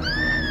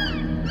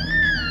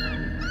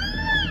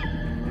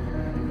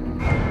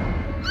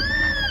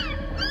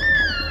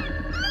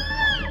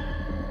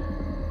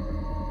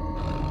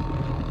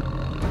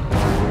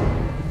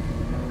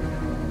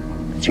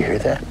 Did you hear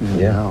that?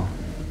 Yeah. No.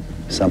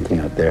 Something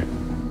out there.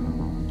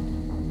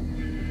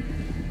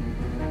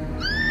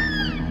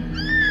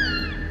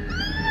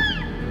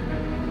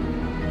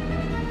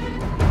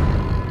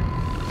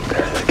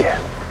 There's it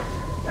again.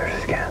 There's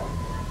it again.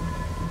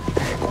 What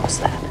the heck was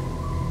that?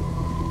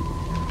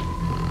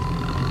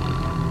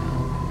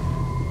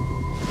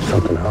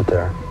 Something out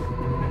there.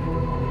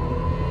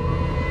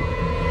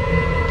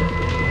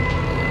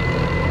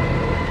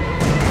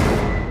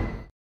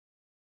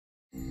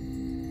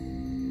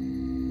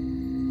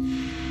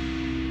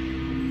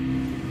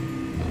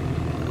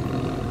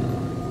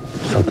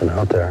 Something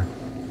out there.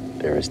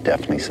 There is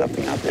definitely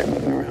something out there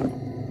moving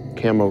around.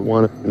 Camera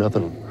 1,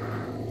 nothing.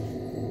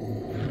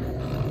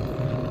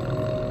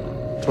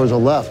 Towards the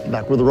left,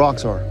 back where the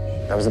rocks are.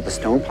 That was at the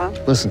stone pile?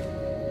 Listen.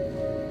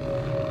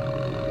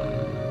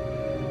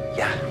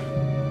 Yeah.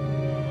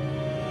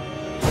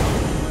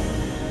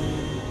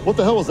 What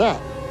the hell was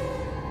that?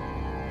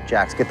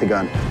 Jax, get the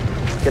gun.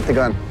 Get the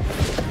gun.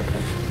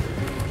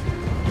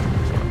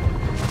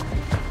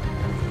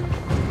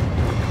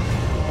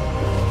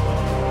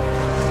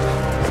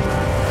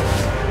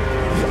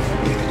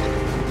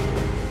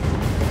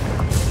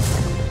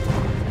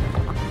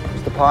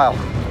 Where's the pile?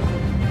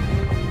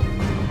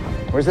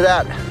 Where's it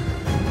at?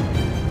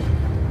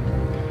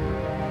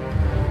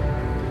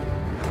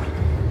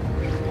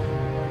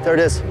 There it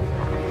is.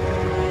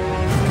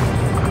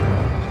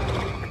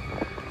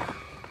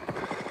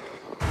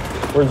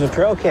 Where's the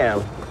trail cam?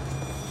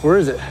 Where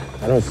is it?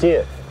 I don't see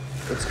it.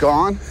 It's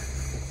gone?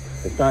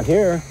 It's not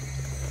here.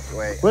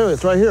 Wait. Wait,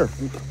 it's right here.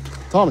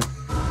 Tommy.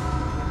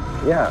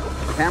 Yeah.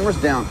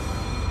 Camera's down.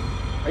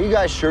 Are you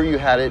guys sure you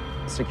had it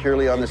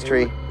securely on this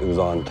tree? It was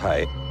on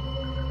tight.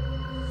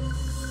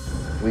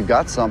 We've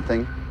got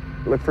something.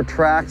 Look for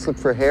tracks, look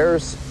for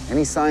hairs,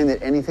 any sign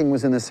that anything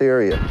was in this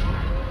area.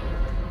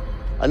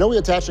 I know we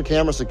attached the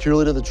camera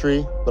securely to the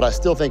tree, but I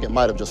still think it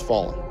might have just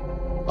fallen.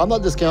 I'm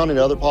not discounting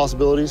other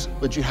possibilities,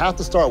 but you have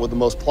to start with the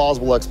most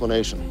plausible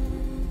explanation.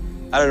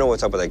 I don't know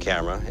what's up with that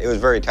camera. It was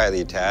very tightly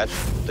attached.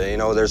 You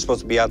know, they're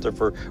supposed to be out there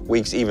for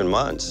weeks, even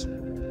months.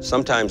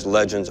 Sometimes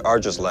legends are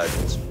just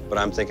legends, but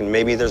I'm thinking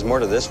maybe there's more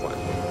to this one.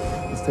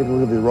 Let's take a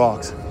look at the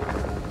rocks.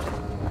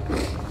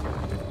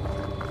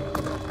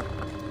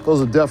 Those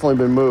have definitely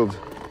been moved.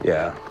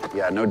 Yeah.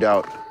 Yeah, no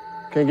doubt.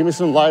 Okay, give me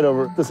some light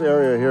over this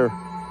area here.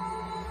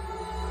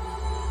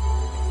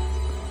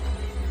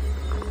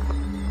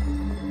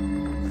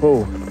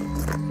 Oh,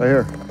 right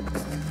here.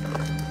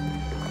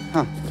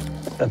 Huh.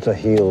 That's a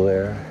heel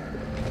there.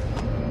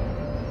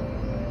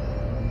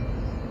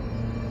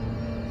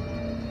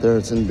 There,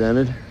 it's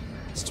indented.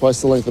 It's twice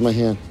the length of my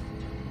hand.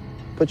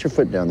 Put your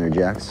foot down there,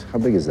 Jax. How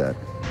big is that?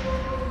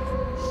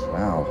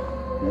 Wow.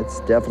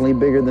 It's definitely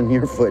bigger than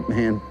your foot,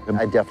 man.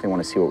 I definitely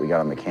want to see what we got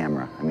on the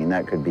camera. I mean,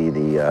 that could be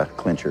the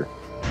clincher.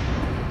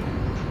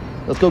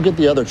 Let's go get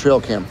the other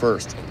trail cam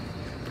first.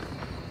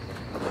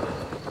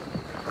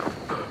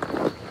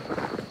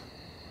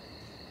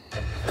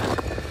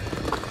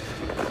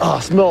 Ah,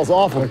 smells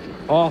awful.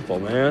 Awful,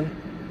 man.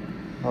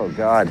 Oh,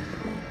 God.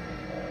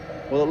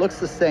 Well, it looks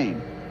the same.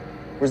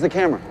 Where's the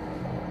camera?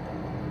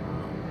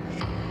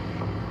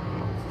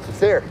 It's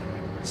there.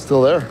 It's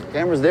still there.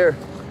 Camera's there.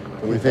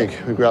 What do you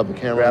think? We grab the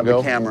camera and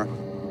go? Grab the camera.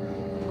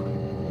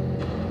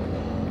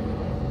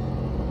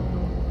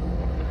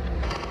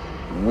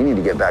 We need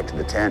to get back to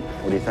the tent.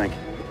 What do you think?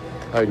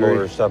 I agree.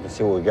 Order stuff and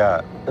see what we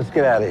got. Let's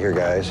get out of here,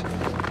 guys.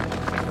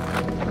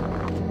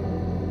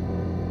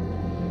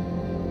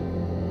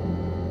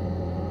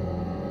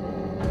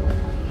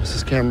 This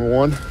is camera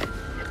 1.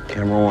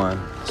 Camera 1.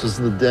 This is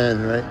the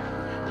den, right?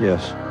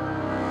 Yes.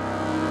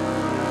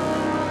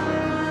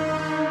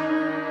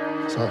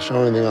 It's not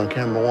showing anything on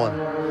camera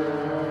 1.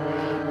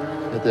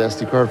 Get the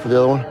SD card for the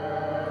other one.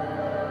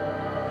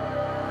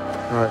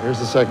 All right, here's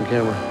the second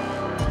camera.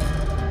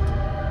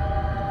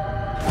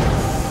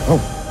 Oh,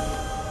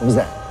 what was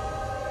that?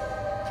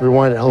 Let's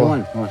rewind it, hold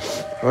on. Come on.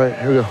 All right,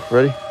 here we go,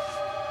 ready?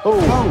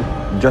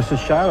 Oh! Just a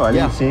shadow, I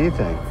didn't see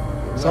anything.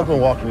 Something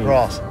walking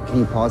across. Can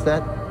you pause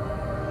that?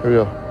 Here we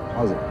go.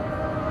 Pause it.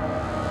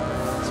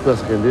 That's the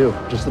best I can do.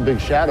 Just a big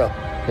shadow.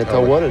 Can't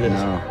tell what it is.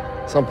 No.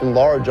 Something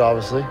large,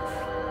 obviously.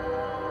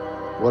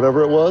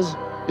 Whatever it was,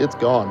 it's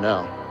gone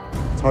now.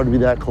 It's hard to be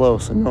that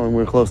close and knowing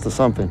we're close to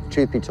something.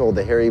 Truth be told,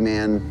 the hairy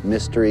man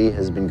mystery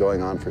has been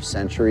going on for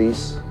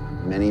centuries.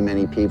 Many,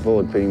 many people,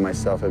 including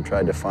myself, have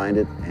tried to find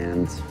it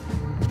and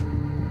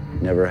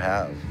never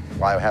have.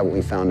 Why haven't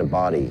we found a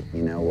body?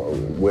 You know,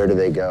 where do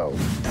they go?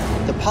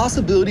 The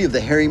possibility of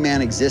the hairy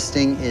man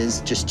existing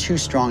is just too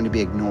strong to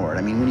be ignored.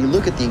 I mean, when you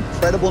look at the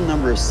incredible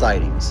number of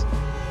sightings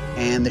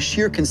and the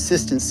sheer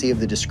consistency of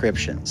the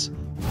descriptions,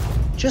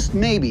 Just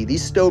maybe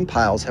these stone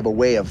piles have a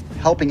way of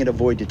helping it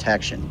avoid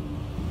detection.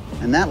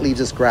 And that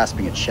leaves us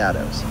grasping at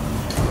shadows.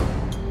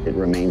 It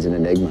remains an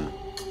enigma.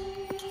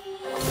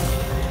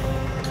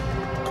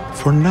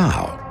 For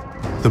now,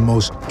 the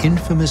most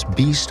infamous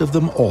beast of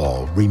them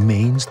all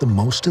remains the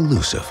most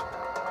elusive.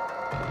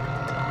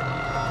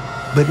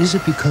 But is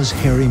it because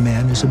Hairy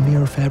Man is a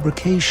mere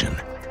fabrication?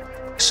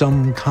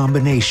 Some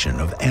combination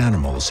of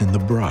animals in the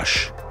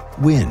brush,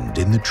 wind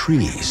in the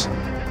trees,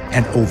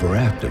 and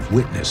overactive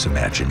witness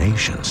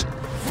imaginations?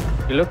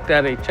 We looked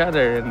at each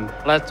other, and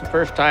that's the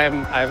first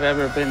time I've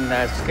ever been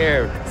that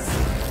scared.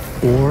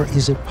 Or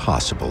is it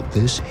possible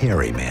this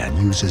hairy man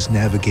uses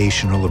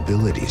navigational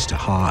abilities to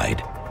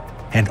hide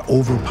and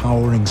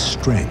overpowering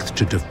strength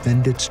to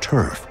defend its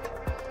turf?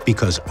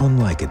 Because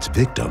unlike its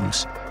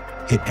victims,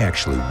 it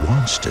actually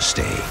wants to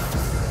stay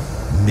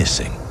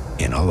missing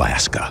in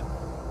Alaska.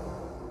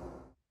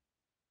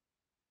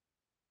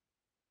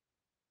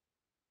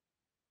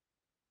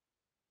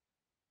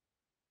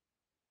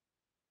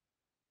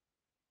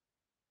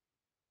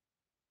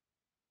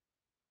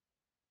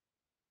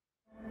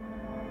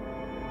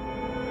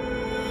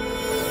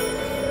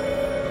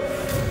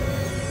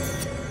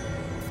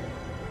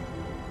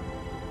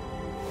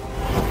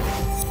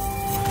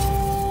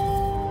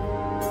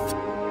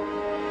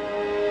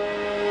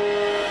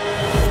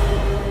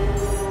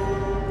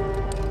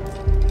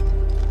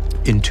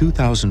 In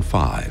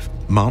 2005,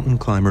 mountain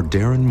climber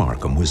Darren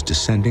Markham was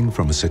descending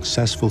from a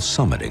successful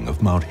summiting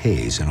of Mount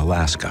Hayes in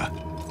Alaska.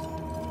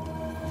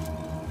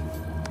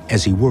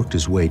 As he worked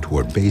his way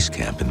toward base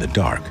camp in the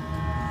dark,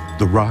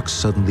 the rocks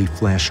suddenly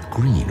flashed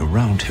green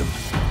around him.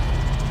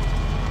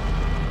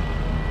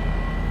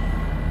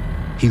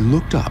 He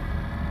looked up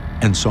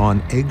and saw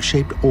an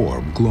egg-shaped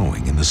orb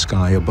glowing in the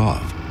sky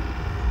above.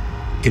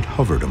 It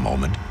hovered a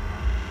moment,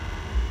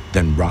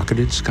 then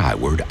rocketed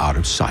skyward out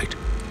of sight.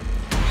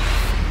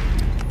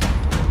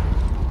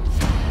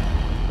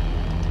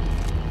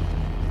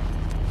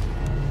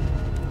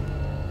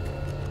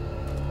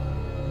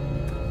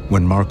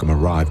 When Markham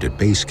arrived at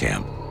base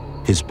camp,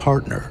 his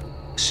partner,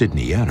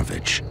 Sidney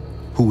Yanovich,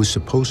 who was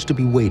supposed to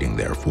be waiting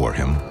there for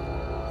him,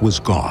 was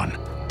gone.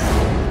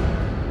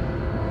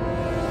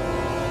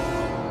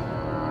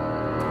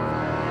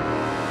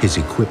 His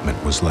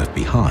equipment was left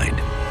behind,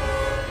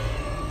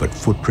 but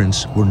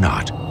footprints were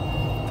not.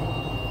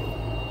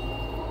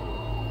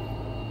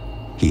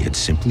 He had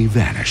simply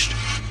vanished,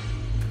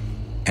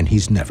 and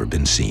he's never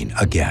been seen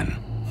again.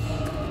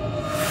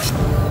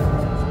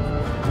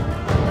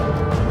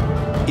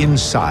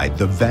 Inside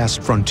the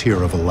vast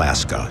frontier of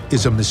Alaska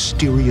is a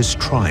mysterious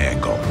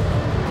triangle,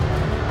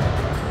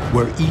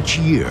 where each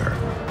year,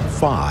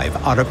 5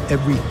 out of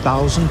every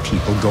 1,000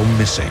 people go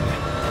missing.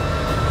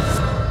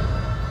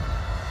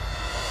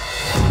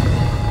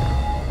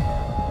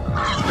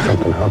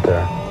 Something out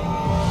there.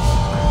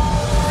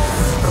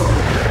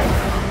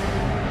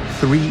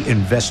 3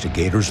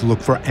 investigators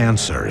look for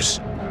answers.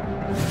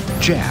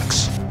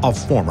 Jax, a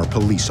former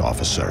police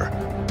officer.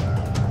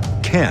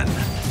 Ken,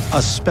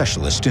 a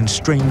specialist in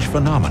strange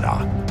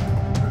phenomena.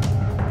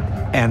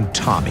 And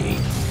Tommy,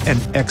 an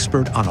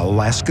expert on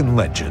Alaskan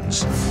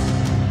legends.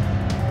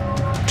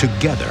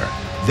 Together,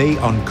 they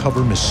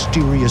uncover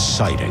mysterious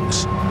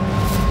sightings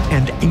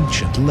and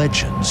ancient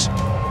legends,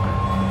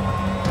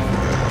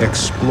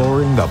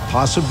 exploring the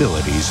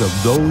possibilities of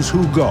those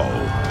who go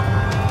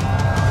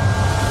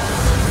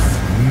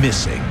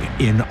missing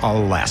in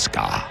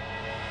Alaska.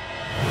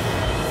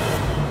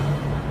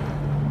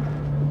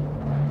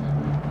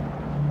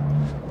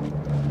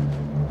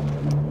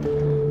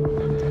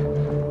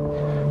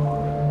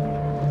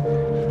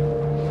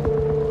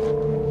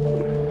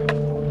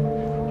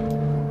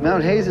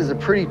 Mount Hayes is a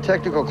pretty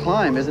technical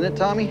climb, isn't it,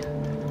 Tommy?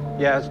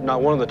 Yeah, it's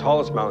not one of the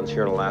tallest mountains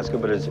here in Alaska,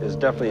 but it's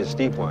definitely a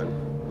steep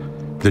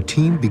one. The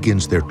team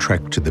begins their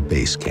trek to the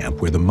base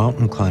camp where the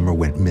mountain climber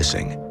went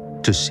missing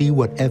to see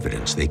what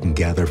evidence they can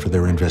gather for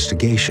their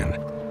investigation.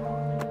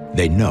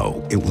 They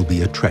know it will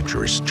be a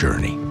treacherous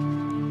journey.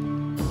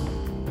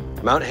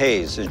 Mount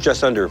Hayes is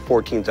just under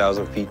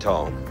 14,000 feet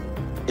tall.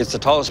 It's the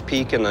tallest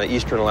peak in the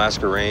eastern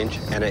Alaska range,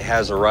 and it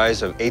has a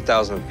rise of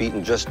 8,000 feet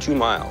in just 2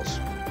 miles.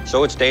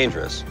 So it's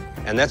dangerous.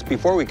 And that's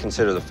before we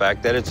consider the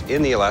fact that it's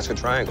in the Alaska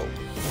Triangle.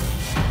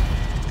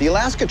 The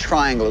Alaska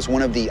Triangle is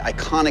one of the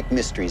iconic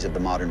mysteries of the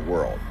modern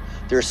world.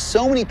 There are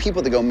so many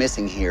people that go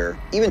missing here,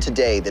 even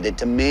today, that it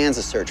demands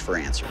a search for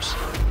answers.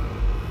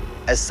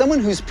 As someone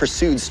who's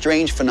pursued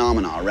strange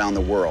phenomena around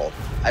the world,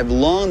 I've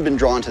long been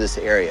drawn to this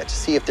area to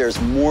see if there's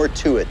more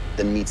to it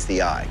than meets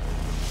the eye.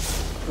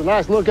 It's a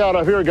nice lookout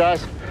up here,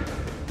 guys.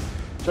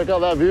 Check out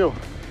that view.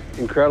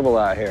 Incredible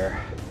out here.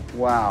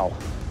 Wow.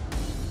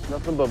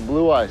 Nothing but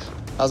blue ice.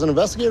 As an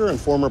investigator and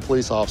former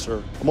police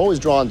officer, I'm always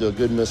drawn to a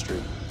good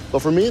mystery. But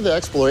for me, the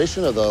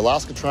exploration of the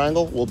Alaska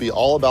Triangle will be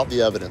all about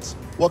the evidence.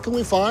 What can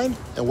we find,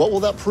 and what will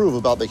that prove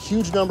about the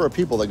huge number of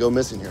people that go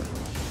missing here?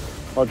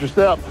 Watch your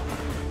step.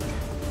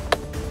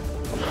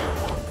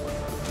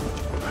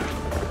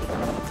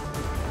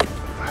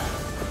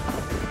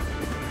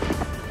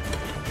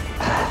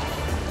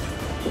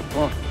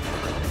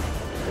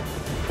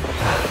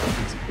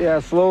 Yeah,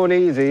 slow and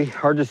easy.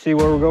 Hard to see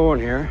where we're going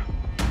here.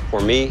 For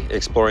me,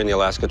 exploring the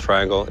Alaska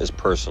Triangle is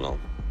personal.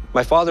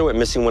 My father went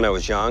missing when I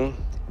was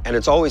young, and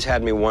it's always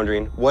had me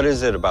wondering, what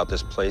is it about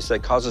this place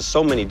that causes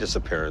so many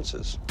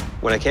disappearances?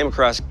 When I came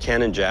across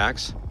Ken and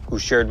Jax, who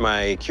shared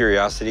my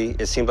curiosity,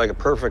 it seemed like a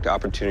perfect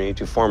opportunity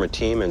to form a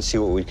team and see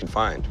what we could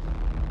find.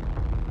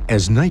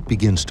 As night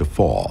begins to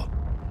fall,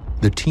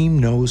 the team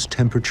knows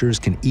temperatures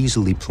can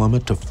easily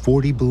plummet to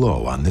 40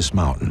 below on this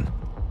mountain.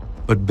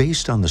 But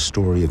based on the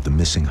story of the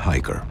missing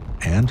hiker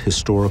and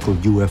historical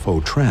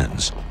UFO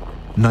trends,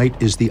 night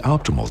is the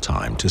optimal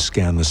time to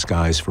scan the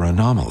skies for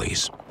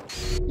anomalies.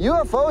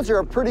 UFOs are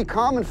a pretty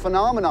common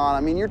phenomenon.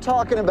 I mean, you're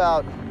talking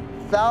about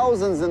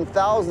thousands and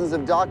thousands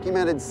of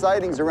documented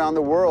sightings around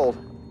the world.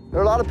 There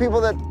are a lot of people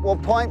that will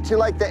point to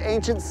like the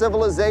ancient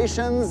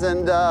civilizations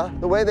and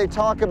the way they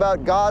talk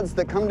about gods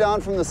that come down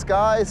from the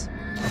skies.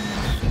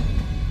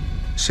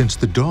 Since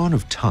the dawn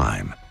of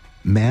time,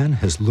 man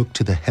has looked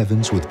to the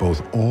heavens with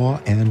both awe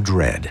and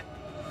dread.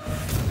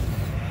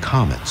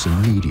 Comets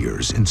and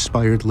meteors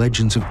inspired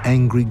legends of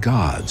angry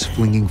gods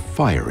flinging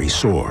fiery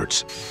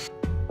swords.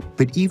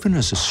 But even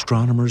as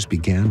astronomers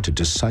began to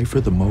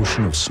decipher the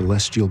motion of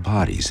celestial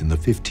bodies in the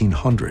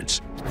 1500s,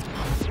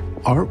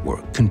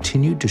 artwork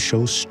continued to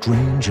show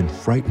strange and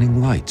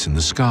frightening lights in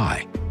the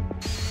sky.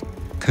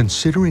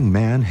 Considering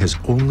man has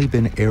only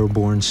been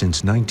airborne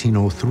since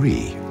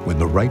 1903, when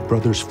the Wright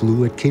brothers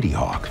flew at Kitty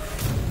Hawk,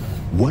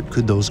 what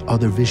could those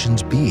other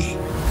visions be?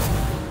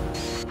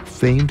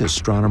 Famed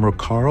astronomer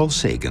Carl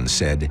Sagan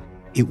said,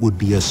 "It would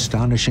be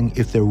astonishing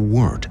if there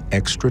weren't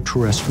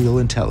extraterrestrial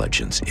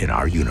intelligence in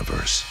our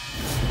universe."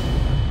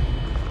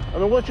 I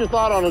mean, what's your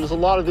thought on it? Just a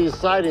lot of these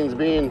sightings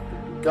being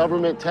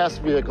government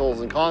test vehicles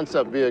and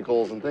concept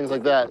vehicles and things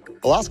like that.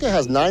 Alaska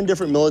has 9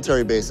 different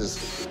military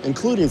bases,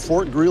 including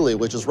Fort Greely,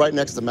 which is right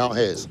next to Mount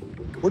Hayes.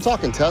 We're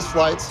talking test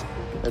flights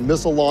and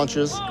missile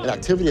launches and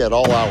activity at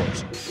all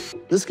hours.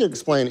 This could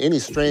explain any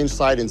strange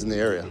sightings in the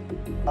area.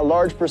 A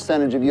large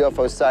percentage of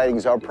UFO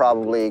sightings are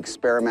probably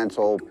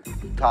experimental,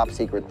 top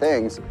secret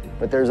things,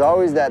 but there's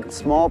always that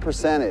small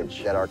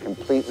percentage that are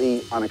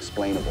completely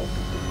unexplainable.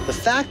 The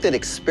fact that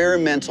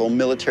experimental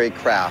military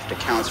craft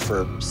accounts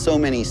for so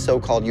many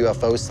so-called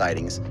UFO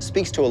sightings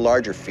speaks to a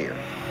larger fear.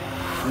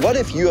 What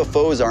if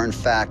UFOs are in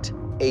fact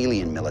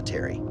alien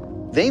military?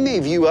 They may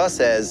view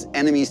us as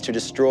enemies to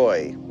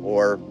destroy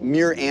or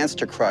mere ants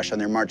to crush on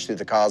their march through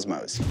the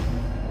cosmos.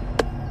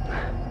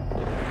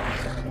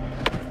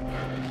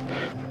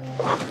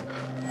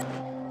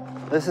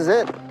 This is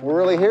it. We're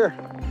really here.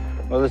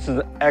 Well, this is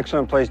an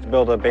excellent place to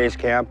build a base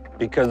camp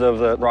because of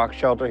the rock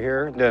shelter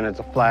here. Then it's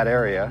a flat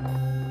area.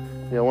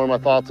 You know, one of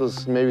my thoughts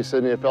was maybe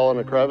Sydney fell in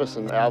a crevice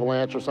and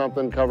avalanche or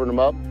something covered them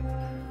up.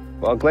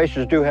 Well,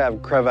 glaciers do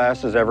have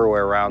crevasses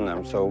everywhere around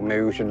them, so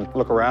maybe we should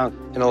look around.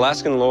 In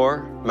Alaskan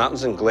lore,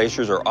 mountains and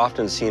glaciers are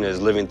often seen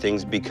as living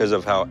things because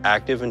of how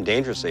active and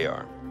dangerous they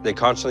are. They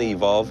constantly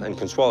evolve and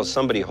can swallow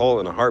somebody whole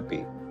in a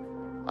heartbeat.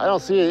 I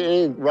don't see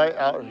any right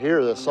out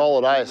here, the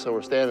solid ice that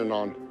we're standing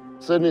on.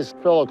 Sydney's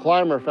fellow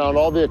climber found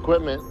all the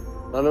equipment.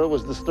 None of it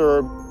was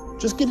disturbed.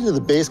 Just getting to the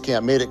base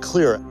camp made it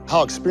clear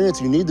how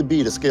experienced you need to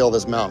be to scale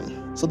this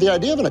mountain. So the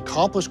idea of an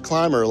accomplished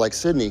climber like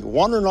Sydney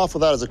wandering off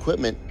without his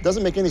equipment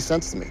doesn't make any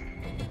sense to me.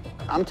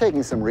 I'm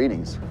taking some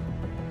readings.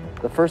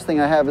 The first thing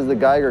I have is the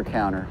Geiger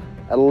counter.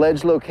 At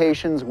alleged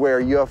locations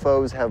where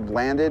UFOs have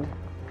landed,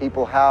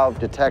 people have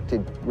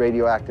detected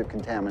radioactive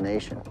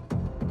contamination.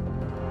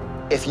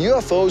 If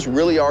UFOs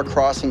really are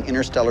crossing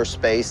interstellar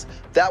space,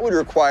 that would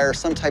require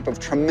some type of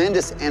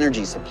tremendous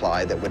energy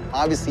supply that would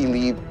obviously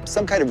leave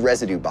some kind of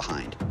residue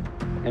behind.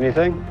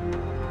 Anything?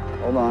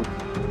 Hold on.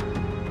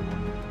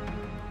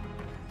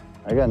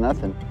 I got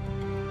nothing.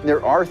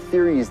 There are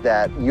theories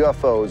that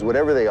UFOs,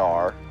 whatever they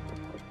are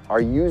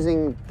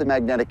using the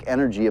magnetic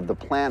energy of the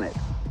planet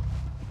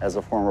as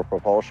a form of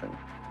propulsion,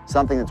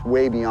 something that's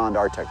way beyond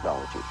our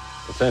technology.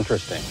 It's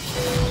interesting.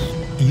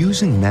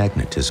 Using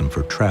magnetism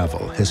for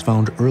travel has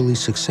found early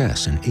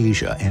success in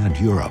Asia and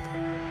Europe,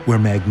 where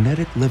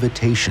magnetic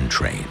levitation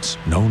trains,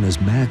 known as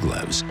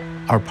maglevs,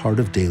 are part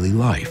of daily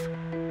life.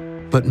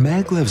 But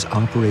maglevs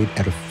operate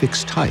at a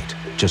fixed height,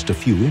 just a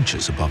few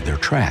inches above their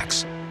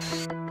tracks.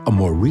 A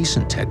more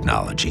recent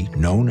technology,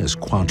 known as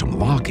quantum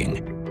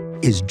locking,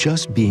 is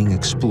just being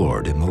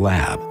explored in the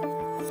lab.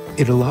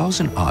 It allows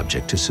an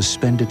object to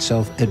suspend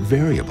itself at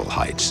variable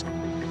heights.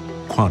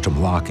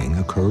 Quantum locking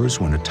occurs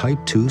when a Type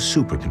II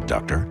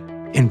superconductor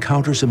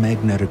encounters a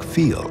magnetic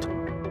field.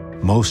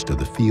 Most of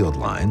the field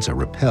lines are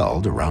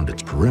repelled around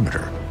its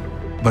perimeter,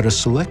 but a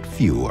select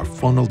few are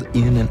funneled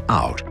in and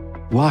out,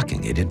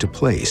 locking it into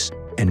place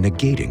and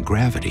negating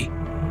gravity.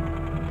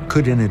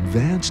 Could an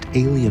advanced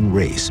alien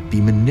race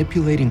be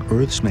manipulating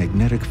Earth's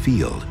magnetic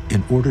field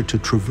in order to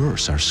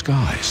traverse our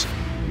skies?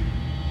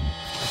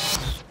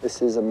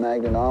 This is a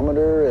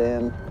magnetometer,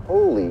 and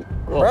holy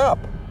crap.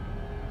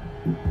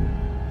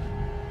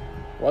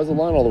 Why is the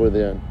line all the way to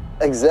the end?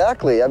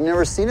 Exactly. I've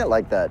never seen it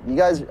like that.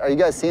 Are you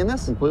guys seeing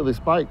this? Completely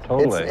spiked.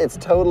 Totally. It's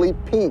totally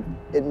peaked.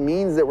 It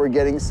means that we're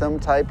getting some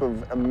type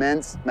of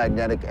immense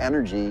magnetic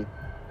energy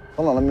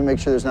Hold on, let me make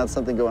sure there's not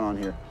something going on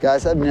here.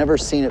 Guys, I've never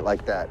seen it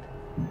like that.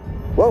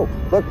 Whoa,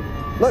 look,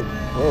 look.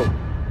 Whoa,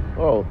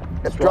 whoa,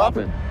 it's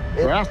dropping.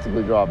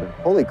 Drastically dropping.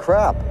 Holy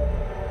crap.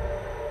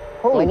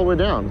 All the way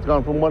down. It's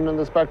gone from one end of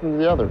the spectrum to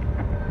the other.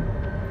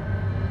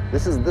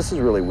 This is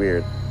really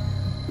weird.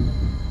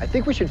 I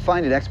think we should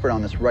find an expert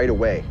on this right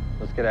away.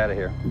 Let's get out of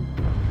here.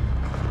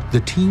 The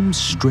team's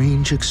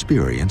strange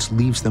experience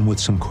leaves them with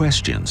some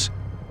questions,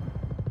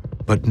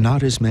 but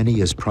not as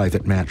many as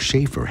Private Matt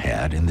Schaefer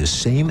had in this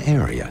same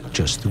area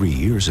just 3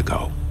 years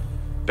ago.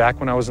 Back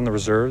when I was in the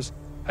reserves,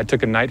 I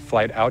took a night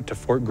flight out to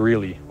Fort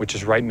Greely, which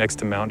is right next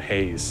to Mount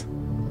Hayes.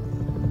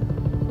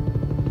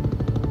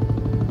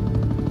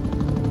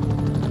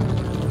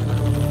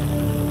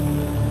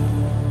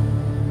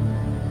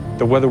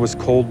 The weather was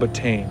cold but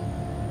tame.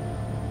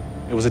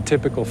 It was a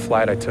typical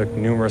flight I took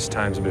numerous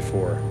times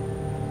before.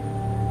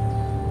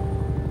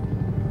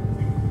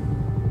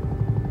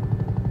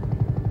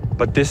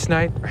 But this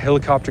night, our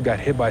helicopter got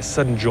hit by a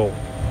sudden jolt.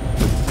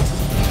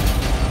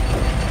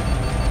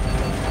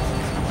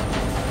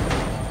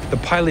 The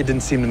pilot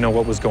didn't seem to know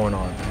what was going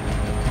on.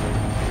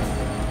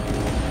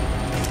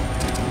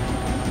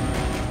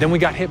 Then we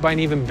got hit by an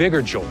even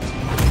bigger jolt.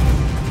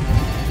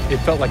 It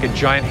felt like a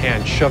giant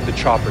hand shoved the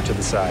chopper to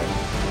the side.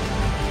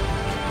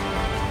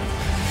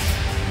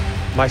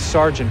 My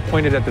sergeant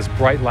pointed at this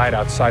bright light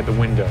outside the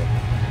window.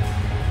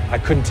 I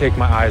couldn't take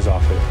my eyes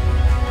off it.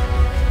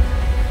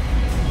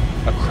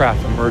 A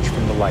craft emerged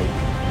from the light.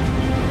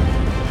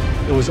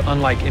 It was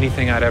unlike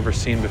anything I'd ever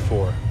seen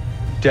before.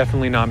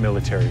 Definitely not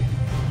military.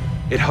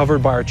 It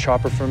hovered by our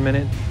chopper for a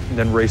minute and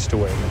then raced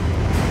away.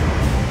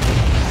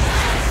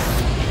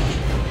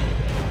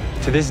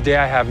 To this day,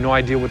 I have no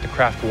idea what the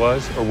craft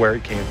was or where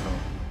it came from.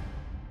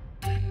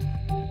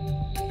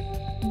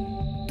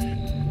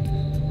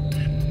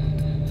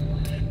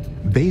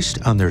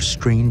 Based on their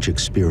strange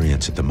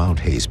experience at the Mount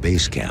Hayes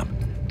base camp,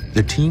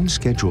 the team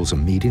schedules a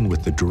meeting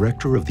with the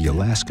director of the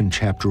Alaskan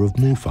chapter of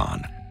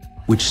MUFON,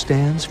 which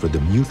stands for the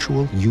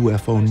Mutual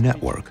UFO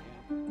Network.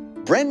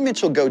 Brent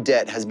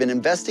Mitchell-Godet has been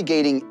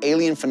investigating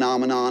alien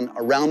phenomenon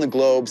around the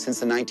globe since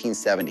the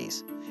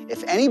 1970s.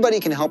 If anybody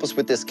can help us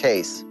with this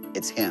case,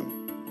 it's him.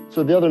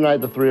 So the other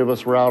night, the three of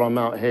us were out on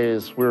Mount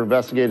Hayes. We were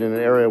investigating an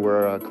area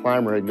where a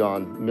climber had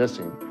gone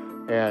missing.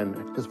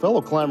 And his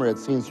fellow climber had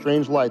seen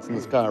strange lights in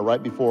the sky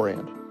right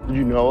beforehand. Did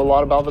you know a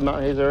lot about the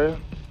Mount Hayes area?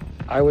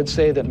 I would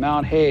say that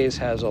Mount Hayes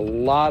has a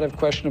lot of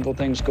questionable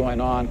things going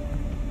on.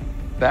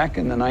 Back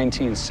in the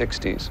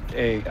 1960s,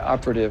 an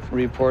operative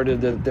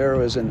reported that there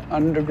was an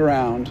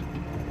underground,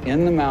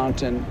 in the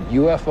mountain,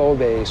 UFO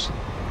base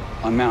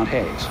on Mount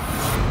Hayes.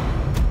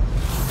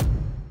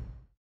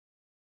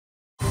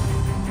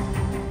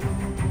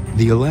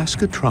 The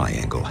Alaska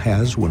Triangle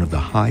has one of the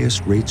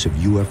highest rates of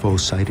UFO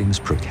sightings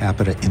per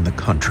capita in the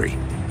country.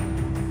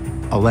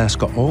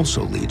 Alaska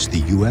also leads the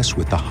U.S.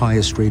 with the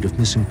highest rate of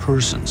missing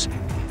persons,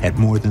 at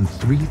more than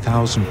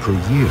 3,000 per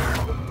year.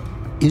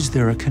 Is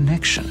there a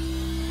connection?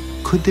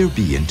 Could there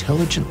be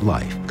intelligent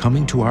life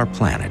coming to our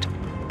planet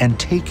and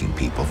taking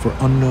people for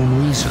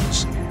unknown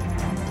reasons?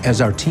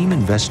 As our team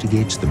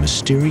investigates the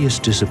mysterious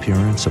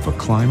disappearance of a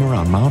climber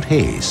on Mount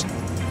Hayes,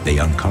 they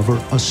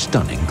uncover a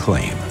stunning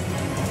claim.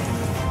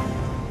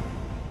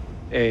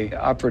 An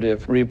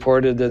operative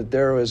reported that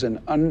there was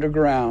an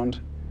underground,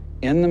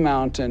 in the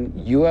mountain,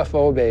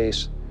 UFO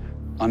base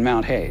on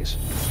Mount Hayes.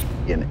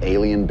 An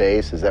alien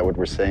base, is that what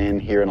we're saying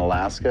here in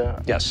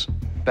Alaska? Yes.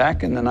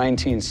 Back in the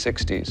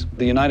 1960s,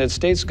 the United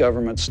States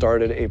government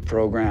started a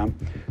program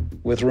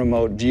with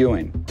remote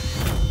viewing.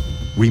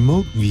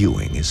 Remote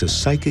viewing is a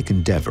psychic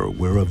endeavor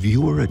where a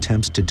viewer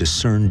attempts to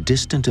discern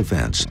distant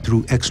events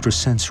through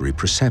extrasensory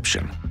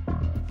perception.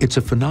 It's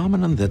a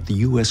phenomenon that the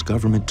U.S.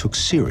 government took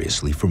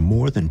seriously for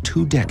more than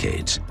 2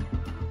 decades.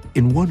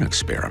 In one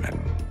experiment,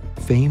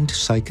 famed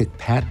psychic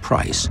Pat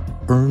Price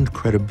earned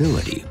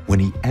credibility when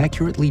he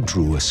accurately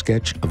drew a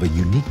sketch of a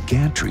unique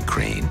gantry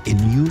crane in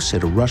use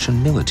at a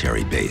Russian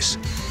military base.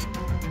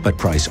 But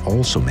Price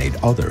also made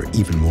other,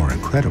 even more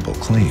incredible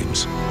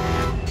claims.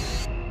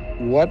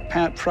 What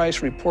Pat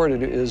Price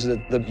reported is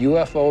that the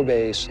UFO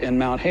base in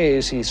Mount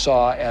Hayes he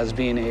saw as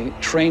being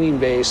a training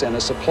base and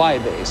a supply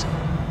base.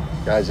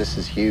 Guys, this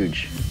is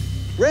huge.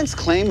 Brent's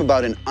claim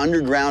about an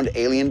underground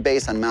alien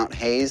base on Mount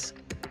Hayes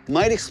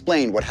might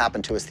explain what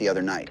happened to us the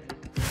other night.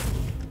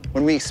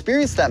 When we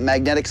experienced that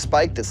magnetic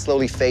spike that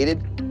slowly faded,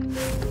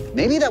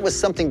 maybe that was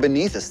something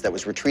beneath us that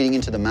was retreating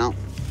into the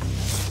mountain.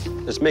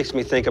 This makes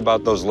me think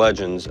about those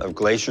legends of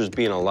glaciers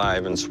being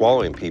alive and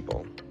swallowing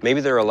people.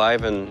 Maybe they're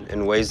alive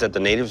in ways that the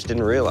natives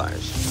didn't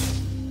realize.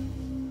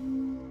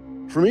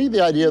 For me,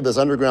 the idea of this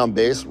underground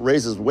base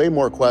raises way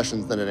more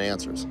questions than it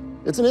answers.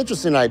 It's an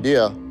interesting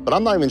idea, but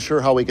I'm not even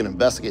sure how we can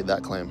investigate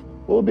that claim.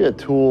 What would be a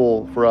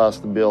tool for us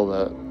to be able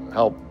to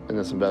help in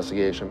this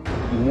investigation?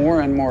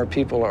 More and more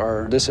people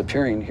are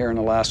disappearing here in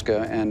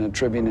Alaska and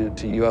attributing it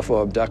to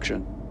UFO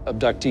abduction.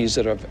 Abductees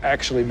that have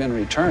actually been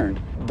returned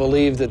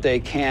believe that they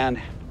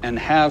can and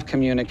have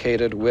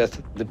communicated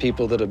with the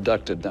people that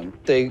abducted them.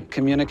 They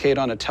communicate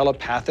on a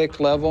telepathic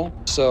level,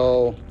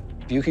 so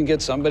If you can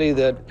get somebody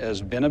that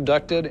has been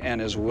abducted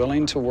and is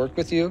willing to work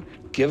with you,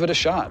 give it a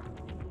shot.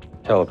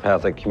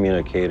 Telepathic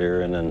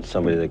communicator, and then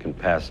somebody that can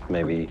pass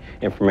maybe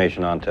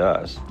information on to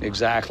us.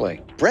 Exactly.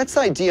 Brett's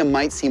idea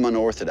might seem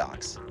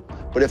unorthodox,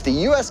 but if the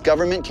US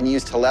government can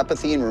use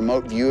telepathy and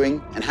remote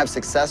viewing and have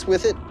success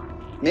with it,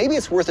 maybe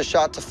it's worth a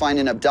shot to find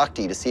an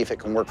abductee to see if it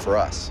can work for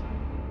us.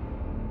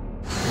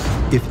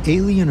 If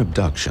alien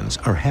abductions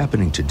are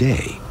happening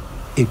today,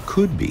 it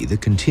could be the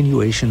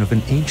continuation of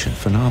an ancient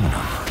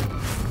phenomenon.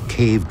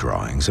 Cave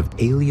drawings of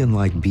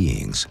alien-like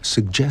beings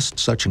suggest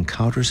such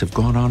encounters have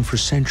gone on for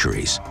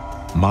centuries.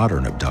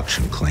 Modern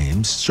abduction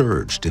claims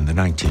surged in the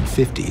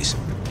 1950s,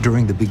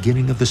 during the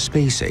beginning of the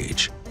space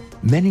age.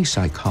 Many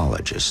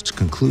psychologists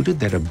concluded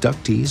that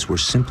abductees were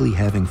simply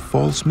having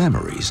false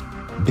memories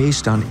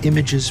based on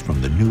images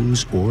from the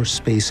news or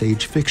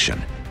space-age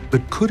fiction.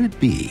 But could it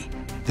be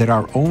that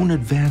our own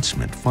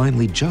advancement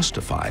finally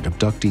justified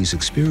abductees'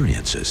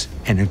 experiences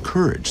and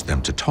encouraged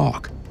them to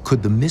talk?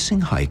 Could the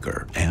missing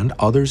hiker and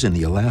others in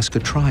the Alaska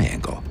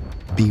Triangle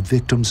be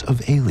victims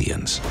of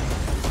aliens?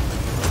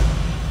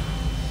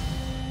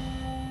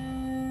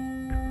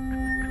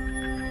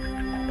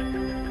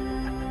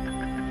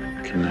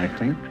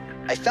 Connecting.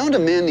 I found a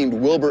man named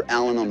Wilbur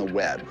Allen on the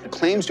web who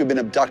claims to have been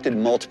abducted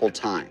multiple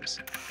times.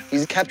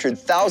 He's captured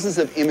thousands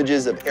of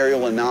images of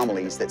aerial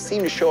anomalies that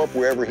seem to show up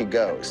wherever he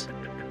goes.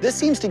 This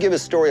seems to give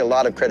his story a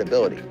lot of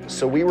credibility.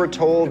 So we were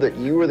told that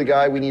you were the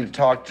guy we need to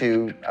talk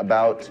to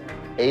about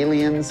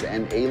aliens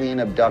and alien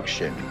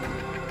abduction.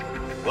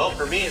 Well,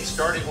 for me, it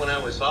started when I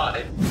was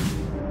 5.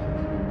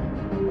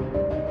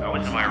 I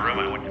was in my room,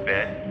 I went to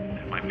bed,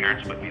 and my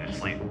parents put me to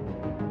sleep.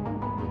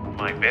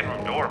 My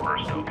bedroom door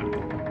burst open,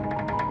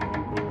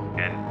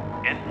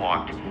 and in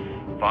walked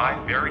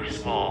 5 very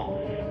small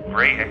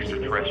gray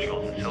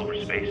extraterrestrials in silver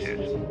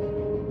spacesuits.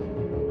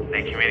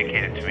 They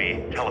communicated to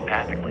me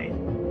telepathically.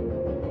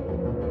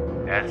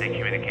 As they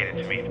communicated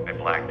to me, I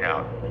blacked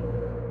out.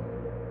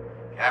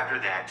 After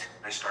that,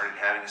 I started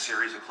having a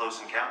series of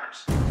close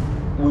encounters.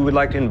 We would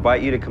like to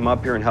invite you to come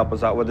up here and help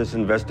us out with this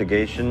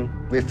investigation.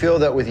 We feel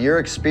that with your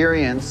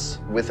experience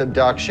with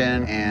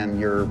abduction and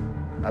your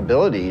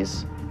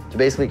abilities to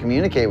basically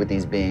communicate with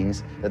these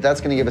beings,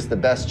 that's going to give us the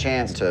best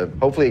chance to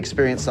hopefully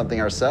experience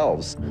something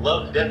ourselves.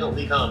 Love to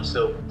definitely come,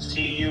 so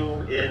see you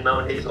in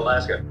Mount Hayes,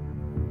 Alaska.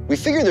 We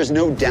figure there's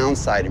no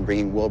downside in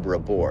bringing Wilbur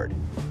aboard.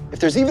 If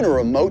there's even a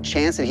remote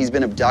chance that he's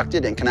been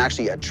abducted and can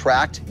actually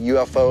attract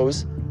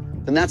UFOs,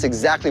 then that's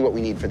exactly what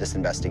we need for this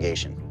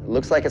investigation. It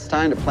looks like it's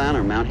time to plan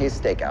our Mount Hayes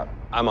stakeout.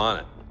 I'm on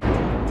it.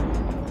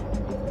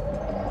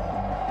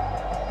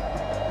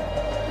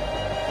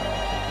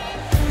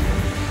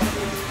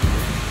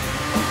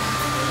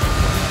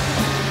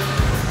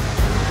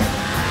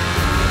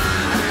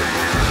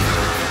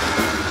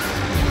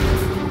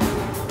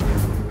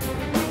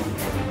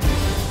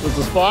 This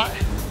the spot?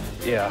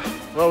 Yeah.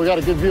 Well, we got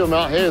a good view of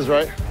Mount Hayes,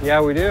 right?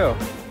 Yeah, we do.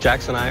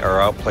 Jax and I are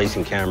out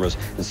placing cameras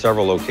in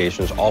several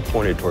locations, all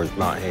pointed towards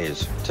Mount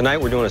Hayes. Tonight,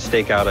 we're doing a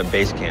stakeout at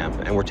base camp,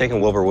 and we're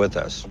taking Wilbur with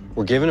us.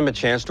 We're giving him a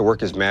chance to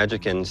work his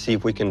magic and see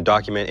if we can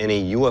document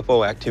any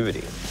UFO activity.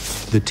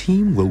 The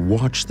team will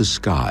watch the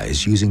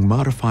skies using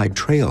modified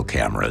trail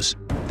cameras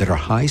that are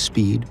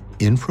high-speed,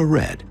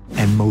 infrared,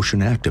 and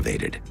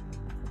motion-activated.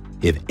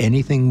 If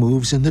anything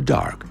moves in the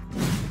dark,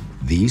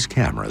 these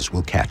cameras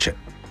will catch it.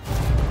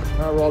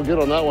 All right, we're all good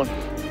on that one.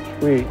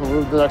 We'll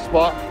move to the next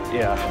spot?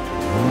 Yeah.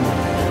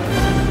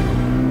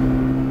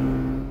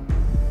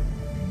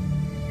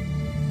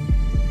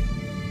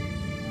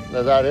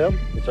 Is that him?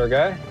 It's our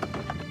guy.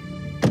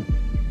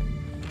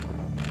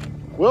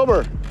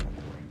 Wilbur,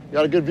 you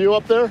got a good view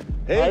up there?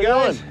 Hey, how you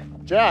guys.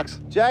 doing? Jax.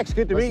 Jax,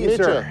 good to Nice meet you,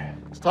 sir.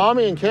 It's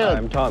Tommy and Ken.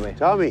 I'm Tommy.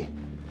 Tommy.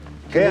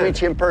 Good to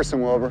meet you in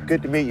person, Wilbur.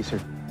 Good to meet you, sir.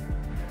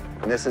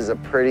 And this is a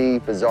pretty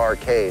bizarre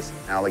case.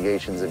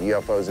 Allegations of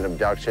UFOs and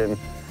abduction.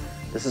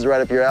 This is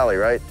right up your alley,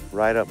 right?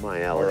 Right up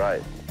my alley. All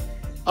right.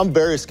 I'm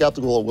very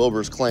skeptical of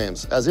Wilbur's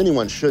claims, as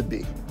anyone should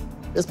be.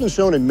 It's been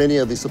shown in many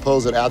of these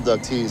supposed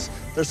abductees,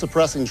 they're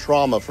suppressing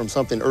trauma from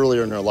something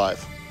earlier in their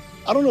life.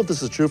 I don't know if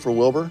this is true for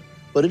Wilbur,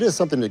 but it is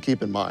something to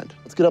keep in mind.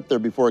 Let's get up there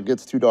before it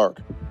gets too dark.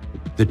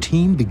 The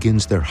team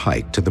begins their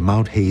hike to the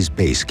Mount Hayes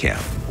base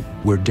camp,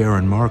 where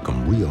Darren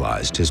Markham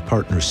realized his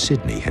partner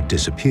Sydney had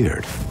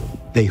disappeared.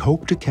 They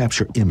hope to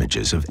capture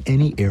images of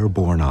any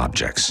airborne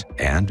objects,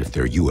 and if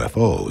they're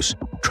UFOs,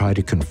 try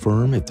to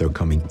confirm if they're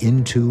coming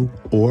into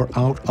or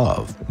out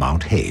of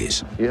Mount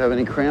Hayes. Do you have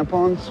any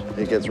crampons?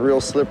 It gets real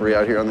slippery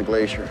out here on the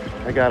glacier.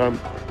 I got them.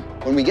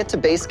 When we get to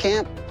base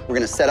camp, we're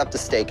gonna set up the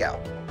stakeout.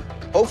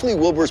 Hopefully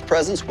Wilbur's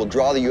presence will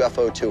draw the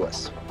UFO to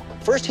us.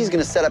 First, he's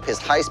gonna set up his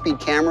high-speed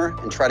camera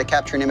and try to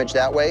capture an image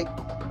that way.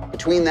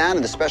 Between that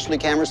and the specialty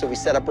cameras that we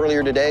set up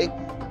earlier today,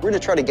 we're gonna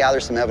try to gather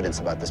some evidence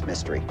about this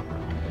mystery.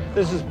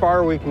 This is as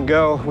far we can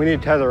go. We need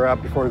to tether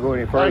up before we go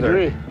any further. I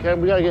agree.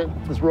 Ken, we gotta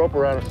get this rope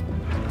around us.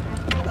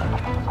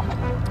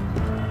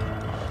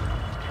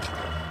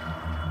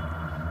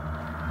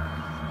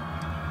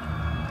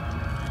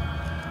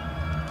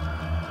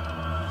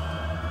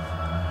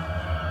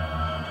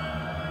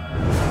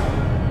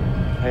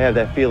 I have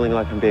that feeling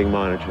like I'm being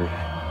monitored.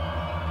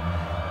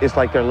 It's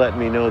like they're letting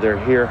me know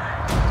they're here.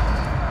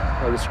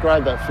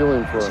 Describe that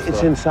feeling for us.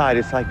 It's inside.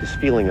 It's like this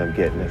feeling I'm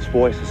getting. This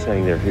voice is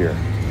saying they're here.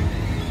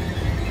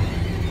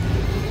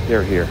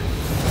 They're here.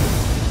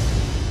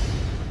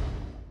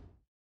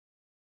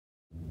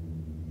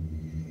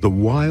 The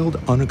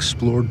wild,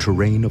 unexplored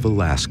terrain of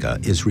Alaska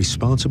is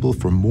responsible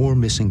for more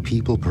missing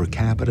people per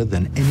capita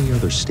than any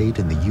other state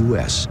in the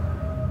U.S.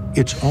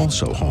 It's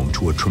also home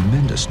to a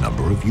tremendous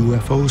number of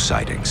UFO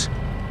sightings.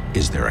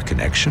 Is there a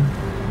connection?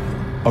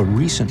 A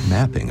recent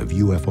mapping of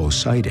UFO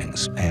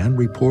sightings and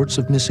reports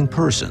of missing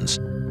persons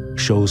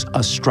shows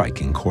a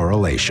striking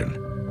correlation.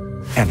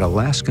 And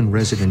Alaskan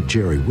resident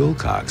Jerry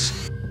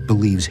Wilcox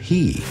believes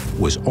he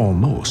was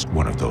almost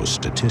one of those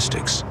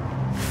statistics.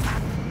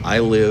 I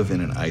live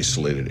in an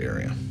isolated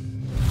area.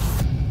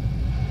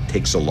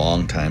 Takes a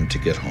long time to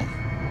get home.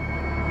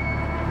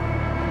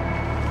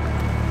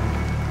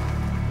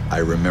 I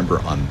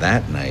remember on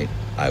that night,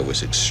 I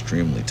was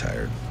extremely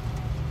tired.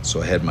 So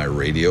I had my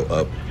radio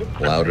up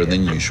louder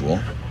than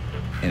usual,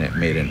 and it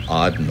made an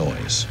odd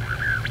noise.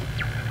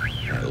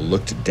 And I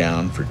looked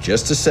down for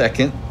just a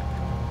second,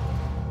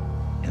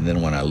 and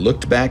then when I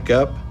looked back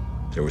up,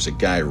 there was a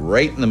guy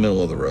right in the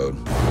middle of the road.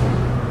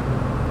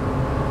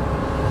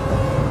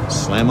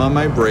 Slam on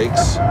my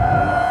brakes,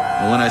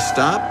 and when I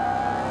stop,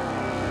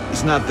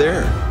 he's not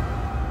there.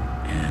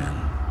 And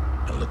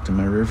I looked in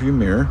my rearview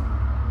mirror,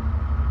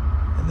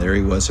 and there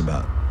he was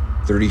about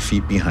 30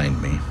 feet behind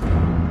me.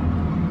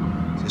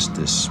 Just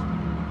this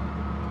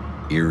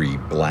eerie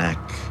black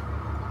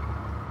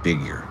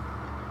figure.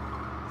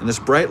 And this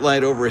bright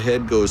light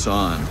overhead goes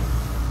on,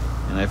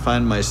 and I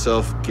find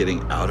myself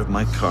getting out of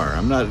my car.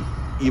 I'm not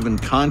even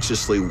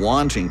consciously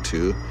wanting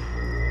to,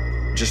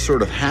 it just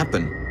sort of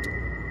happened.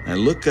 And I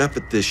look up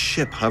at this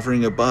ship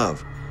hovering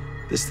above.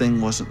 This thing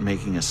wasn't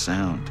making a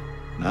sound,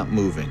 not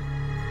moving.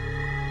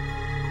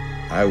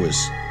 I was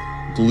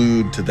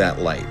glued to that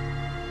light.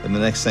 And the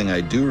next thing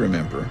I do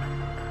remember,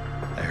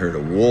 I heard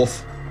a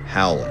wolf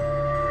howling.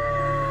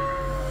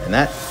 And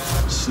that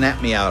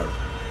snapped me out of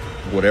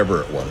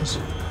whatever it was.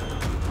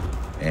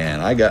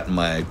 And I got in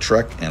my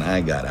truck and I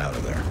got out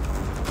of there.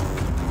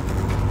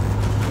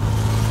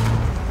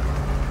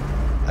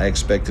 I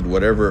expected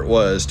whatever it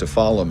was to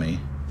follow me,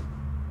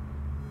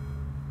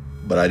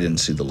 but I didn't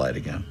see the light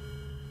again.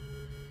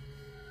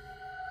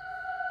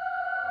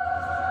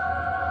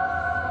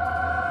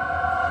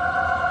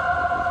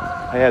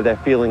 I have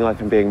that feeling like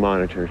I'm being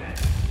monitored.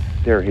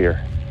 They're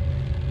here.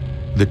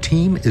 The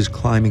team is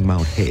climbing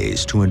Mount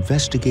Hayes to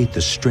investigate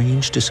the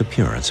strange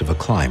disappearance of a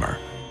climber.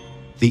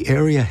 The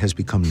area has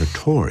become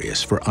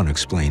notorious for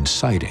unexplained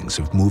sightings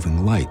of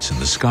moving lights in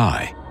the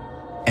sky,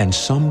 and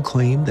some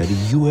claim that a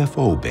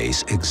UFO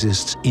base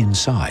exists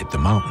inside the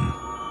mountain.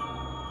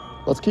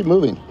 Let's keep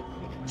moving.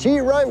 Gee,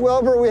 right,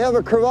 Welver, we have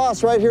a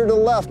crevasse right here to the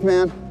left,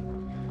 man.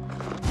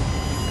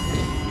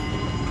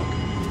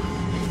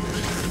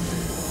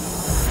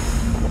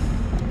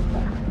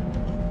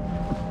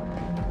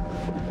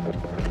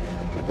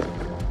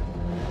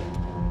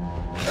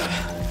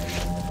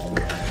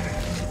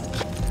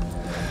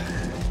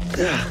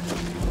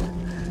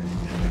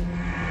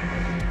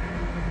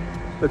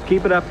 Let's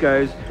keep it up,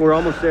 guys. We're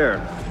almost there.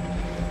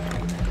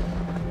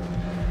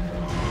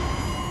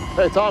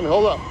 Hey, Tommy,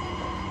 hold up.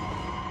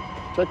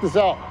 Check this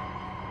out.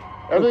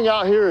 Everything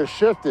out here is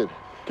shifted.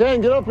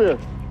 Ken, get up here.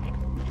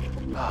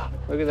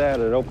 Look at that,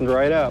 it opened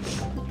right up.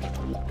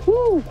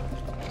 Woo!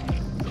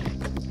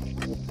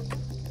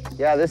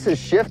 Yeah, this is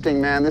shifting,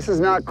 man. This is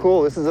not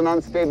cool. This is an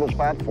unstable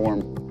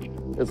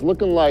platform. It's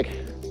looking like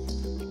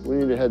we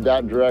need to head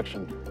that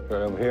direction.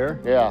 Right over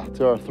here? Yeah,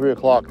 to our 3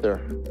 o'clock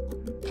there.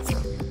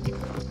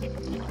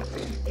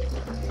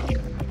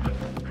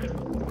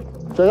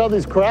 Check out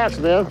these cracks,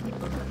 man.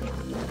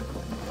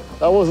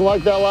 That wasn't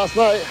like that last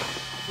night.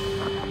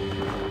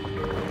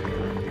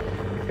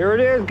 Here it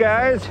is,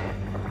 guys.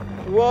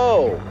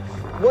 Whoa,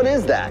 what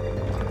is that?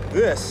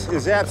 This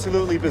is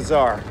absolutely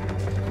bizarre.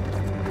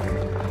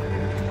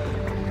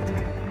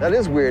 That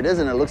is weird,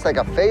 isn't it? It looks like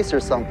a face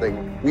or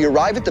something. We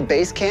arrive at the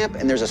base camp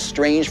and there's a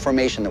strange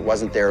formation that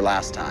wasn't there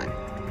last time.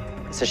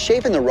 It's a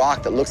shape in the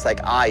rock that looks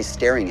like eyes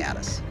staring at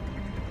us.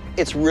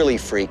 It's really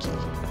freaky.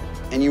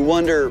 And you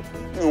wonder,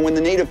 when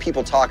the native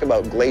people talk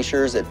about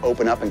glaciers that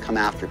open up and come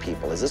after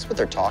people, is this what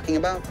they're talking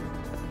about?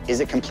 Is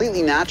it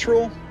completely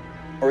natural,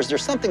 or is there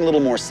something a little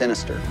more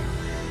sinister?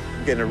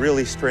 I'm getting a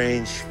really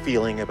strange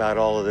feeling about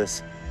all of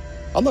this.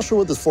 I'm not sure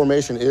what this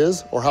formation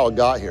is or how it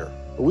got here,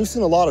 but we've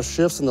seen a lot of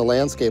shifts in the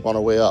landscape on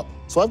our way up.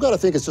 So I've got to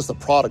think it's just a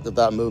product of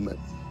that movement.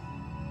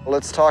 Well,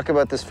 let's talk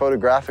about this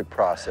photographic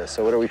process.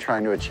 So what are we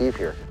trying to achieve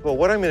here? Well,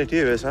 what I'm going to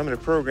do is I'm going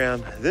to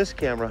program this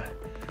camera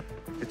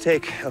to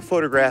take a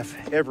photograph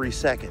every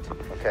second.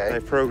 Okay. And I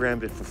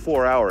programmed it for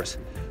 4 hours.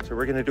 So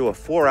we're going to do a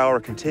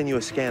 4-hour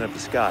continuous scan of the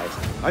skies.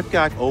 I've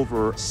got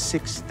over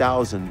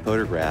 6,000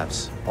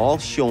 photographs, all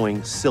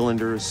showing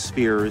cylinders,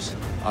 spheres,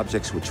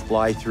 objects which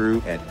fly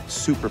through at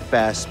super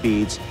fast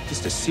speeds,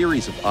 just a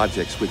series of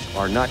objects which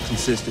are not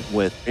consistent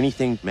with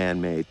anything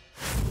man-made.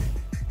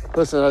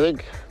 Listen, I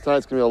think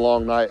tonight's gonna be a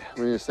long night.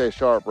 We need to stay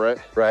sharp, right?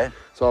 Right.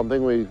 So I'm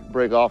thinking we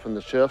break off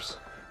into shifts.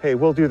 Hey,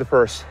 we'll do the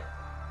first.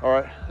 All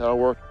right, that'll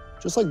work.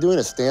 Just like doing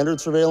a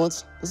standard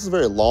surveillance, this is a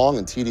very long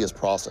and tedious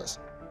process.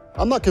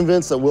 I'm not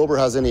convinced that Wilbur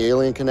has any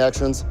alien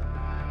connections,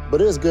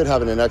 but it is good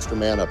having an extra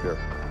man up here.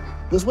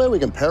 This way we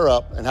can pair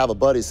up and have a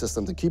buddy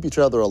system to keep each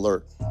other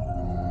alert.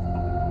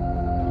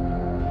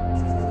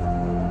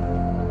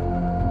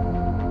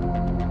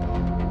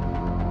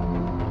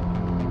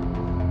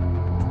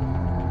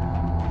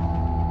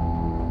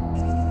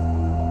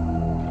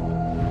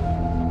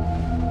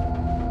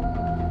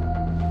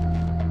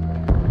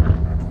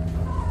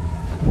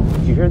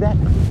 Did you hear that?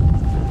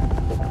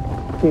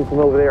 Came from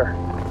over there.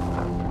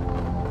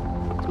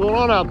 What's going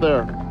on out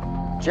there?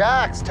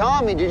 Jax,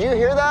 Tommy, did you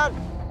hear that?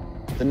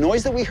 The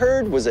noise that we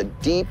heard was a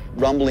deep,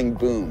 rumbling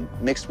boom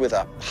mixed with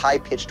a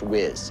high-pitched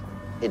whiz.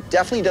 It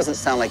definitely doesn't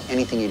sound like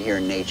anything you'd hear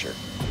in nature.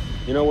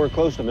 You know, we're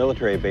close to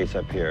military base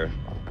up here.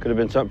 Could have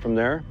been something from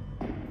there.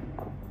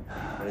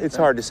 It's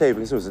hard to say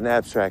because it was an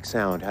abstract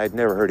sound. I'd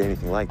never heard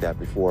anything like that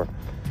before.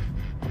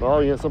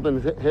 Well, you get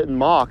something hitting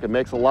Mach, it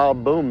makes a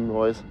loud boom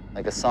noise.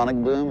 Like a sonic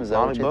boom, is that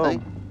what you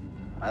think?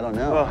 I don't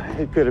know. Well,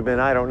 it could have been,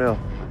 I don't know.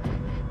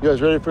 You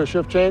guys ready for a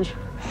shift change?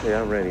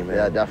 Yeah, I'm ready, man.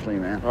 Yeah, definitely,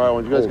 man. All right,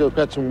 why don't you guys go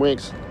catch some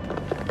winks?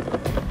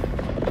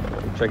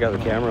 Check out the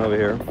camera over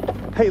here.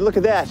 Hey, look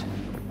at that.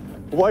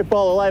 A white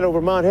ball of light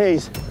over Mount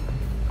Hayes.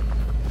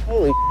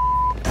 Holy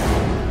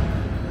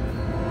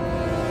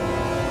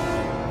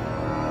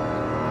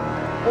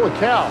Holy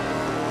cow.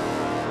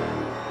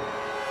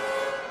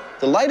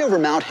 The light over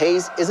Mount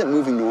Hayes isn't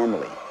moving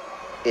normally.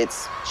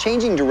 It's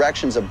changing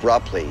directions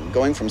abruptly,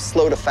 going from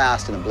slow to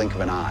fast in a blink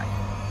of an eye.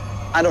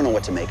 I don't know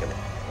what to make of it.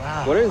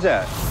 Wow. What is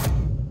that?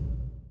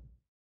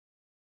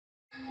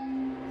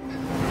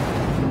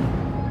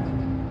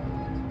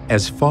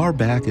 As far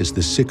back as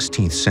the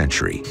 16th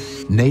century,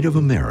 Native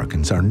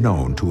Americans are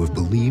known to have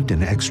believed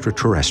in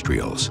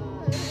extraterrestrials.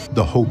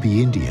 The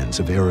Hopi Indians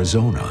of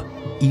Arizona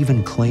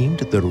even claimed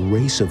that a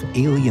race of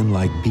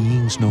alien-like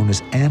beings known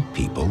as ant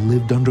people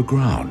lived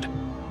underground.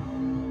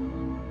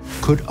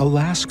 Could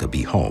Alaska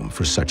be home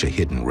for such a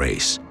hidden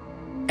race?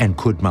 And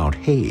could Mount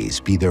Hayes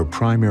be their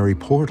primary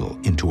portal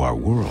into our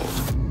world?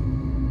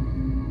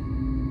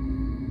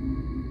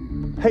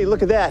 Hey,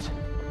 look at that.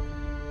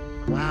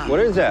 Wow. What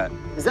is that?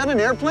 Is that an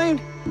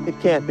airplane? It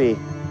can't be.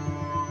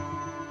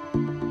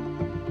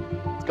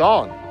 It's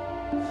gone.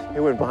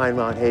 It went behind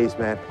Mount Hayes,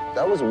 man.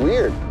 That was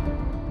weird.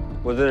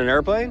 Was it an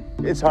airplane?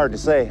 It's hard to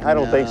say. I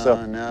don't think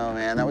so. No,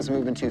 man, that was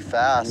moving too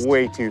fast.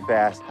 Way too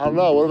fast. I don't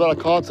know, what about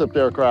a concept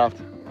aircraft?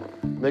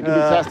 They could be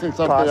testing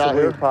something out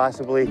here.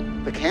 Possibly.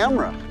 The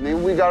camera. Maybe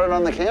we got it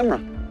on the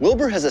camera.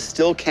 Wilbur has a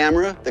still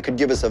camera that could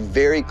give us a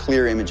very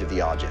clear image of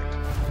the object.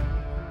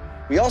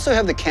 We also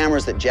have the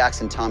cameras that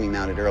Jax and Tommy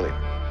mounted earlier.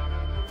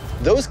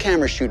 Those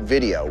cameras shoot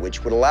video,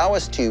 which would allow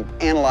us to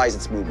analyze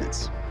its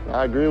movements.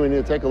 I agree, we need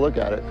to take a look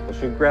at it. Well,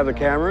 should we grab the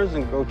cameras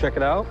and go check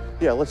it out?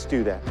 Yeah, let's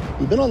do that.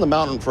 We've been on the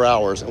mountain for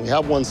hours, and we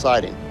have one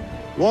sighting.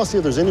 We want to see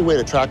if there's any way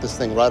to track this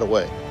thing right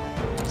away.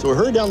 So we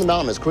hurry down the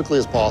mountain as quickly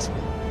as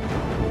possible.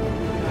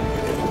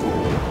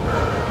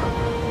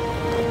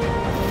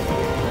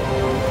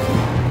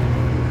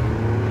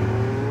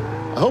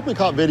 I hope we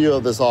caught video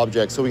of this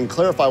object so we can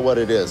clarify what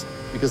it is,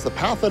 because the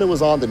path that it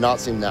was on did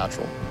not seem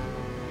natural.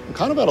 I'm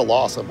kind of at a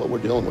loss of what we're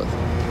dealing with.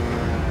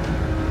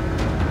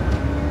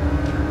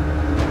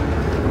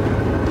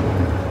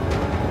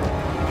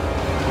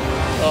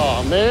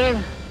 Oh,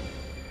 man.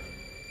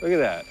 Look at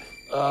that.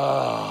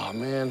 Oh,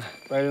 man.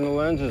 Right in the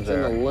lenses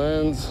there. In the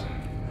lens.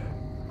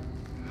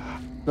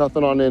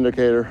 Nothing on the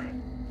indicator.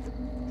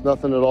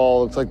 Nothing at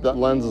all. Looks like that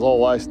lens is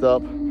all iced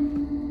up.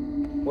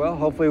 Well,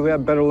 hopefully we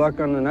have better luck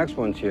on the next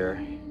ones here.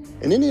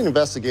 In any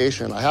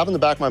investigation, I have in the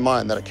back of my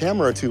mind that a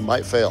camera or two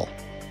might fail.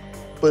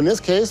 But in this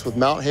case, with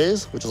Mount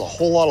Hayes, which is a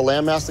whole lot of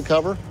landmass to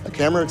cover, a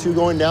camera or two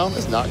going down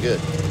is not good.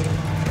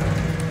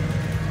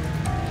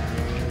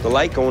 The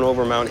light going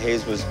over Mount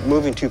Hayes was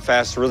moving too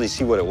fast to really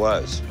see what it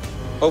was.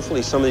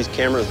 Hopefully some of these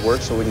cameras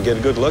work so we can get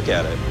a good look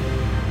at it.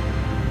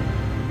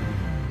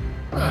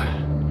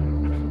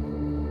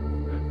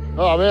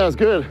 Oh man, it's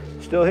good.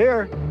 Still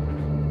here.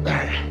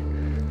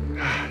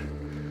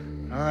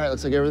 All right,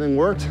 looks like everything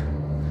worked.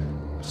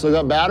 Still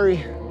got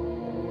battery.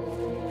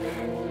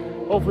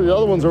 Hopefully the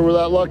other ones are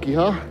that lucky,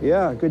 huh?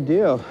 Yeah, good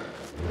deal.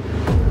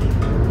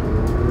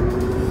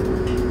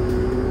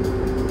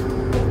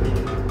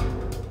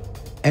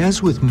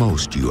 As with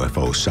most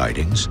UFO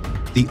sightings,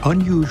 the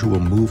unusual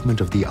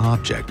movement of the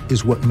object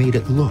is what made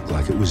it look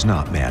like it was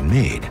not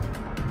man-made.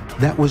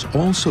 That was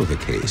also the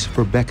case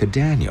for Becca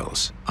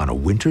Daniels on a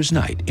winter's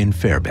night in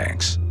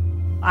Fairbanks.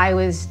 I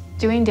was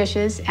doing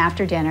dishes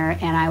after dinner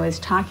and I was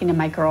talking to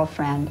my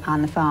girlfriend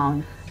on the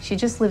phone. She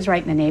just lives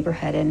right in the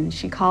neighborhood and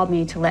she called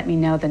me to let me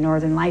know the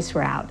northern lights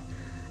were out.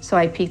 So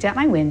I peeked out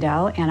my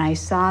window and I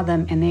saw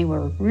them and they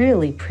were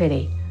really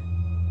pretty.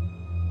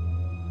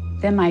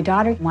 Then my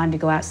daughter wanted to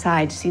go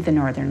outside to see the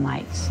northern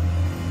lights.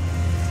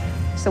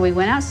 So we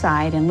went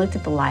outside and looked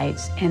at the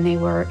lights and they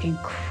were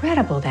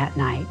incredible that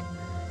night.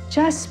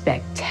 just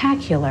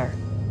spectacular.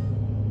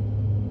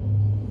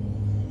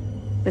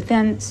 But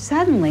then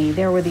suddenly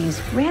there were these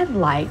red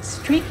lights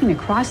streaking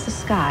across the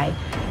sky,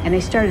 and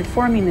they started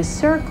forming this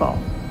circle.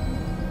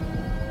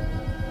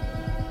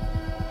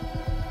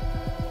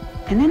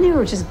 And then they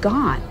were just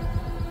gone,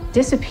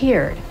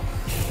 disappeared.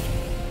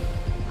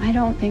 I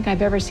don't think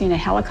I've ever seen a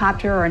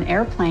helicopter or an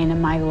airplane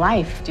in my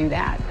life do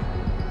that.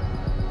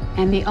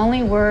 And the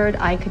only word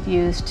I could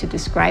use to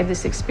describe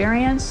this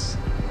experience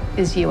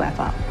is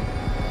UFO.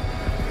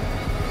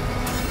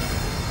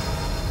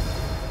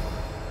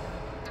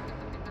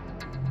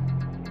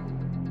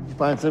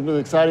 Find something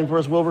exciting for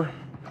us, Wilbur?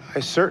 I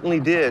certainly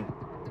did.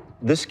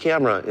 This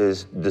camera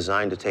is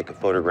designed to take a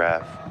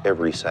photograph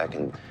every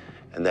second,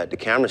 and that the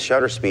camera's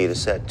shutter speed is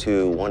set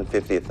to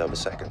 1/50th of a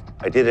second.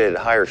 I did it at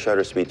a higher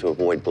shutter speed to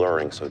avoid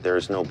blurring, so there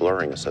is no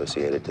blurring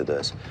associated to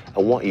this.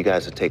 I want you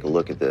guys to take a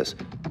look at this.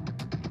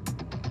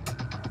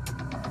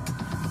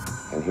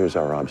 And here's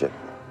our object.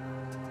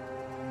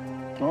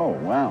 Oh,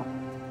 wow.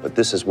 But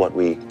this is what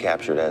we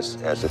captured as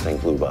the thing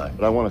flew by.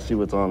 But I want to see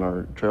what's on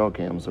our trail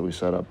cams that we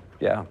set up.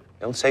 Yeah.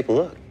 Let's take a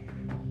look.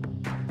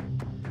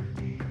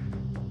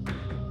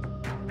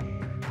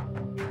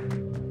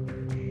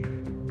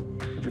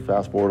 Could you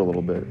fast forward a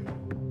little bit?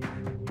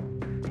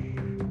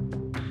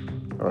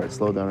 All right,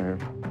 slow down here.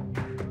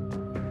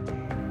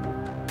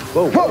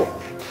 Whoa, whoa!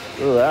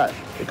 Look at that.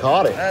 It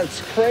caught it.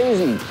 That's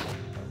crazy.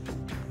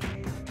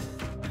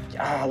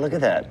 Ah, look at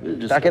that.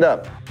 Back it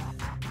up.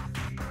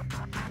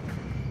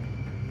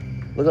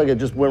 Looked like it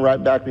just went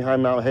right back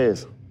behind Mount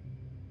Hayes.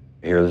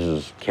 Here, this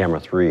is camera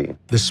 3.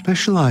 The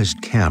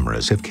specialized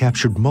cameras have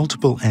captured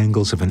multiple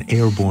angles of an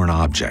airborne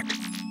object.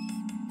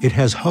 It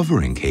has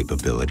hovering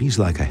capabilities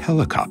like a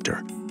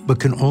helicopter, but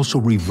can also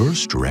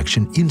reverse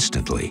direction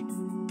instantly,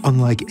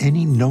 unlike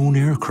any known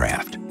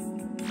aircraft.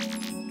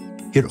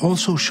 It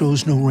also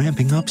shows no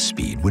ramping up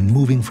speed when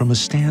moving from a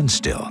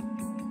standstill.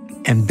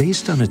 And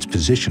based on its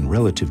position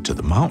relative to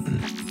the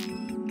mountain,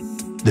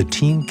 the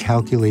team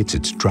calculates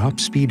its drop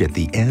speed at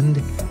the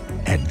end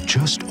at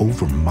just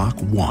over Mach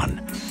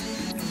 1.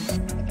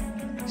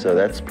 So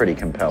that's pretty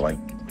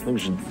compelling. I think we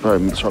should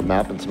probably start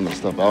mapping some of the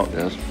stuff out,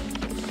 guys.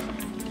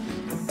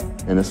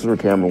 And this is where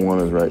camera 1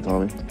 is, right,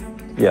 Tommy?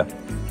 Yeah.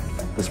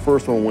 This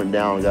first one went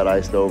down and got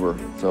iced over,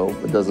 so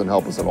it doesn't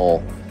help us at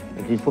all. And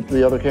can you flip to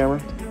the other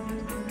camera?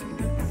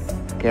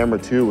 Camera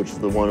 2, which is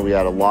the one we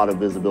had a lot of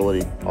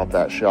visibility off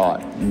that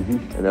shot.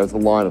 And there's the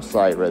line of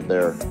sight right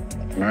there.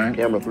 Right.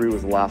 Camera 3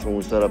 was the last one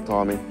we set up,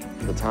 Tommy.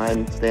 The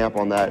time stamp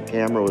on that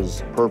camera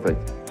was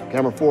perfect.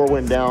 Camera 4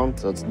 went down,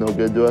 so it's no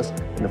good to us.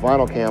 And the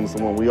final cam is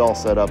the one we all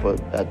set up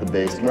at the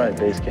base camp. Right,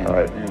 base camp. All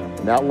right. Yeah.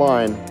 And that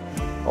line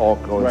all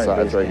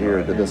coincides right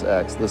here to this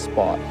X, this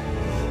spot.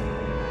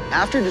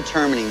 After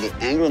determining the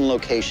angle and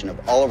location of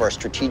all of our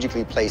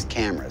strategically placed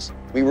cameras,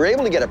 we were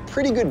able to get a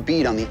pretty good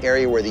beat on the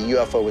area where the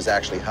UFO was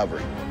actually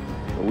hovering.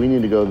 But we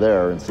need to go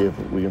there and see if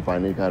we can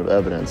find any kind of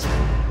evidence.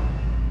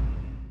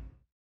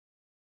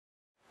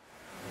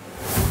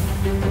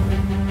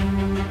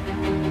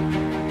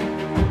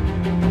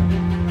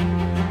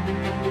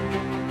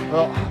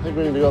 Well, I think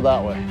we need to go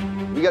that way.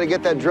 We got to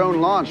get that drone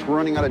launched. We're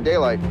running out of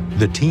daylight.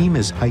 The team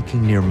is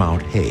hiking near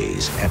Mount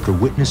Hayes after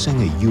witnessing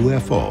a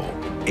UFO,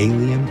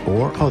 alien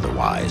or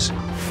otherwise,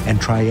 and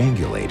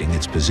triangulating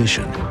its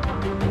position.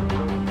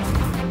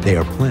 They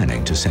are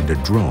planning to send a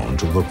drone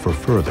to look for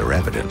further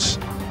evidence.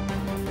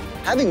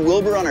 Having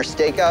Wilbur on our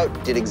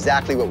stakeout did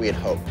exactly what we had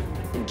hoped.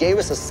 It gave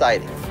us a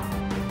sighting.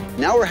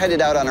 Now we're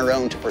headed out on our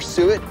own to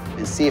pursue it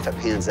and see if it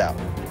pans out.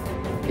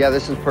 Yeah,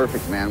 this is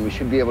perfect, man. We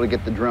should be able to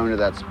get the drone to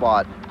that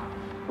spot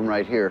from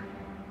right here.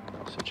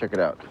 So check it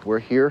out. We're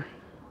here.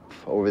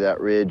 Over that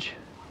ridge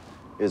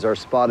is our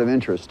spot of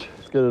interest.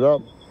 Let's get it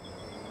up.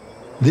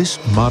 This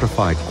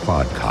modified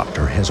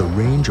quadcopter has a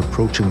range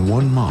approaching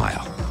 1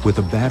 mile with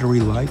a battery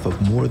life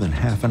of more than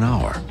half an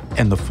hour,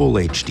 and the full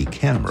HD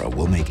camera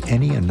will make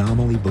any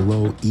anomaly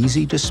below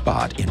easy to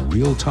spot in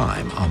real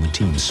time on the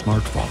team's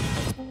smartphone.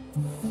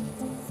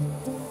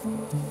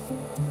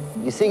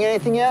 You seeing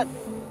anything yet?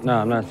 No,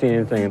 I'm not seeing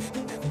anything.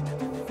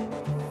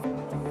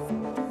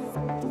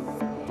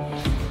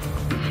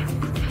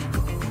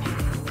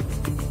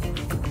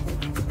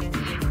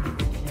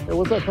 Hey,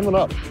 what's that coming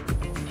up?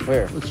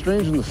 Where? It's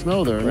strange in the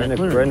snow there. Right in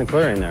the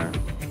clearing there.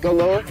 Go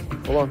lower.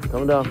 Hold on,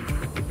 coming down.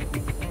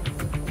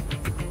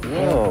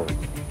 Whoa.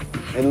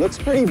 It looks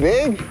pretty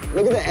big.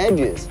 Look at the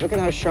edges. Look at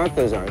how sharp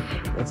those are.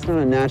 That's not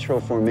a natural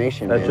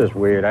formation, That's man. just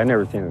weird. I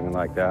never seen anything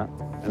like that.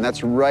 And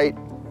that's right,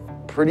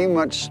 pretty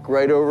much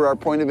right over our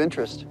point of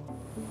interest.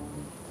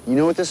 You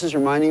know what this is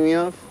reminding me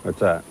of? What's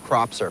that?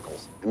 Crop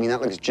circles. I mean,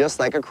 that looks just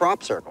like a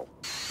crop circle.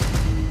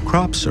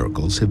 Crop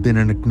circles have been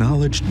an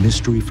acknowledged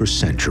mystery for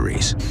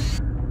centuries.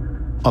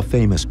 A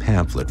famous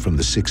pamphlet from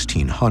the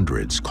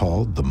 1600s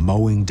called The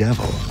Mowing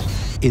Devil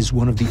is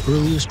one of the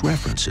earliest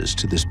references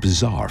to this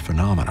bizarre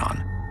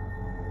phenomenon,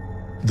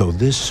 though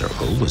this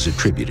circle was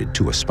attributed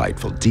to a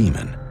spiteful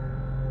demon.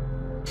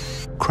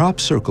 Crop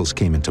circles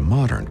came into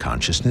modern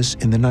consciousness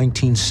in the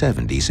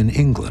 1970s in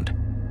England,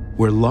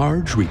 where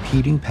large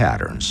repeating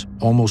patterns,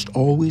 almost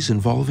always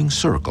involving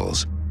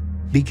circles,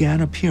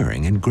 began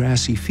appearing in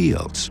grassy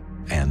fields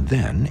and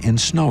then in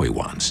snowy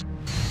ones.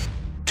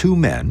 2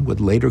 men would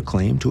later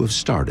claim to have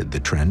started the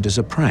trend as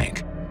a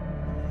prank.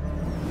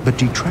 But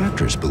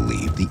detractors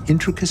believe the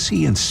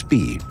intricacy and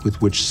speed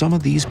with which some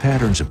of these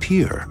patterns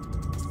appear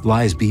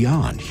lies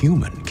beyond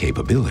human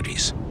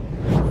capabilities.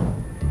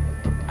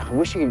 I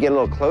wish you could get a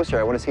little closer.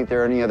 I want to see if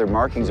there are any other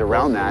markings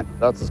around that.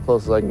 That's as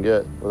close as I can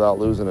get without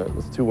losing it.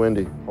 It's too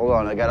windy. Hold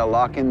on, I gotta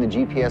lock in the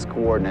GPS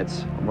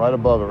coordinates. I'm right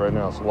above it right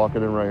now, so lock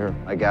it in right here.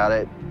 I got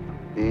it,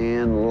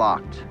 and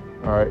locked.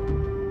 All right.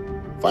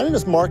 Finding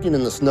this marking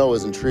in the snow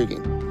is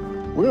intriguing.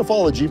 We're gonna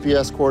follow the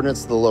GPS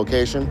coordinates to the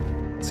location,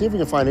 see if we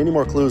can find any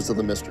more clues to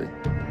the mystery.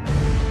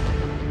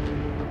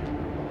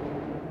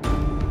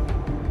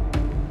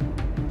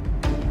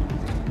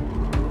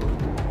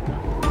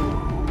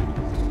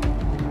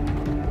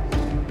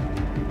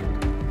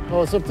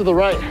 Oh, it's up to the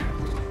right.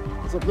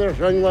 It's up there,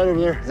 shine your light over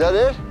there. Is that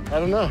it? I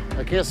don't know,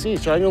 I can't see,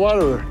 shine your light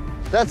over there.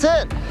 That's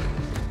it.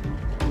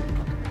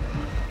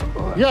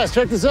 You guys,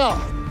 check this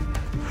out.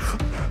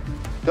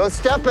 Don't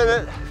step in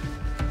it.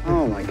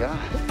 Oh my God.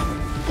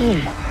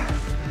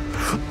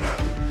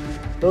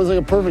 That was like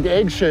a perfect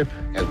egg shape.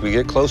 As we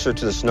get closer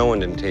to the snow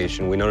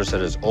indentation, we notice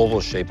that it's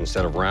oval shape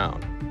instead of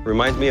round.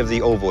 Reminds me of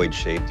the ovoid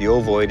shape. The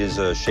ovoid is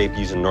a shape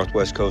used in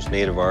Northwest Coast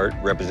native art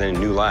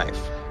representing new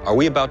life. Are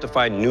we about to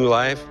find new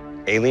life,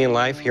 alien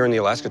life, here in the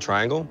Alaska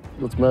Triangle?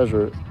 Let's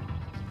measure it.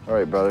 All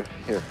right, brother,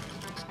 here.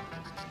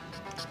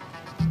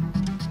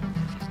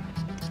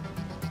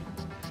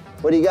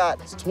 What do you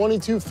got? It's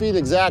 22 feet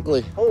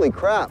exactly. Holy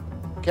crap.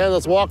 Ken,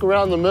 let's walk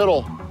around the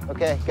middle.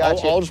 Okay,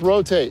 gotcha. I'll just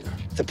rotate.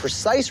 The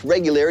precise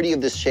regularity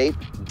of this shape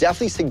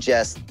definitely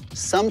suggests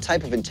some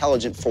type of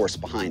intelligent force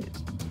behind it.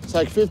 It's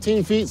like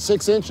 15 feet,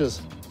 6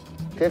 inches.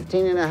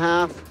 15 and a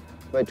half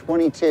by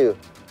 22.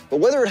 But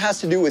whether it has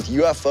to do with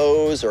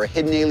UFOs or a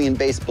hidden alien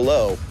base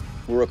below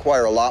will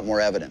require a lot more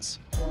evidence.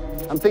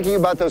 I'm thinking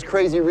about those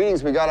crazy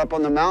readings we got up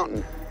on the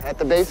mountain at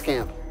the base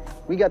camp.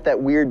 We got that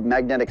weird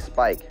magnetic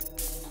spike.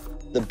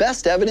 The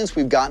best evidence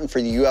we've gotten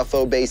for the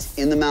UFO base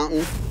in the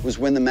mountain was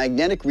when the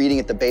magnetic reading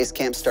at the base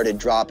camp started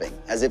dropping,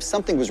 as if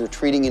something was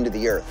retreating into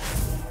the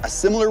earth. A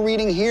similar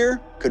reading here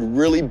could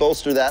really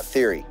bolster that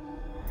theory.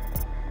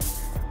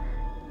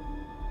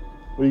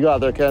 What do you got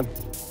there, Ken?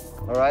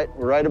 All right,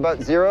 we're right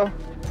about 0.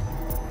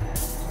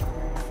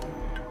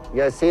 You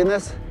guys seeing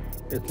this?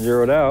 It's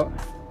zeroed out.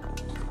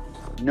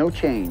 No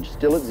change,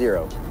 still at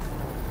 0.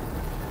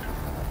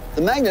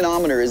 The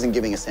magnetometer isn't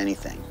giving us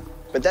anything,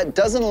 but that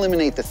doesn't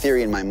eliminate the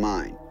theory in my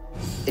mind.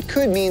 It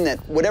could mean that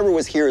whatever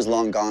was here is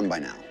long gone by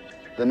now.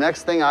 The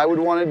next thing I would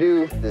want to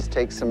do is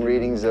take some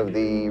readings of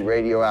the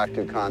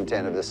radioactive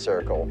content of this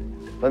circle.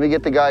 Let me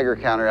get the Geiger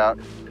counter out.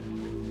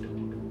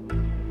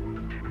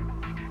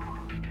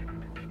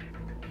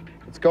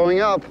 It's going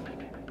up.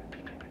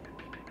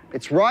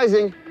 It's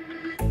rising.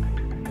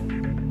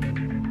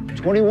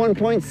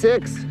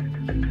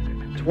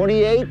 21.6,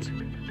 28.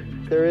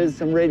 There is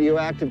some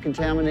radioactive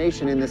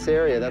contamination in this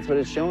area. That's what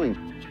it's showing.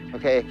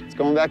 Okay, it's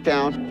going back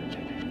down.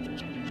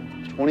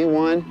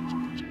 21,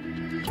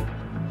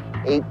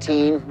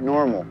 18,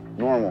 normal.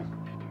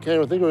 Ken,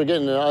 I think we're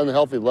getting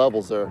unhealthy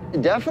levels there.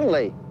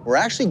 Definitely. We're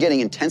actually getting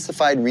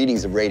intensified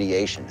readings of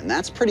radiation, and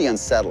that's pretty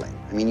unsettling.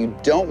 I mean, you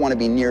don't want to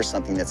be near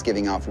something that's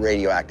giving off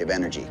radioactive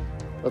energy.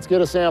 Let's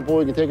get a sample.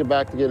 We can take it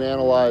back to get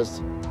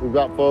analyzed. We've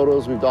got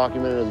photos. We've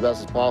documented it as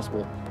best as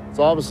possible. It's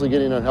obviously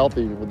getting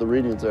unhealthy with the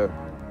readings there.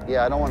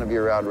 Yeah, I don't want to be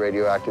around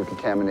radioactive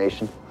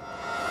contamination.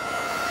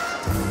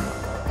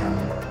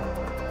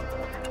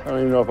 I don't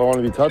even know if I want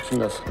to be touching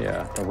this.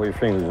 Yeah, don't put your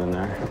fingers in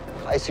there.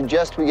 I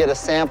suggest we get a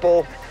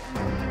sample,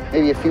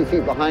 maybe a few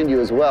feet behind you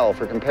as well,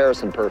 for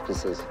comparison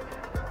purposes.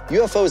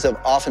 UFOs have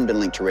often been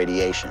linked to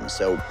radiation,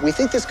 so we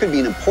think this could be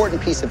an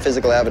important piece of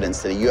physical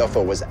evidence that a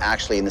UFO was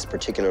actually in this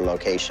particular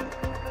location.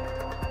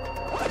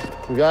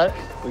 We got it?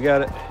 We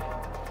got it.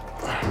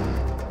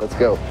 Let's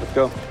go. Let's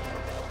go.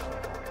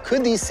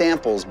 Could these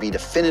samples be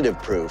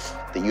definitive proof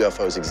that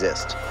UFOs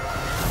exist?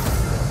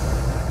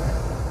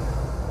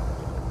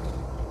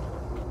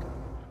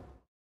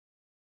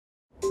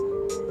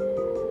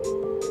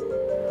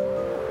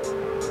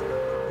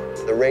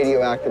 The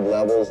radioactive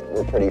levels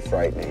were pretty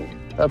frightening.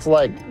 That's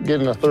like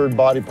getting a third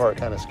body part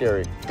kind of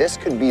scary. This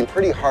could be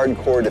pretty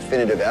hardcore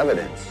definitive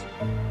evidence.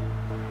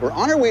 We're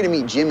on our way to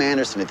meet Jim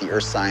Anderson at the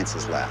Earth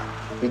Sciences Lab.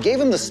 We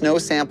gave him the snow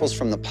samples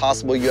from the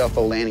possible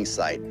UFO landing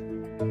site,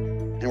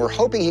 and we're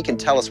hoping he can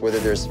tell us whether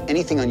there's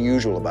anything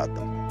unusual about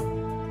them.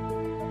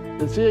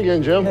 Good to see you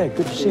again, Jim. Hey,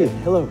 good to see you.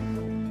 Hello.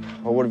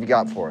 Well, what have you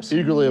got for us?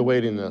 Eagerly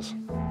awaiting this.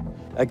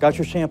 I got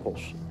your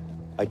samples.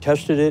 I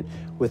tested it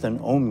with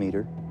an ohm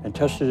meter and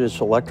tested its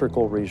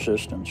electrical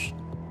resistance.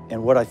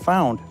 And what I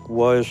found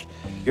was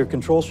your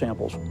control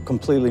samples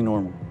completely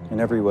normal in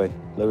every way.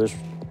 That was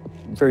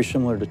very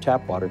similar to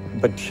tap water,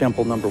 but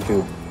sample number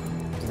 2,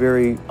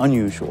 very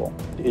unusual.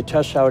 It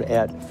tests out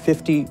at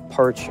 50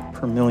 parts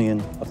per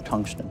million of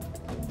tungsten.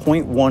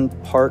 0.1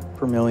 part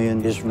per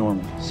million is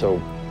normal.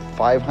 So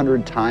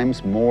 500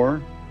 times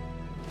more?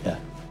 Yeah.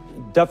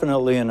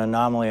 definitely an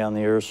anomaly on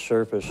the Earth's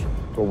surface.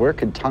 Well, where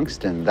could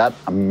tungsten, that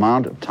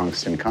amount of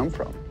tungsten, come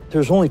from?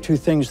 There's only two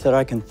things that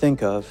I can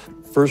think of.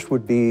 First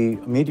would be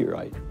a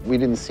meteorite. We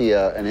didn't see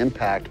an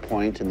impact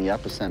point in the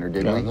epicenter,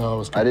 did we? No, it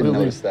was I didn't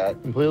notice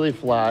that. Completely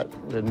flat.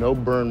 It had no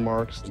burn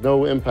marks.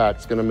 No impact.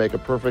 It's going to make a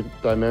perfect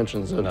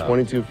dimensions of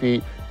 22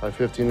 feet by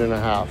 15 and a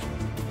half.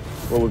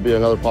 What would be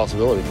another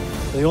possibility?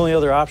 The only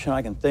other option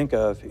I can think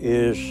of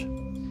is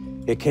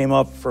it came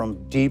up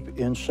from deep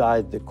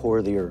inside the core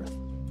of the Earth.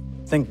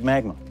 Think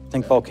magma,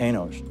 think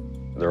volcanoes.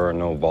 There are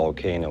no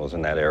volcanoes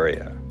in that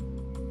area.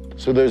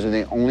 So those are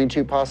the only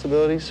two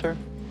possibilities, sir?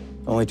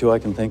 Only two I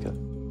can think of.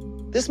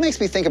 This makes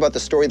me think about the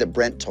story that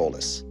Brent told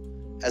us.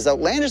 As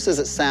outlandish as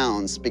it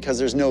sounds, because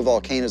there's no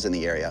volcanoes in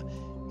the area,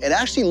 it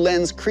actually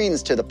lends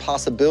credence to the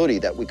possibility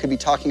that we could be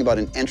talking about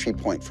an entry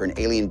point for an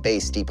alien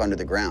base deep under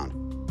the ground.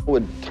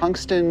 Would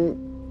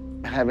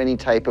tungsten have any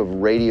type of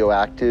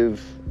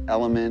radioactive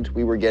element?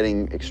 We were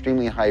getting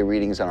extremely high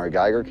readings on our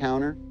Geiger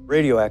counter.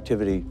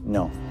 Radioactivity,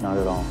 no, not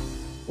at all.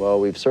 Well,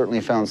 we've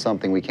certainly found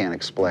something we can't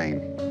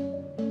explain.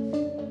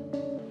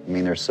 I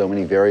mean, there's so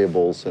many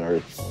variables in our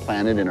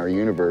planet and our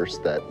universe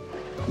that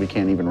we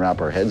can't even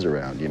wrap our heads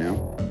around, you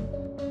know?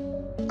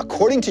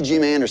 According to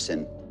Jim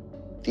Anderson,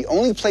 the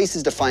only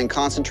places to find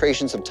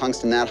concentrations of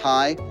tungsten that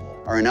high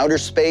are in outer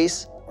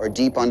space or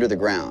deep under the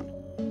ground.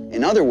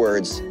 In other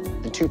words,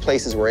 the two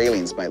places where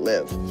aliens might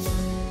live.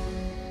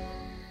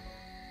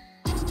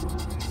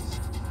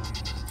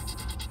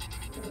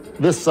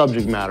 This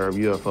subject matter of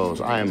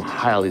UFOs, I am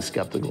highly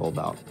skeptical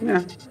about.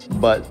 Yeah.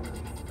 But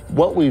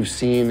what we've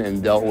seen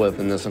and dealt with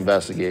in this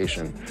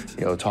investigation,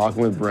 you know,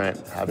 talking with Brent,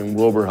 having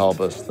Wilbur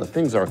help us, the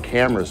things our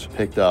cameras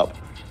picked up,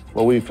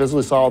 what we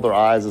physically saw with our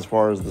eyes as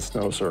far as the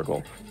snow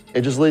circle,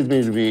 it just leads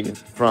me to be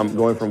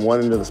going from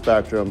one end of the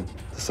spectrum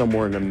to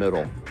somewhere in the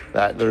middle.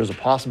 That there's a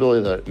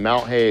possibility that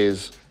Mount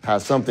Hayes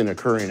has something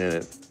occurring in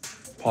it,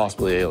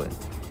 possibly alien.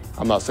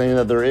 I'm not saying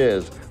that there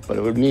is, but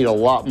it would need a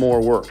lot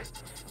more work.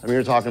 I mean,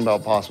 you're talking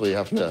about possibly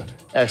having to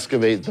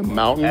excavate the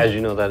mountain. As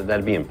you know,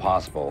 that'd be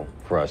impossible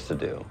for us to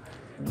do.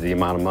 The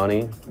amount of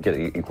money, get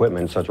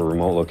equipment in such a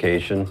remote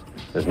location,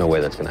 there's no way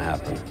that's going to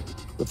happen.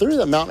 The theory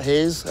that Mount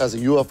Hayes has a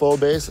UFO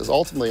base is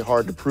ultimately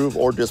hard to prove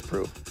or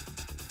disprove.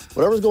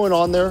 Whatever's going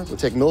on there would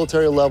take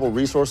military-level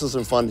resources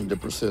and funding to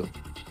pursue.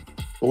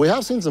 But we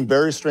have seen some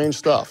very strange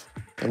stuff,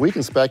 and we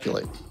can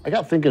speculate. I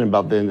got thinking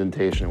about the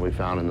indentation we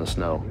found in the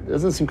snow.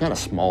 Doesn't it seem kind of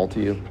small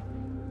to you?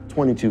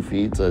 22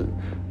 feet's a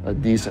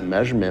decent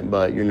measurement,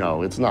 but you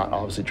know, it's not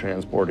obviously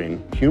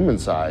transporting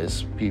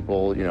human-sized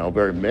people, you know,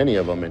 very many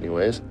of them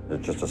anyways.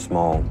 It's just a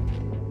small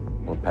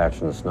little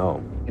patch in the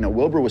snow. You know,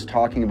 Wilbur was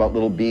talking about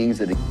little beings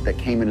that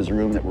came in his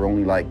room that were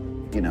only like,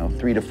 you know,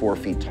 3 to 4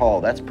 feet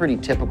tall. That's pretty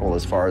typical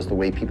as far as the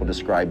way people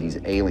describe these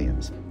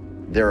aliens.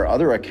 There are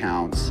other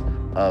accounts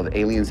of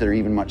aliens that are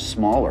even much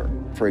smaller.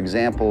 For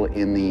example,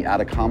 in the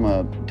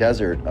Atacama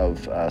Desert of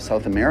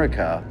South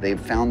America, they've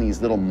found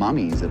these little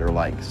mummies that are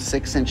like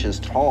 6 inches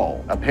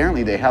tall.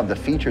 Apparently they have the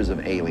features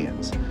of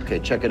aliens. Okay,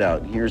 check it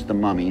out. Here's the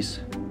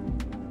mummies.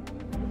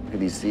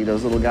 Can you see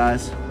those little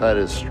guys? That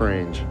is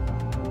strange.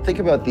 Think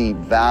about the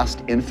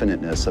vast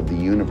infiniteness of the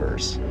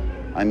universe.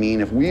 I mean,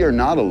 if we are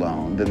not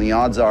alone, then the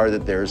odds are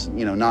that there's,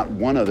 you know, not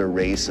one other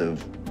race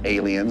of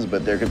aliens,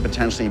 but there could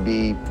potentially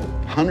be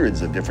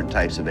hundreds of different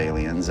types of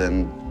aliens,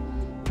 and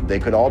they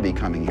could all be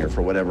coming here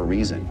for whatever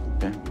reason.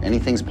 Okay?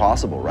 Anything's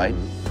possible, right?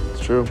 It's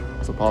true.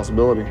 It's a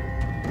possibility.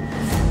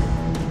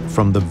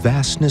 From the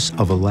vastness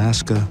of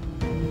Alaska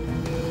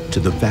to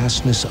the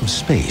vastness of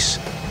space,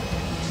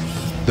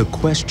 the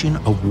question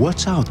of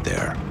what's out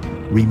there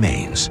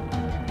remains.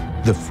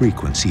 The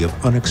frequency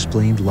of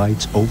unexplained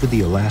lights over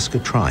the Alaska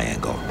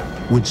Triangle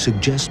would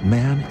suggest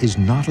man is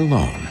not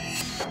alone.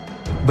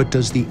 But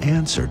does the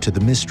answer to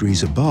the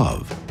mysteries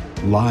above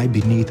lie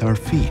beneath our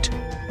feet?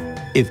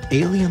 If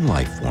alien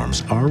life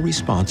forms are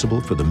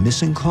responsible for the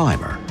missing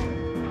climber,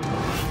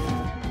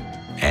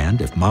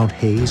 and if Mount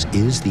Hayes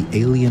is the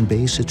alien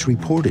base it's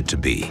reported to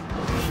be,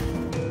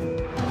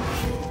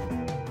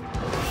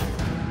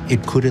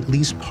 it could at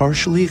least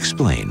partially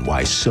explain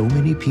why so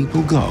many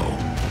people go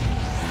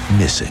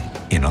missing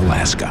in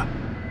Alaska.